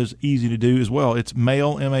 and that is easy to do as well. It's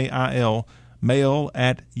mail, M-A-I-L,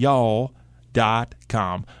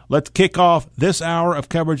 mail@y'all.com. Let's kick off this hour of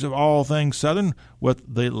coverage of all things Southern with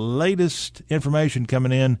the latest information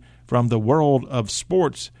coming in from the world of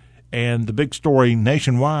sports. And the big story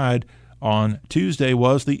nationwide on Tuesday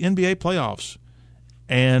was the NBA playoffs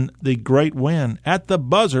and the great win at the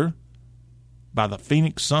buzzer by the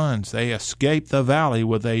Phoenix Suns. They escaped the Valley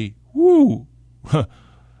with an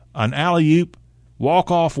alley-oop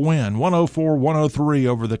walk-off win, 104-103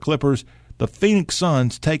 over the Clippers. The Phoenix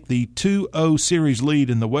Suns take the 2-0 series lead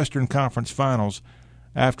in the Western Conference Finals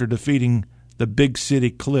after defeating the Big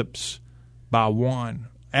City Clips by 1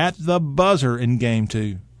 at the buzzer in Game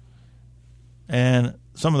 2. And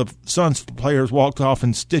some of the Suns players walked off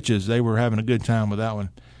in stitches. They were having a good time with that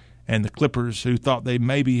one. And the Clippers, who thought they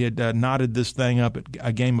maybe had knotted this thing up at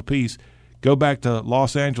a game apiece, go back to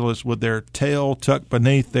Los Angeles with their tail tucked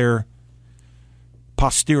beneath their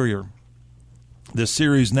posterior. The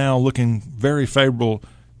series now looking very favorable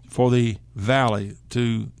for the Valley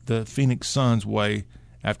to the Phoenix Suns' way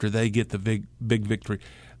after they get the big victory.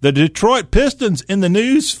 The Detroit Pistons in the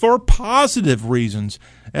news for positive reasons,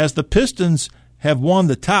 as the Pistons have won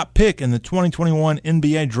the top pick in the 2021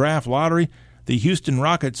 NBA Draft Lottery. The Houston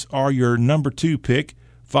Rockets are your number 2 pick,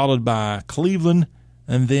 followed by Cleveland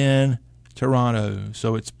and then Toronto.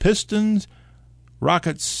 So it's Pistons,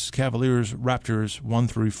 Rockets, Cavaliers, Raptors 1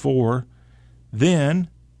 through 4. Then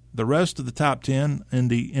the rest of the top 10 in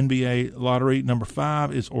the NBA lottery, number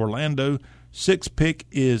 5 is Orlando. 6th pick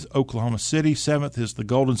is Oklahoma City. 7th is the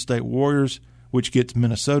Golden State Warriors, which gets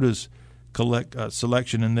Minnesota's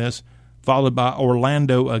selection in this, followed by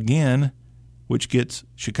Orlando again, which gets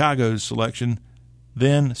Chicago's selection.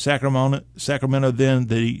 Then Sacramento, then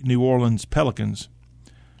the New Orleans Pelicans.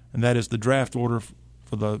 And that is the draft order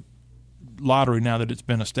for the lottery now that it's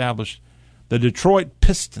been established. The Detroit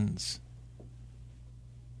Pistons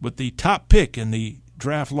with the top pick in the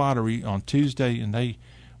draft lottery on Tuesday, and they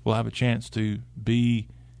will have a chance to be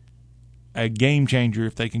a game changer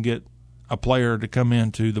if they can get a player to come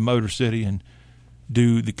into the Motor City and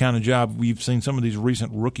do the kind of job we've seen some of these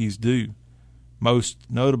recent rookies do. Most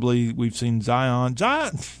notably, we've seen Zion. I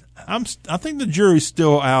think the jury's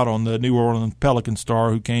still out on the New Orleans Pelican star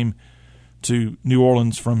who came to New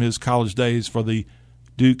Orleans from his college days for the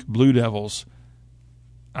Duke Blue Devils.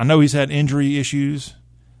 I know he's had injury issues,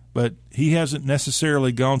 but he hasn't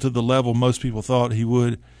necessarily gone to the level most people thought he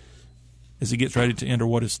would as he gets ready to enter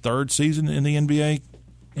his 3rd season in the NBA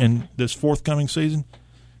in this forthcoming season.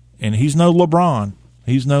 And he's no LeBron.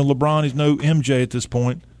 He's no MJ at this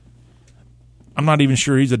point. I'm not even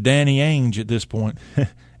sure he's a Danny Ainge at this point.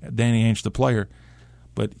 Danny Ainge, the player.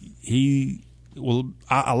 But he will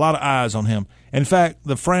a lot of eyes on him. In fact,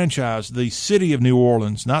 the franchise, the city of New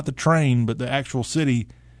Orleans, not the train, but the actual city,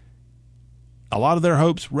 a lot of their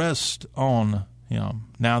hopes rest on him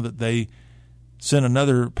now that they sent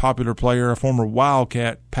another popular player, a former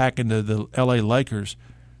Wildcat, packing to the L.A. Lakers.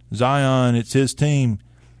 Zion, it's his team.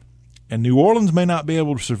 And New Orleans may not be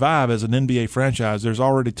able to survive as an NBA franchise. There's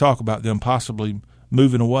already talk about them possibly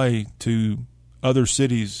moving away to other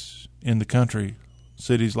cities in the country,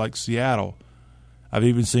 cities like Seattle. I've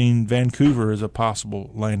even seen Vancouver as a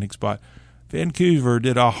possible landing spot. Vancouver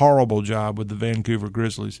did a horrible job with the Vancouver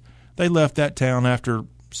Grizzlies. They left that town after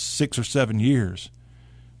 6 or 7 years.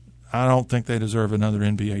 I don't think they deserve another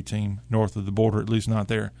NBA team north of the border, at least not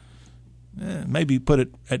there. Maybe put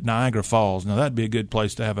it at Niagara Falls. Now, that'd be a good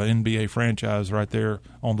place to have an NBA franchise right there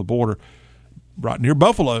on the border, right near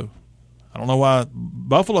Buffalo. I don't know why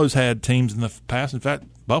Buffalo's had teams in the past. In fact,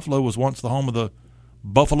 Buffalo was once the home of the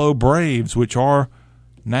Buffalo Braves, which are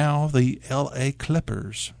now the L.A.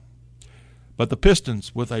 Clippers. But the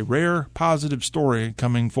Pistons, with a rare positive story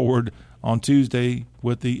coming forward on Tuesday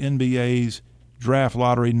with the NBA's draft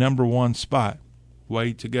lottery #1 spot.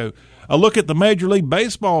 Way to go. A look at the Major League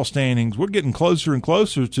Baseball standings. We're getting closer and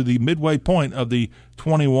closer to the midway point of the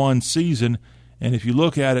 21 season. And if you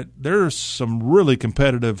look at it, there's some really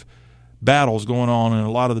competitive battles going on in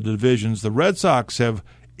a lot of the divisions. The Red Sox have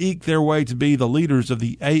eked their way to be the leaders of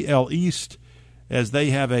the AL East as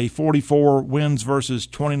they have a 44 wins versus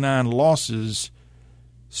 29 losses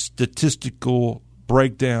statistical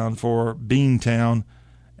breakdown for Beantown.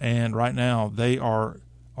 And right now they are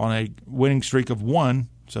on a winning streak of 1,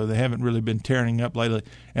 so they haven't really been tearing up lately.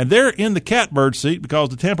 And they're in the catbird seat because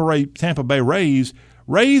the Tampa Bay Rays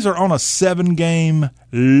are on a 7-game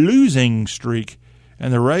losing streak.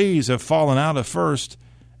 And the Rays have fallen out of first,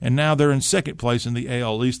 and now they're in second place in the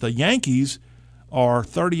AL East. The Yankees are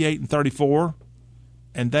 38-34,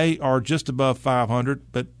 and they are just above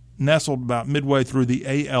 500, but nestled about midway through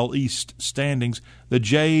the AL East standings. The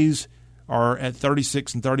Jays are at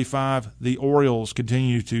 36-35. The Orioles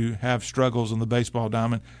continue to have struggles on the baseball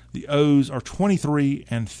diamond. The O's are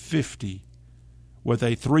 23-50 with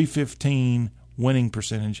a .315 winning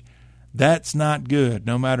percentage. That's not good,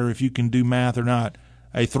 no matter if you can do math or not.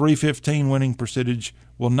 A .315 winning percentage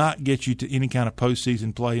will not get you to any kind of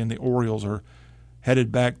postseason play, and the Orioles are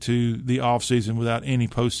headed back to the offseason without any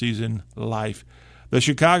postseason life. The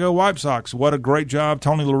Chicago White Sox, what a great job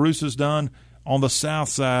Tony La Russa's done on the south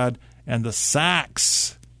side, and the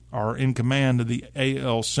Sox are in command of the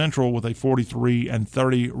AL Central with a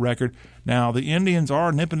 43-30 record. Now, the Indians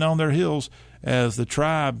are nipping on their heels as the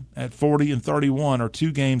Tribe at 40-31 are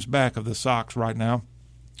 2 games back of the Sox right now.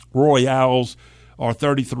 Royals are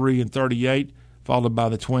 33-38, followed by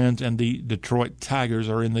the Twins, and the Detroit Tigers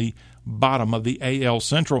are in the bottom of the AL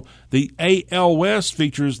Central. The AL West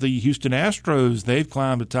features the Houston Astros. They've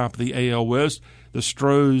climbed the top of the AL West. The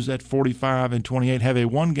Stros at 45-28 have a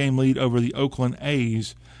 1-game lead over the Oakland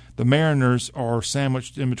A's. The Mariners are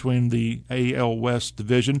sandwiched in between the AL West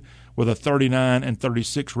division with a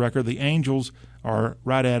 39-36 record. The Angels are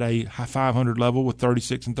right at a 500 level with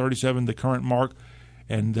 36-37, the current mark.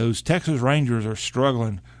 And those Texas Rangers are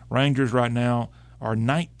struggling. Rangers right now are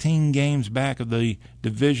 19 games back of the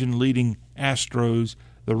division-leading Astros.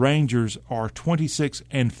 The Rangers are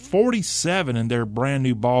 26-47 in their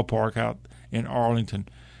brand-new ballpark out in Arlington.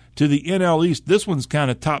 To the NL East, this one's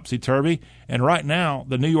kind of topsy-turvy, and right now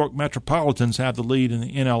the New York Metropolitans have the lead in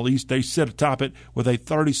the NL East. They sit atop it with a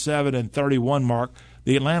 37-31 mark.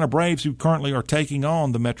 The Atlanta Braves, who currently are taking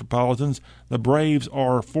on the Metropolitans, the Braves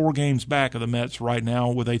are 4 games back of the Mets right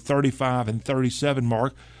now with a 35-37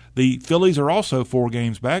 mark. The Phillies are also 4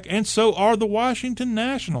 games back, and so are the Washington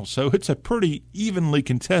Nationals. So it's a pretty evenly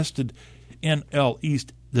contested NL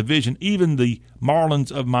East division. Even the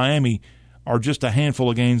Marlins of Miami are just a handful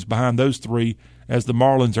of games behind those 3, as the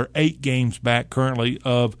Marlins are 8 games back currently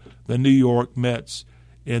of the New York Mets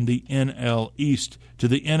in the NL East. To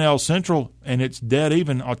the NL Central, and it's dead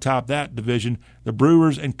even atop that division. The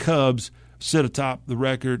Brewers and Cubs sit atop the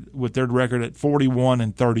record with their record at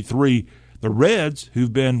 41-33. The Reds,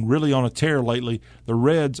 who've been really on a tear lately, the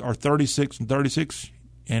Reds are 36-36,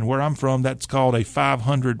 and where I'm from, that's called a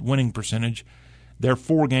 500 winning percentage. They're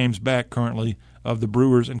 4 games back currently of the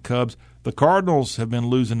Brewers and Cubs. The Cardinals have been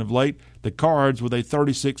losing of late. The Cards with a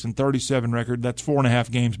 36-37 record. That's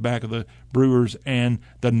 4.5 games back of the Brewers and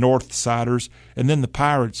the North Siders. And then the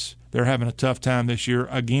Pirates, they're having a tough time this year.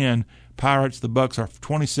 Again, Pirates, the Bucks are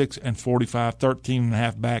 26-45,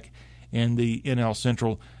 13.5 back in the NL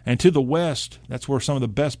Central. And to the West, that's where some of the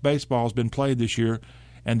best baseball has been played this year.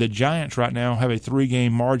 And the Giants right now have a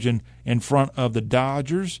 3-game margin in front of the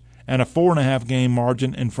Dodgers and a 4.5-game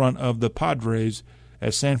margin in front of the Padres.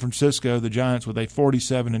 As San Francisco, the Giants with a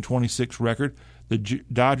 47-26 record, the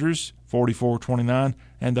Dodgers 44-29,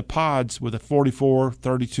 and the Pods with a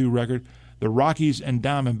 44-32 record. The Rockies and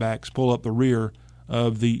Diamondbacks pull up the rear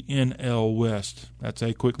of the NL West. That's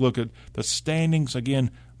a quick look at the standings. Again,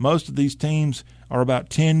 most of these teams are about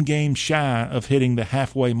 10 games shy of hitting the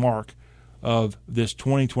halfway mark of this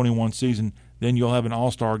 2021 season. Then you'll have an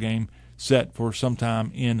all-star game set for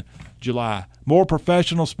sometime in July. More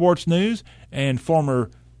professional sports news, and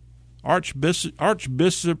former Archbishop,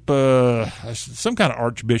 some kind of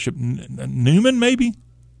Archbishop, Newman maybe?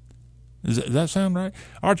 Does that sound right?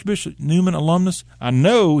 Archbishop Newman alumnus. I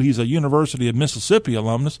know he's a University of Mississippi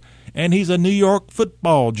alumnus, and he's a New York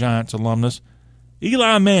Football Giants alumnus.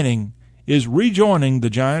 Eli Manning is rejoining the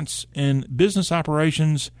Giants in business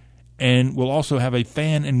operations and will also have a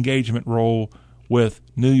fan engagement role with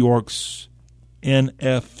New York's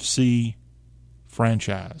NFC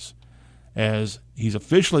franchise. As he's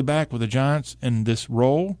officially back with the Giants in this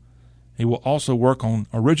role, he will also work on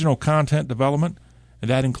original content development, and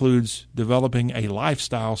that includes developing a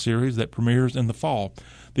lifestyle series that premieres in the fall.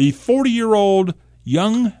 The 40-year-old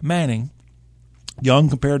young Manning, young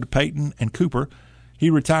compared to Peyton and Cooper, he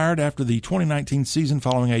retired after the 2019 season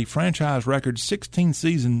following a franchise record 16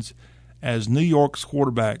 seasons as New York's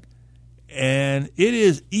quarterback. And it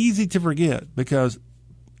is easy to forget because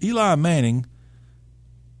Eli Manning,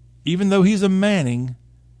 even though he's a Manning,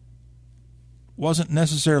 wasn't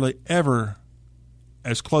necessarily ever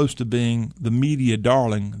as close to being the media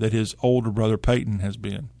darling that his older brother Peyton has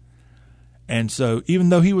been. And so even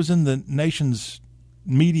though he was in the nation's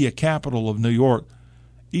media capital of New York,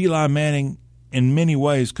 Eli Manning in many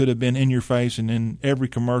ways could have been in your face and in every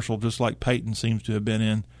commercial, just like Peyton seems to have been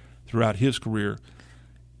in throughout his career.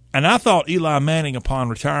 And I thought Eli Manning, upon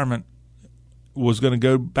retirement, was going to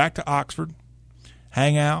go back to Oxford,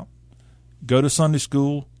 hang out, go to Sunday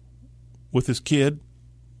school with his kid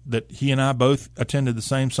that he and I both attended the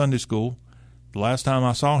same Sunday school. The last time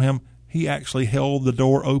I saw him, he actually held the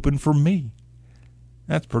door open for me.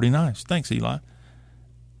 That's pretty nice. Thanks, Eli.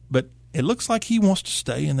 But it looks like he wants to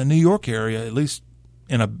stay in the New York area, at least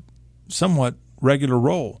in a somewhat regular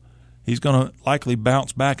role. He's going to likely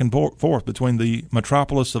bounce back and forth between the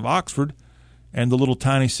metropolis of Oxford and the little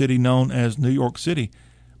tiny city known as New York City.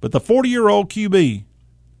 But the 40-year-old QB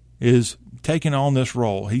is taking on this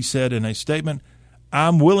role. He said in a statement,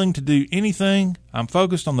 "I'm willing to do anything. I'm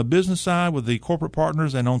focused on the business side with the corporate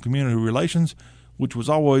partners and on community relations, which was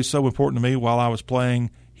always so important to me while I was playing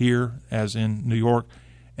here as in New York.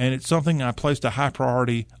 And it's something I placed a high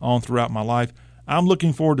priority on throughout my life. I'm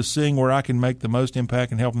looking forward to seeing where I can make the most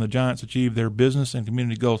impact in helping the Giants achieve their business and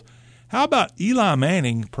community goals." How about Eli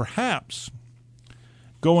Manning perhaps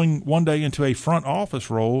going one day into a front office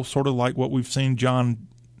role, sort of like what we've seen John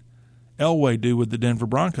Elway do with the Denver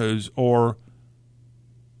Broncos, or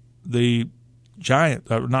the San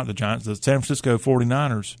Francisco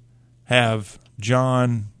 49ers have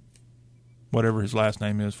John, whatever his last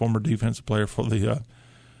name is, former defensive player for the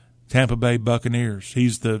Tampa Bay Buccaneers.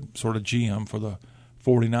 He's the sort of GM for the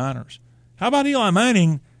 49ers. How about Eli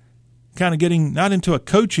Manning kind of getting not into a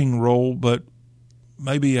coaching role, but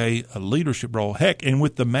maybe a leadership role? Heck, and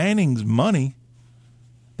with the Manning's money,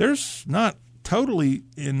 there's not totally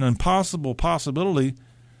an impossible possibility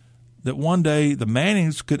that one day the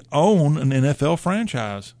Mannings could own an NFL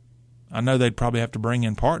franchise. I know they'd probably have to bring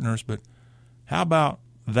in partners, but how about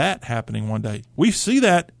that happening one day? We see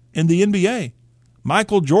that in the NBA.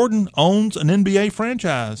 Michael Jordan owns an NBA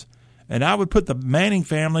franchise, and I would put the Manning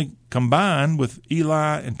family combined with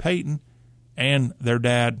Eli and Peyton and their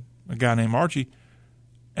dad, a guy named Archie,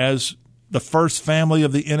 as the first family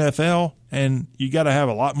of the NFL, and you got to have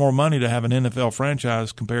a lot more money to have an NFL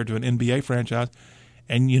franchise compared to an NBA franchise.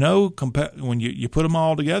 And, you know, when you put them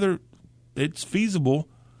all together, it's feasible,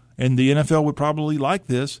 and the NFL would probably like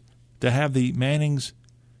this, to have the Mannings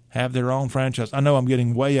have their own franchise. I know I'm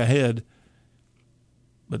getting way ahead,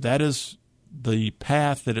 but that is the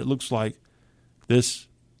path that it looks like this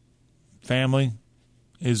family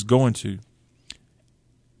is going to.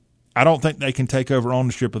 I don't think they can take over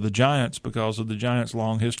ownership of the Giants because of the Giants'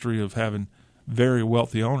 long history of having very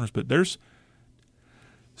wealthy owners, but there's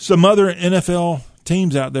some other NFL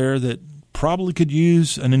teams out there that probably could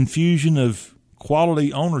use an infusion of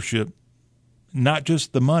quality ownership, not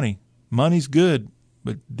just the money. Money's good,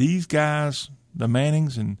 but these guys, the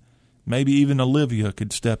Mannings and maybe even Olivia,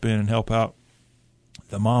 could step in and help out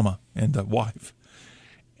the mama and the wife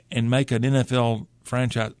and make an NFL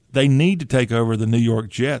franchise. They need to take over the New York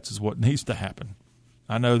Jets is what needs to happen.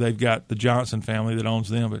 I know they've got the Johnson family that owns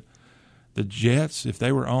them, but the Jets, if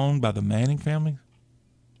they were owned by the Manning family,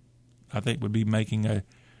 I think would be making a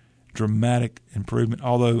dramatic improvement.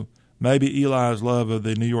 Although maybe Eli's love of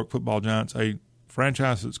the New York Football Giants, a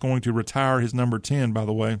franchise that's going to retire his number 10, by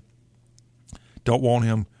the way, don't want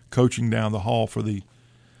him coaching down the hall for the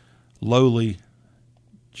lowly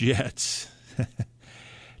Jets.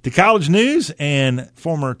 To college news, and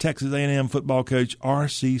former Texas A&M football coach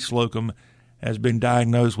R.C. Slocum has been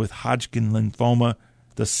diagnosed with Hodgkin lymphoma.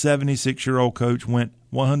 The 76-year-old coach went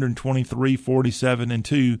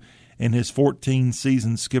 123-47-2 in his 14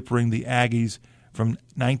 seasons skippering the Aggies from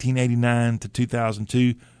 1989 to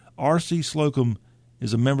 2002. R.C. Slocum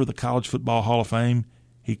is a member of the College Football Hall of Fame.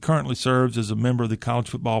 He currently serves as a member of the College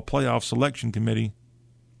Football Playoff Selection Committee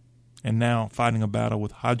and now fighting a battle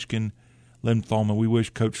with Hodgkin lymphoma. We wish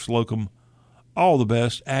Coach Slocum all the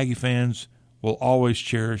best. Aggie fans will always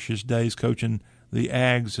cherish his days coaching the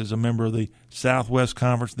Ags as a member of the Southwest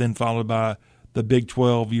Conference, then followed by the Big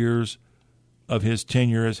 12 years of his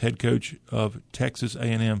tenure as head coach of Texas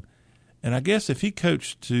A&M. And I guess if he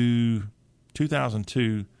coached to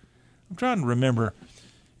 2002, I'm trying to remember,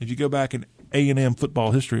 if you go back in A&M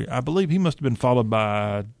football history, I believe he must have been followed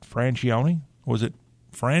by Francione. Was it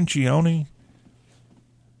Francione?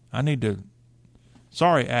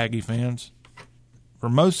 Sorry, Aggie fans. For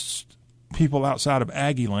most people outside of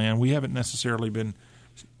Aggie land, we haven't necessarily been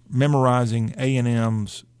memorizing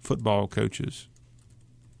A&M's football coaches.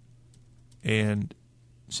 And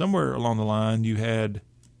somewhere along the line, you had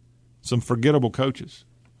some forgettable coaches.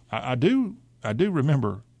 I do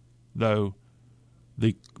remember, though,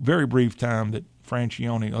 the very brief time that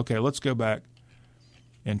Francione. Okay, let's go back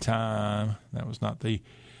in time. That was not the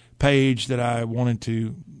page that I wanted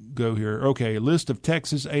to go here. Okay, list of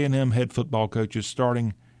Texas A&M head football coaches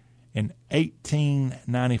starting in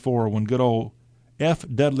 1894 when good old F.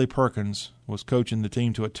 Dudley Perkins was coaching the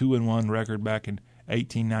team to a 2-1 record back in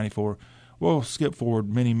 1894. We'll skip forward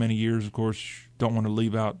many, many years. Of course, don't want to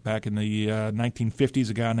leave out back in the 1950s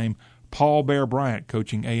a guy named Paul Bear Bryant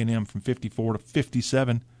coaching A&M from 54 to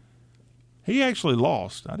 57. He actually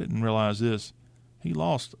lost. I didn't realize this. He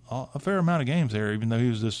lost a fair amount of games there, even though he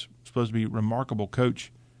was this supposed to be remarkable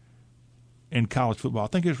coach in college football. I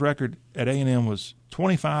think his record at A&M was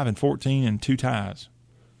 25-14 and 2 ties.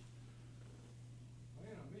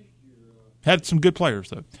 Had some good players,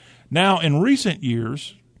 though. Now, in recent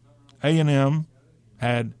years, A&M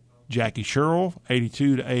had Jackie Sherrill,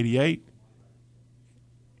 82 to 88.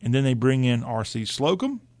 And then they bring in R.C.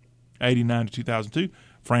 Slocum, 89 to 2002.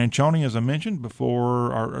 Francione, as I mentioned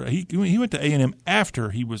before, he went to A&M after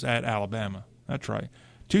he was at Alabama. That's right.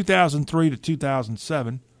 2003 to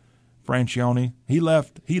 2007, Francione, he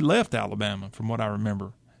left Alabama, from what I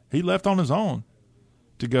remember. He left on his own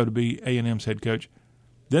to go to be A&M's head coach.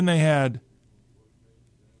 Then they had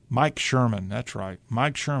Mike Sherman. That's right.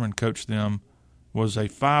 Mike Sherman coached them, was a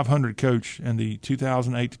 500 coach in the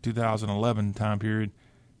 2008 to 2011 time period.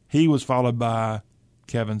 He was followed by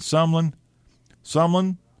Kevin Sumlin.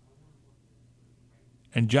 Sumlin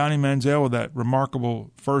and Johnny Manziel with that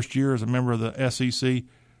remarkable first year as a member of the SEC.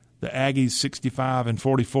 The Aggies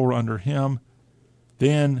 65-44 under him.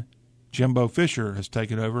 Then Jimbo Fisher has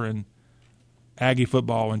taken over, and Aggie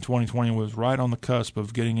football in 2020 was right on the cusp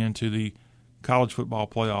of getting into the college football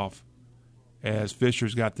playoff as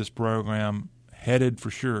Fisher's got this program headed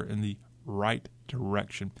for sure in the right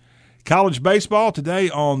direction. College baseball today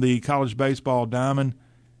on the College Baseball Diamond.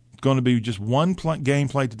 It's going to be just one game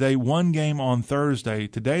played today, one game on Thursday.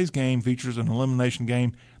 Today's game features an elimination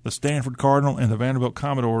game. The Stanford Cardinal and the Vanderbilt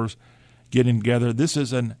Commodores getting together. This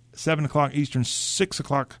is a 7 o'clock Eastern, 6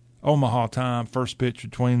 o'clock Omaha time. First pitch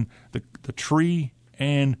between the Tree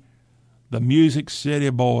and the Music City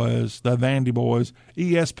Boys, the Vandy Boys.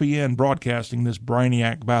 ESPN broadcasting this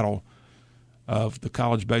brainiac battle of the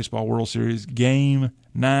College Baseball World Series. Game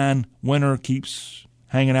 9 winner keeps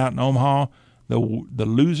hanging out in Omaha. The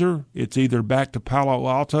loser, it's either back to Palo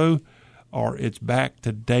Alto or it's back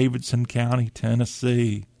to Davidson County,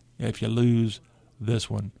 Tennessee, if you lose this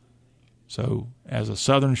one. So, as a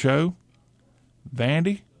Southern show,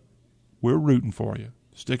 Vandy, we're rooting for you.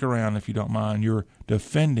 Stick around if you don't mind. You're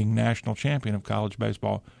defending national champion of college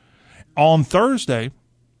baseball. On Thursday,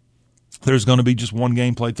 there's going to be just one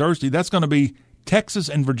game played Thursday. That's going to be Texas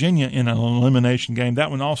and Virginia in an elimination game. That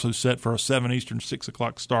one also set for a 7 Eastern, 6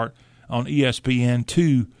 o'clock start on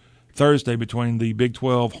ESPN2 Thursday between the Big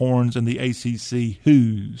 12 Horns and the ACC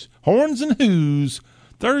Hoos. Horns and Hoos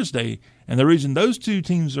Thursday. And the reason those two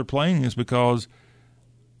teams are playing is because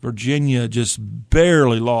Virginia just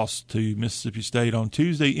barely lost to Mississippi State on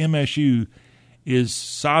Tuesday. MSU is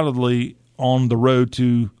solidly on the road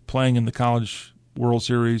to playing in the College World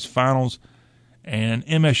Series finals, and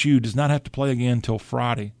MSU does not have to play again until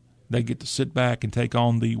Friday. They get to sit back and take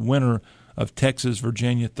on the winner of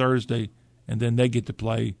Texas-Virginia Thursday, and then they get to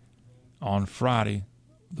play on Friday,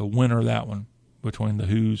 the winner of that one between the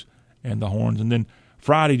Hoos and the Horns. And then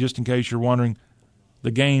Friday, just in case you're wondering,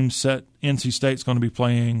 the game set, NC State's going to be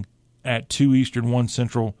playing at 2 Eastern, 1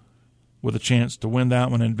 Central, with a chance to win that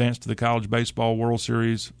one and advance to the College Baseball World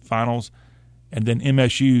Series finals. And then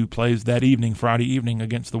MSU plays that evening, Friday evening,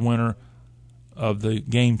 against the winner of the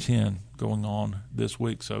Game 10 going on this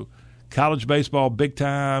week. So college baseball, big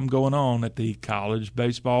time going on at the College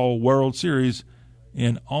Baseball World Series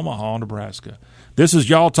in Omaha, Nebraska. This is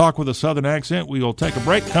Y'all Talk with a Southern Accent. We will take a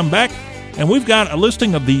break, come back, and we've got a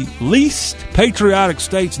listing of the least patriotic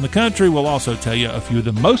states in the country. We'll also tell you a few of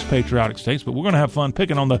the most patriotic states, but we're going to have fun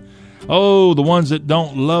picking on the ones that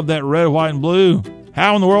don't love that red, white, and blue.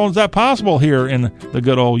 How in the world is that possible here in the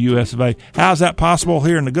good old US of A? How's that possible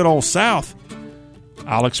here in the good old South?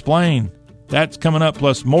 I'll explain. That's coming up,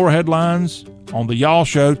 plus more headlines on the Y'all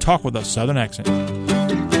Show, Talk with a Southern Accent.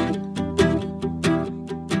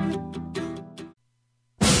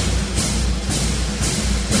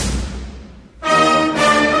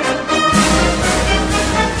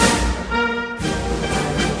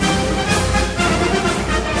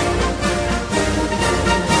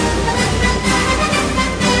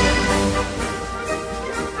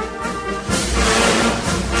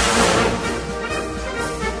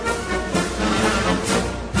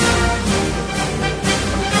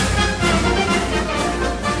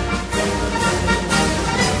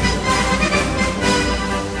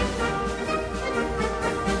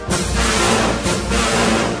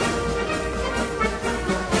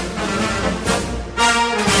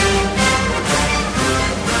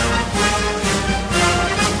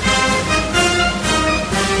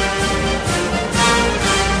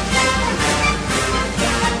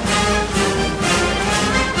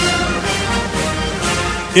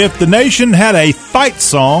 If the nation had a fight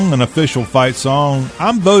song, an official fight song,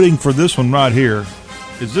 I'm voting for this one right here.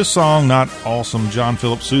 Is this song not awesome? John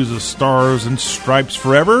Philip Sousa's Stars and Stripes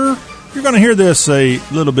Forever. You're going to hear this a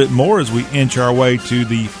little bit more as we inch our way to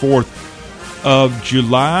the 4th of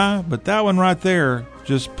July. But that one right there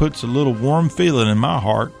just puts a little warm feeling in my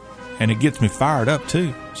heart, and it gets me fired up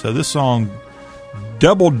too. So this song,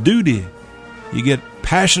 double duty. You get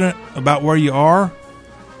passionate about where you are,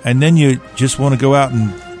 and then you just want to go out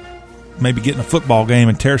and maybe get in a football game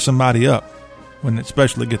and tear somebody up. When it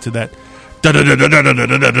especially gets to that, and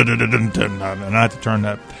I have to turn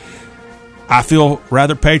that. I feel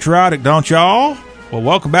rather patriotic, don't y'all? Well,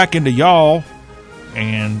 welcome back into Y'all.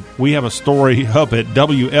 And we have a story up at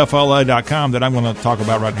WFLA.com that I'm going to talk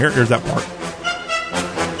about right here. Here's that part.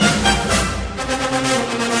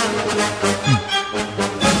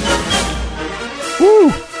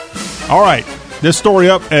 Woo! All right. This story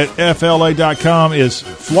up at FLA.com is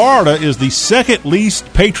Florida is the second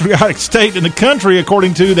least patriotic state in the country,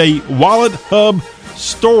 according to the Wallet Hub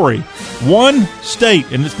story. One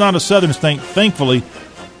state, and it's not a southern state, thankfully,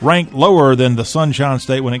 ranked lower than the Sunshine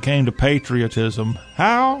State when it came to patriotism.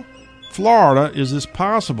 How, Florida, is this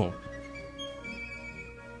possible?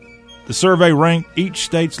 The survey ranked each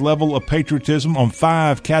state's level of patriotism on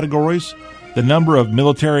 5 categories: the number of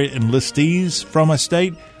military enlistees from a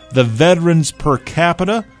state, the veterans per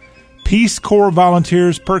capita, Peace Corps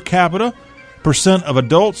volunteers per capita, percent of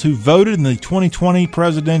adults who voted in the 2020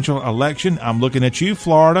 presidential election. I'm looking at you,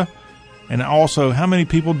 Florida. And also, how many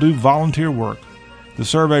people do volunteer work? The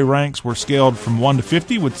survey ranks were scaled from 1 to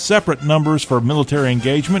 50 with separate numbers for military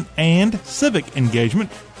engagement and civic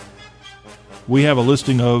engagement. We have a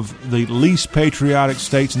listing of the least patriotic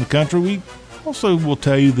states in the country. We also will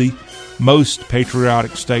tell you the most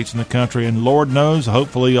patriotic states in the country, and Lord knows,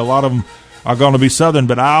 hopefully a lot of them are going to be Southern,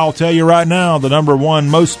 but I'll tell you right now, the number one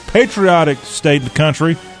most patriotic state in the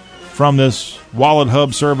country from this Wallet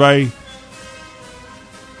Hub survey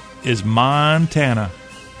is Montana.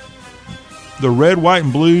 The red, white,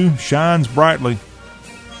 and blue shines brightly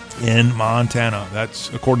in Montana.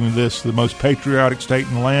 That's, according to this, the most patriotic state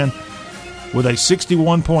in the land with a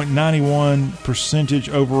 61.91%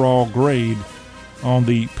 overall grade on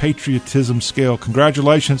the patriotism scale.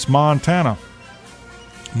 Congratulations, Montana.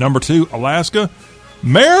 Number 2, Alaska.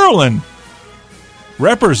 Maryland.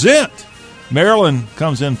 Represent. Maryland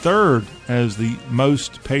comes in third as the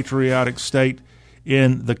most patriotic state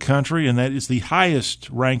in the country, and that is the highest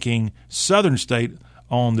ranking southern state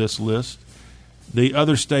on this list. The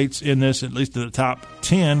other states in this, at least in the top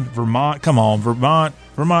 10, Vermont. Come on, Vermont.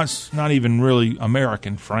 Vermont's not even really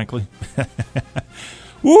American, frankly.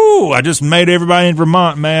 Woo! I just made everybody in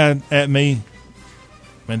Vermont mad at me.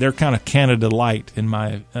 I mean, they're kind of Canada light, in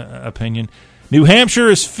my opinion. New Hampshire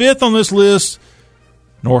is 5th on this list.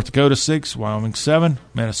 North Dakota 6, Wyoming 7,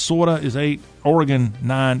 Minnesota is 8, Oregon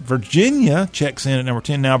 9, Virginia checks in at number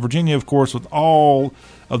 10. Now, Virginia, of course, with all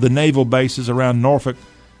of the naval bases around Norfolk,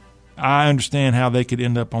 I understand how they could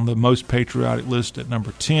end up on the most patriotic list at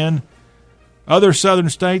number 10. Other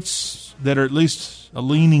southern states that are at least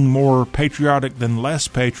leaning more patriotic than less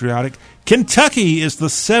patriotic. Kentucky is the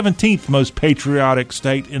 17th most patriotic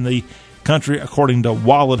state in the country, according to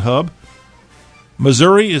Wallet Hub.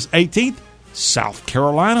 Missouri is 18th. South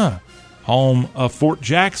Carolina, home of Fort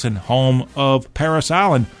Jackson, home of Parris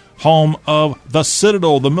Island, home of the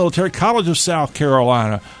Citadel, the Military College of South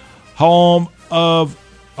Carolina, home of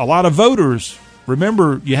a lot of voters.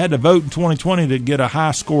 Remember, you had to vote in 2020 to get a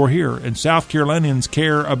high score here, and South Carolinians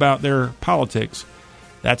care about their politics.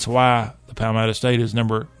 That's why the Palmetto State is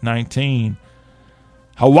number 19.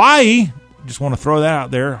 Hawaii, just want to throw that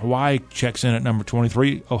out there. Hawaii checks in at number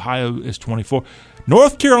 23. Ohio is 24.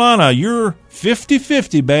 North Carolina, you're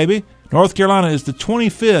 50-50, baby. North Carolina is the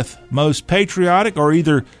 25th most patriotic, or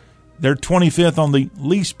either they're 25th on the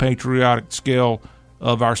least patriotic scale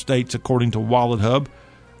of our states, according to WalletHub.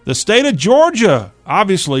 The state of Georgia,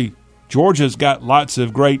 obviously, Georgia's got lots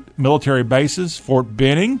of great military bases. Fort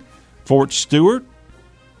Benning, Fort Stewart,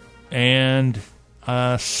 and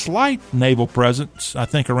a slight naval presence, I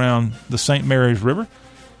think, around the St. Mary's River.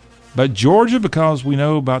 But Georgia, because we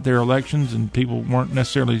know about their elections and people weren't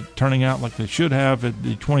necessarily turning out like they should have at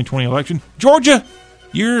the 2020 election, Georgia,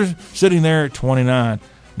 you're sitting there at 29.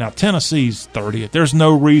 Now, Tennessee's 30th. There's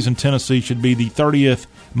no reason Tennessee should be the 30th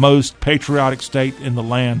most patriotic state in the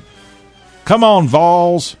land. Come on,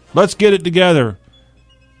 Vols. Let's get it together.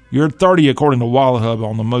 You're 30, according to WalletHub,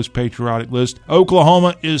 on the most patriotic list.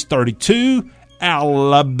 Oklahoma is 32.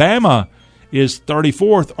 Alabama is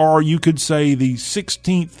 34th, or you could say the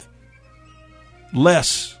 16th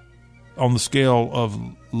less on the scale of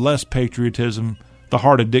less patriotism. The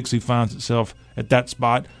heart of Dixie finds itself at that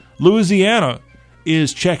spot. Louisiana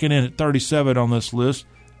is checking in at 37 on this list.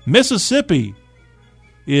 Mississippi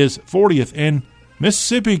is 40th, and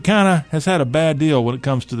Mississippi kind of has had a bad deal when it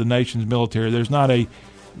comes to the nation's military. There's not a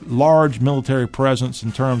large military presence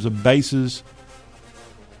in terms of bases,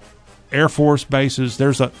 Air Force bases.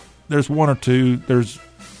 There's one or two. There's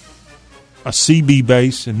a CB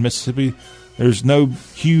base in Mississippi. There's no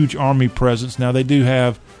huge Army presence. Now, they do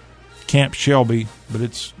have Camp Shelby, but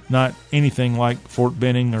it's not anything like Fort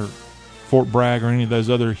Benning or Fort Bragg or any of those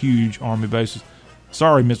other huge Army bases.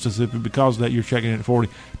 Sorry, Mississippi, because of that, you're checking in at 40.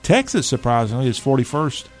 Texas, surprisingly, is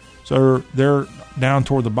 41st, so they're down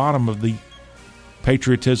toward the bottom of the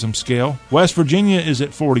patriotism scale. West Virginia is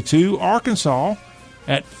at 42. Arkansas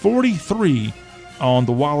at 43 on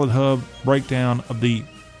the WalletHub breakdown of the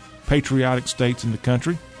patriotic states in the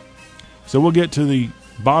country. So we'll get to the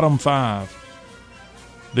bottom five.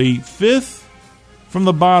 The fifth from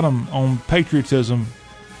the bottom on patriotism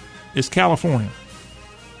is California.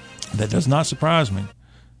 That does not surprise me.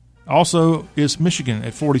 Also is Michigan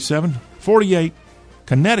at 47, 48,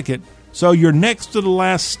 Connecticut. So you're next to the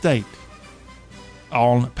last state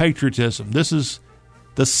on patriotism. This is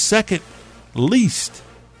the second least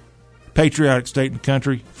patriotic state in the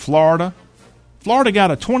country, Florida. Florida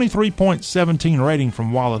got a 23.17 rating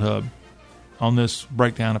from WalletHub on this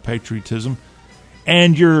breakdown of patriotism.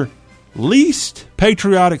 And your least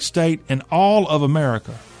patriotic state in all of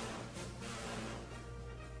America.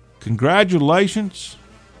 Congratulations,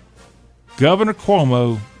 Governor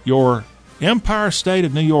Cuomo. Your Empire State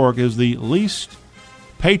of New York is the least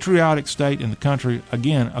patriotic state in the country.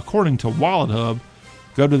 Again, according to WalletHub,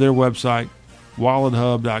 go to their website,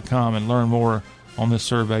 wallethub.com, and learn more on this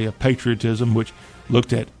survey of patriotism, which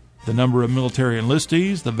looked at the number of military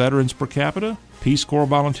enlistees, the veterans per capita, Peace Corps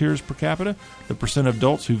volunteers per capita, the percent of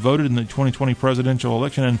adults who voted in the 2020 presidential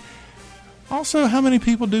election, and also how many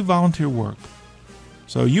people do volunteer work.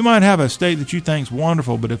 So you might have a state that you think is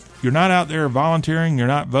wonderful, but if you're not out there volunteering, you're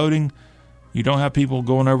not voting, you don't have people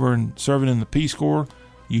going over and serving in the Peace Corps,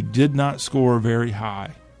 you did not score very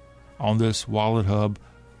high on this WalletHub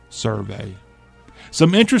survey.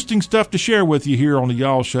 Some interesting stuff to share with you here on the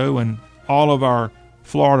Y'all Show and all of our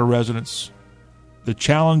Florida residents. The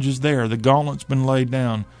challenge is there. The gauntlet's been laid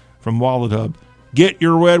down from WalletHub. Get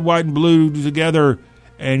your red, white, and blue together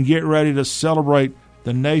and get ready to celebrate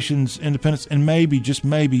the nation's independence. And maybe, just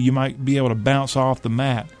maybe, you might be able to bounce off the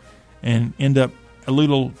mat and end up a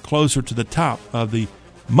little closer to the top of the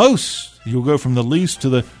most. You'll go from the least to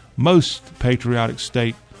the most patriotic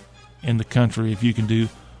state in the country if you can do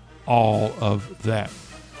all of that.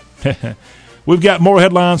 We've got more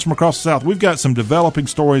headlines from across the South. We've got some developing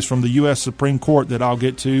stories from the U.S. Supreme Court that I'll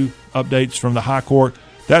get to, updates from the High Court.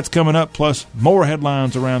 That's coming up, plus more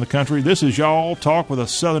headlines around the country. This is Y'all Talk with a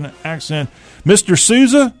Southern accent. Mr.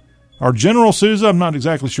 Sousa, or General Sousa, I'm not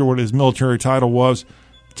exactly sure what his military title was.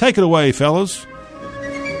 Take it away, fellas.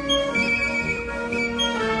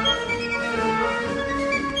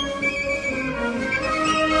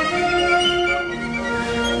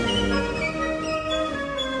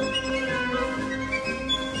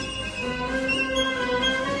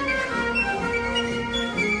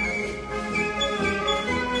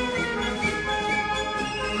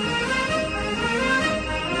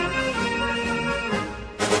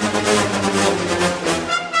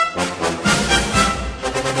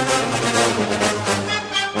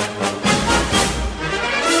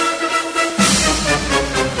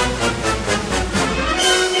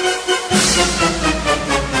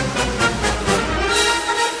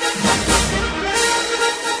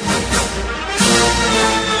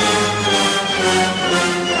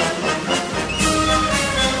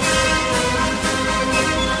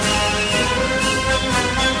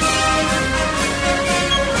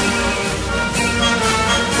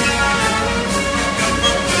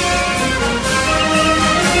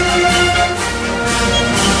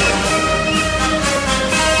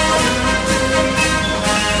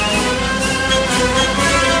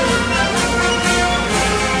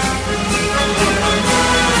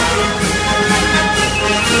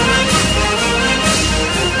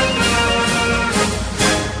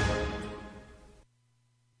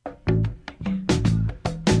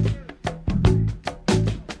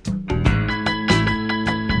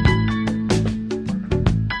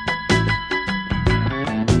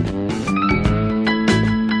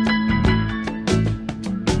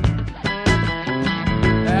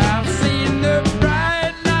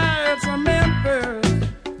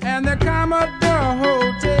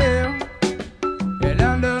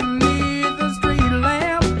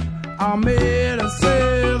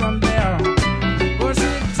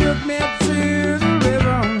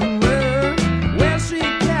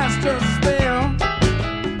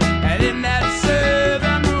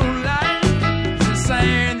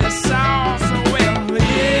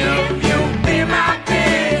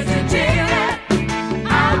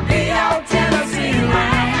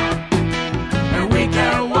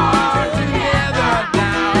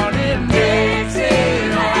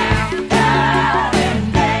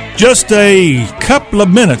 Just a couple of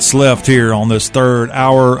minutes left here on this third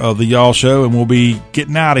hour of the Y'all Show, and we'll be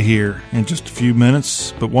getting out of here in just a few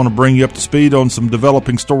minutes. But want to bring you up to speed on some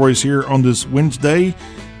developing stories here on this Wednesday.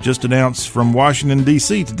 Just announced from Washington,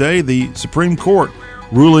 D.C. today, the Supreme Court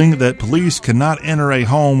ruling that police cannot enter a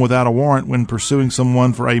home without a warrant when pursuing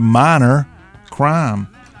someone for a minor crime.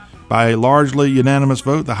 By a largely unanimous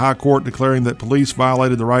vote, the High Court declaring that police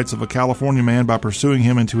violated the rights of a California man by pursuing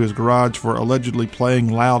him into his garage for allegedly playing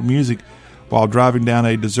loud music while driving down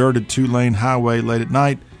a deserted two-lane highway late at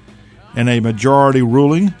night. In a majority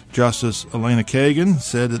ruling, Justice Elena Kagan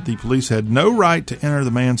said that the police had no right to enter the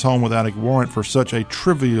man's home without a warrant for such a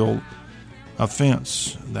trivial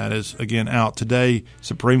offense. That is, again, out today.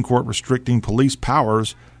 Supreme Court restricting police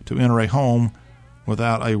powers to enter a home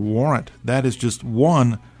without a warrant. That is just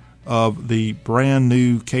one of the brand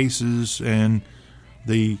new cases and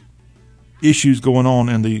the issues going on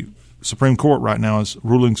in the Supreme Court right now as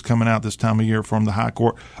rulings coming out this time of year from the High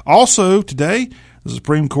Court. Also today, the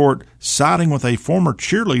Supreme Court siding with a former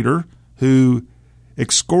cheerleader who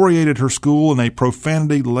excoriated her school in a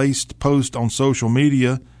profanity-laced post on social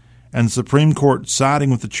media, and the Supreme Court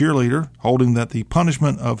siding with the cheerleader, holding that the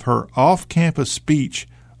punishment of her off-campus speech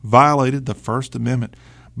violated the First Amendment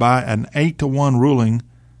by an 8-1 ruling.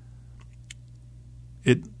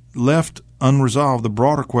 It left unresolved the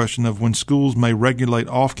broader question of when schools may regulate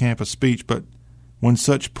off-campus speech, but when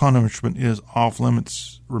such punishment is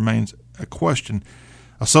off-limits remains a question.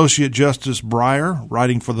 Associate Justice Breyer,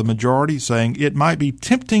 writing for the majority, saying it might be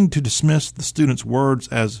tempting to dismiss the student's words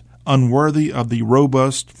as unworthy of the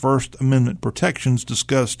robust First Amendment protections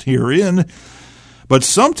discussed herein, but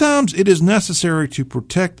sometimes it is necessary to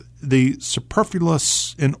protect the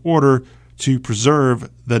superfluous in order to preserve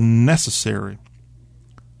the necessary.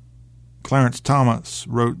 Clarence Thomas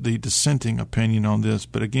wrote the dissenting opinion on this,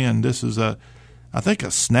 but again, this is I think a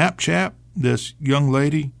Snapchat. This young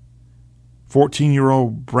lady,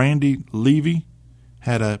 14-year-old Brandy Levy,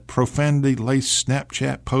 had a profanity-laced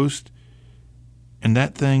Snapchat post, and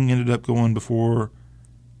that thing ended up going before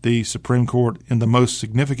the Supreme Court in the most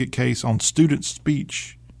significant case on student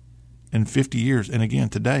speech in 50 years. And again,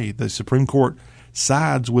 today, the Supreme Court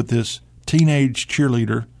sides with this teenage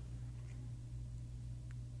cheerleader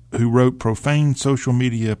who wrote profane social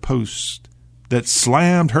media posts that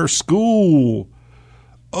slammed her school.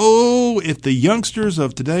 Oh, if the youngsters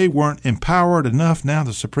of today weren't empowered enough, now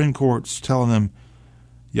the Supreme Court's telling them,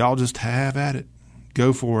 y'all just have at it.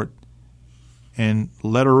 Go for it. And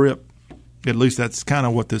let her rip. At least that's kind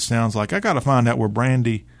of what this sounds like. I got to find out where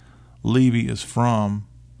Brandy Levy is from.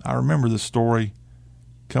 I remember this story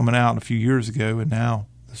coming out a few years ago, and now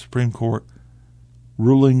the Supreme Court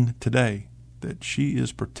ruling today that she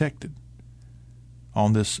is protected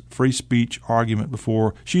on this free speech argument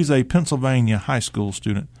before. She's a Pennsylvania high school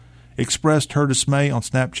student. Expressed her dismay on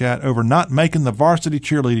Snapchat over not making the varsity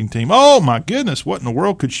cheerleading team. Oh, my goodness. What in the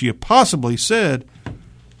world could she have possibly said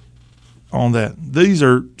on that? These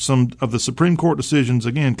are some of the Supreme Court decisions,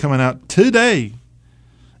 again, coming out today.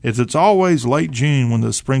 It's always late June when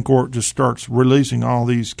the Supreme Court just starts releasing all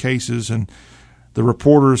these cases, and the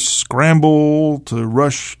reporters scramble to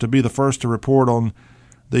rush to be the first to report on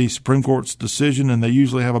the Supreme Court's decision, and they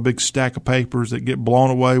usually have a big stack of papers that get blown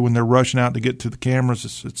away when they're rushing out to get to the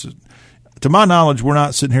cameras. To my knowledge, we're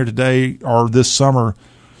not sitting here today or this summer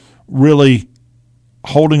really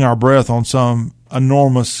holding our breath on some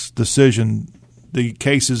enormous decision. The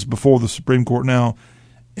cases before the Supreme Court now,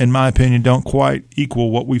 in my opinion, don't quite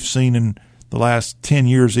equal what we've seen in the last 10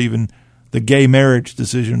 years even. The gay marriage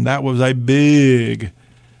decision, that was a big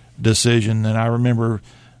decision, and I remember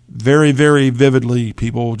very, very vividly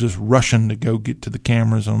people just rushing to go get to the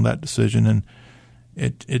cameras on that decision. And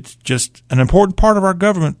it's just an important part of our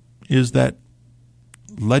government is that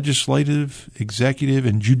legislative, executive,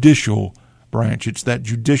 and judicial branch. It's that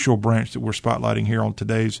judicial branch that we're spotlighting here on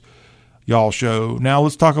today's Y'all Show. Now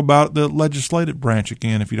let's talk about the legislative branch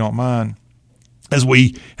again, if you don't mind, as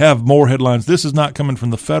we have more headlines. This is not coming from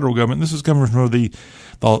the federal government. This is coming from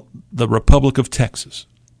the Republic of Texas,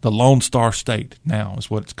 the Lone Star State now is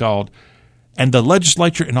what it's called. And the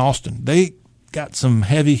legislature in Austin, they got some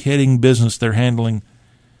heavy-hitting business they're handling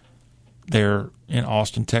there in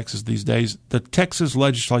Austin, Texas these days. The Texas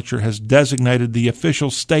legislature has designated the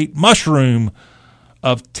official state mushroom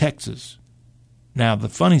of Texas. Now, the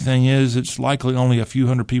funny thing is it's likely only a few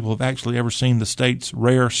hundred people have actually ever seen the state's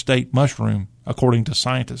rare state mushroom, according to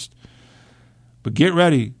scientists. But get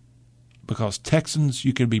ready, because Texans,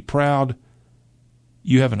 you can be proud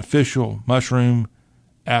you have an official mushroom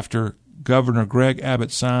after Governor Greg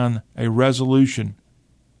Abbott signed a resolution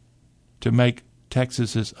to make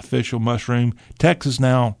Texas's official mushroom. Texas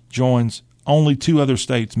now joins only 2 other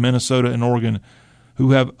states, Minnesota and Oregon,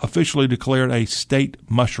 who have officially declared a state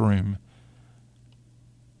mushroom.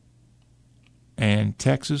 And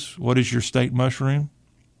Texas, what is your state mushroom?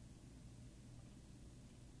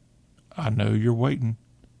 I know you're waiting.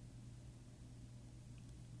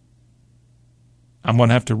 I'm going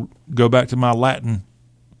to have to go back to my Latin,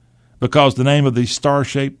 because the name of the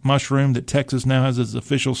star-shaped mushroom that Texas now has as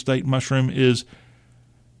official state mushroom is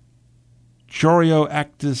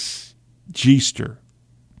Chorioactis gister.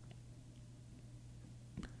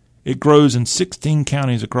 It grows in 16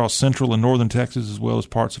 counties across central and northern Texas, as well as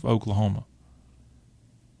parts of Oklahoma.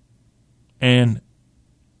 And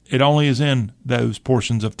it only is in those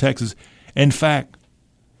portions of Texas. In fact,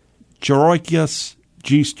 Chorioactis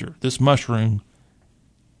gister, this mushroom,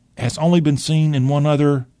 has only been seen in one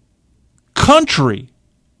other country,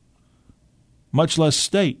 much less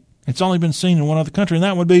state. It's only been seen in one other country, and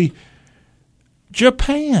that would be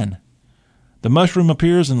Japan. The mushroom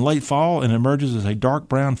appears in late fall and emerges as a dark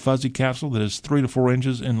brown fuzzy capsule that is 3 to 4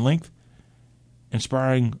 inches in length,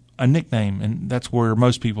 inspiring a nickname, and that's where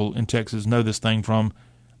most people in Texas know this thing from,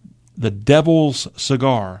 the Devil's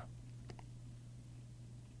Cigar.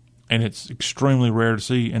 And it's extremely rare to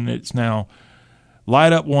see, and it's now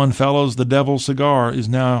light up one, fellows. The Devil's Cigar is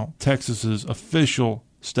now Texas's official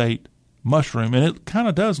state mushroom, and it kind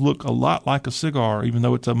of does look a lot like a cigar, even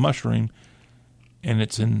though it's a mushroom, and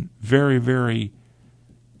it's in very, very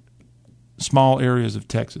small areas of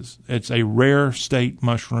Texas. It's a rare state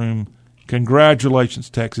mushroom. Congratulations,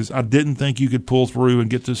 Texas. I didn't think you could pull through and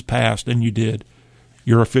get this passed, and you did.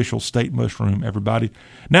 Your official state mushroom, everybody.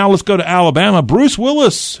 Now let's go to Alabama. Bruce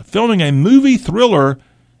Willis filming a movie thriller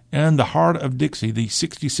in the heart of Dixie. The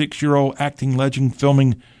 66-year-old acting legend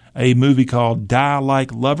filming a movie called Die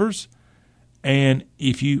Like Lovers. And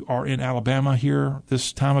if you are in Alabama here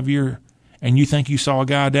this time of year and you think you saw a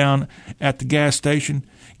guy down at the gas station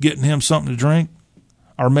getting him something to drink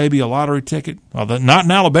or maybe a lottery ticket, well, not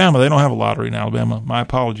in Alabama. They don't have a lottery in Alabama. My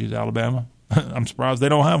apologies, Alabama. I'm surprised they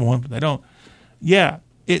don't have one, but they don't. Yeah,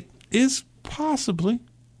 it is possibly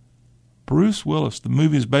Bruce Willis. The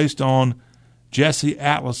movie is based on Jesse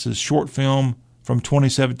Atlas's short film from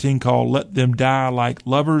 2017 called Let Them Die Like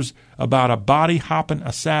Lovers, about a body-hopping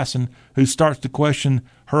assassin who starts to question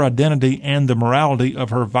her identity and the morality of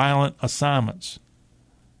her violent assignments.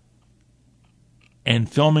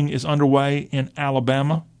 And filming is underway in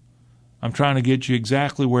Alabama. I'm trying to get you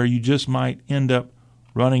exactly where you just might end up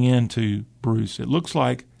running into Bruce. It looks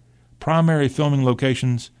like primary filming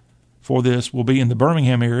locations for this will be in the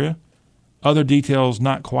Birmingham area. Other details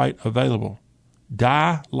not quite available.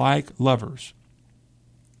 Die Like Lovers.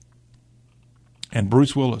 And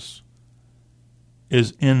Bruce Willis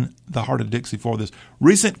is in the heart of Dixie for this.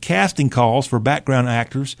 Recent casting calls for background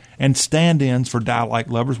actors and stand-ins for Die Like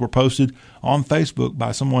Lovers were posted on Facebook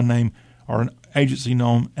by someone named, or an agency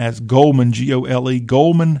known as Goldman, G-O-L-E,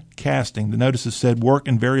 Goldman Casting. The notices said work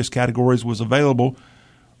in various categories was available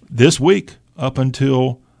this week up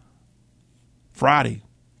until Friday.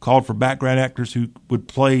 Called for background actors who would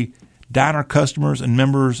play diner customers and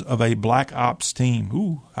members of a Black Ops team.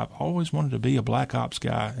 Ooh, I've always wanted to be a Black Ops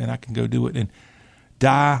guy, and I can go do it. And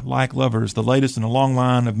Die Like Lovers, the latest in a long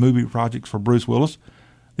line of movie projects for Bruce Willis.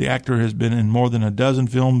 The actor has been in more than a dozen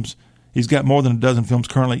films. He's got more than a dozen films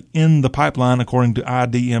currently in the pipeline, according to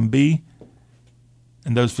IMDb.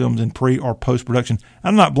 And those films in pre- or post-production.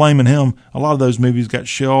 I'm not blaming him. A lot of those movies got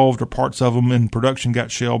shelved, or parts of them in production got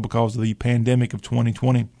shelved because of the pandemic of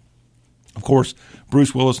 2020. Of course,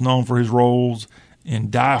 Bruce Willis known for his roles in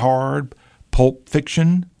Die Hard, Pulp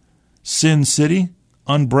Fiction, Sin City,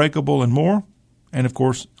 Unbreakable, and more. And, of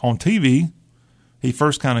course, on TV, he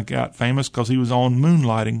first kind of got famous because he was on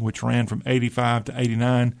Moonlighting, which ran from 85 to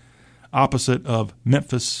 89, opposite of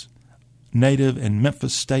Memphis native and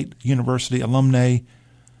Memphis State University alumni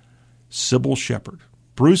Sybil Shepherd.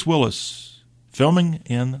 Bruce Willis, filming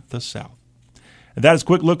in the South. And that is a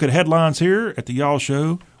quick look at headlines here at the Y'all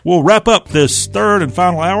Show. We'll wrap up this third and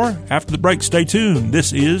final hour after the break. Stay tuned.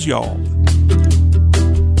 This is Y'all.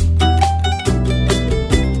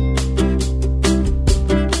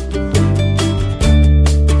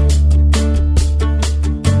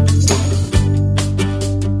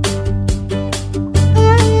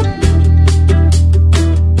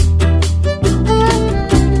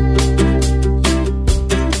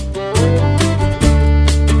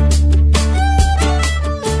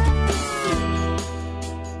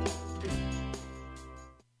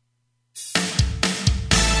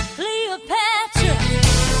 Flee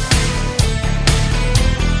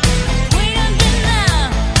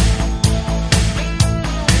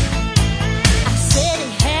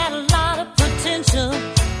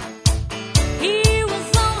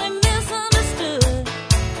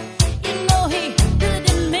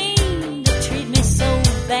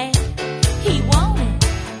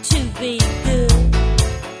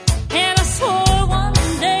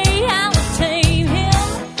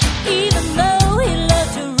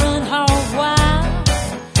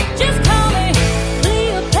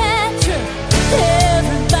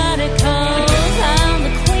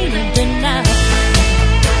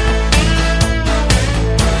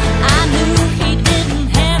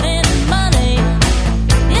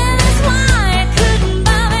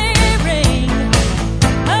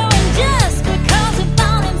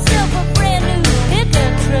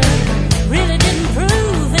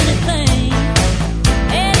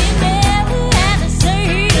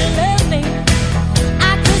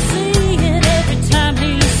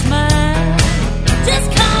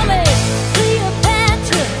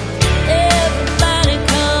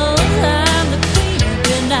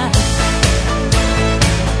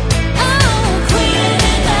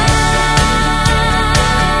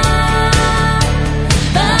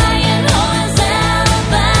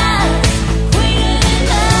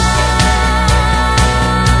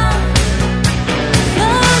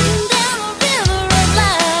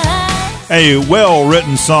A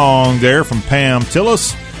well-written song there from Pam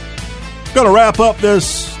Tillis. Going to wrap up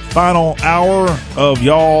this final hour of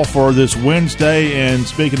y'all for this Wednesday. And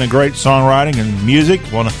speaking of great songwriting and music,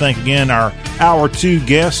 I want to thank again our Hour 2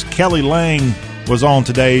 guest, Kelly Lang, was on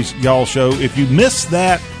today's Y'all Show. If you missed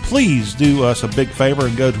that, please do us a big favor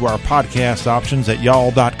and go to our podcast options at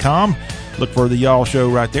y'all.com. Look for the Y'all Show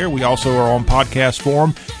right there. We also are on podcast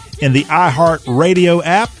form in the iHeartRadio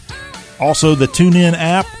app, also the TuneIn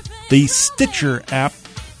app, the Stitcher app,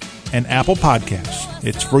 and Apple Podcasts.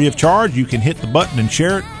 It's free of charge. You can hit the button and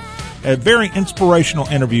share it. A very inspirational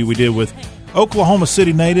interview we did with Oklahoma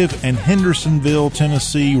City native and Hendersonville,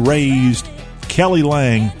 Tennessee raised Kelly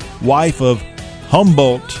Lang, wife of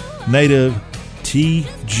Humboldt native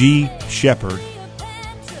T.G. Shepherd.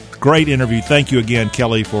 Great interview. Thank you again,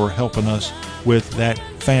 Kelly, for helping us with that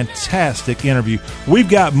fantastic interview. We've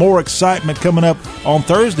got more excitement coming up on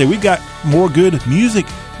Thursday. We've got more good music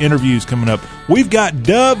interviews coming up. We've got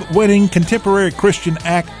Dove-winning contemporary Christian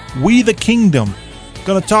act We the Kingdom.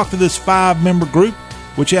 Going to talk to this 5-member group,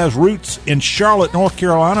 which has roots in Charlotte, North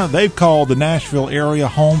Carolina. They've called the Nashville area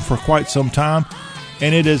home for quite some time,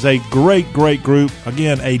 and it is a great, great group.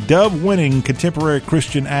 Again, a Dove-winning contemporary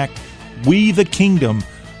Christian act, We the Kingdom.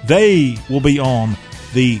 They will be on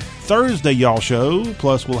the Thursday Y'all Show,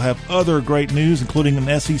 plus we'll have other great news, including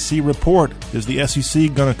an SEC report. Is the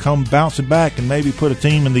SEC going to come bouncing back and maybe put a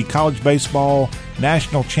team in the college baseball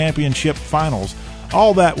national championship finals?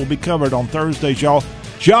 All that will be covered on Thursdays, y'all.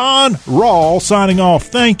 John Rawl signing off.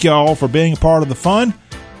 Thank y'all for being a part of the fun.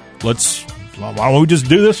 Why don't we just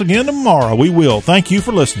do this again tomorrow? We will. Thank you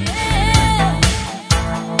for listening.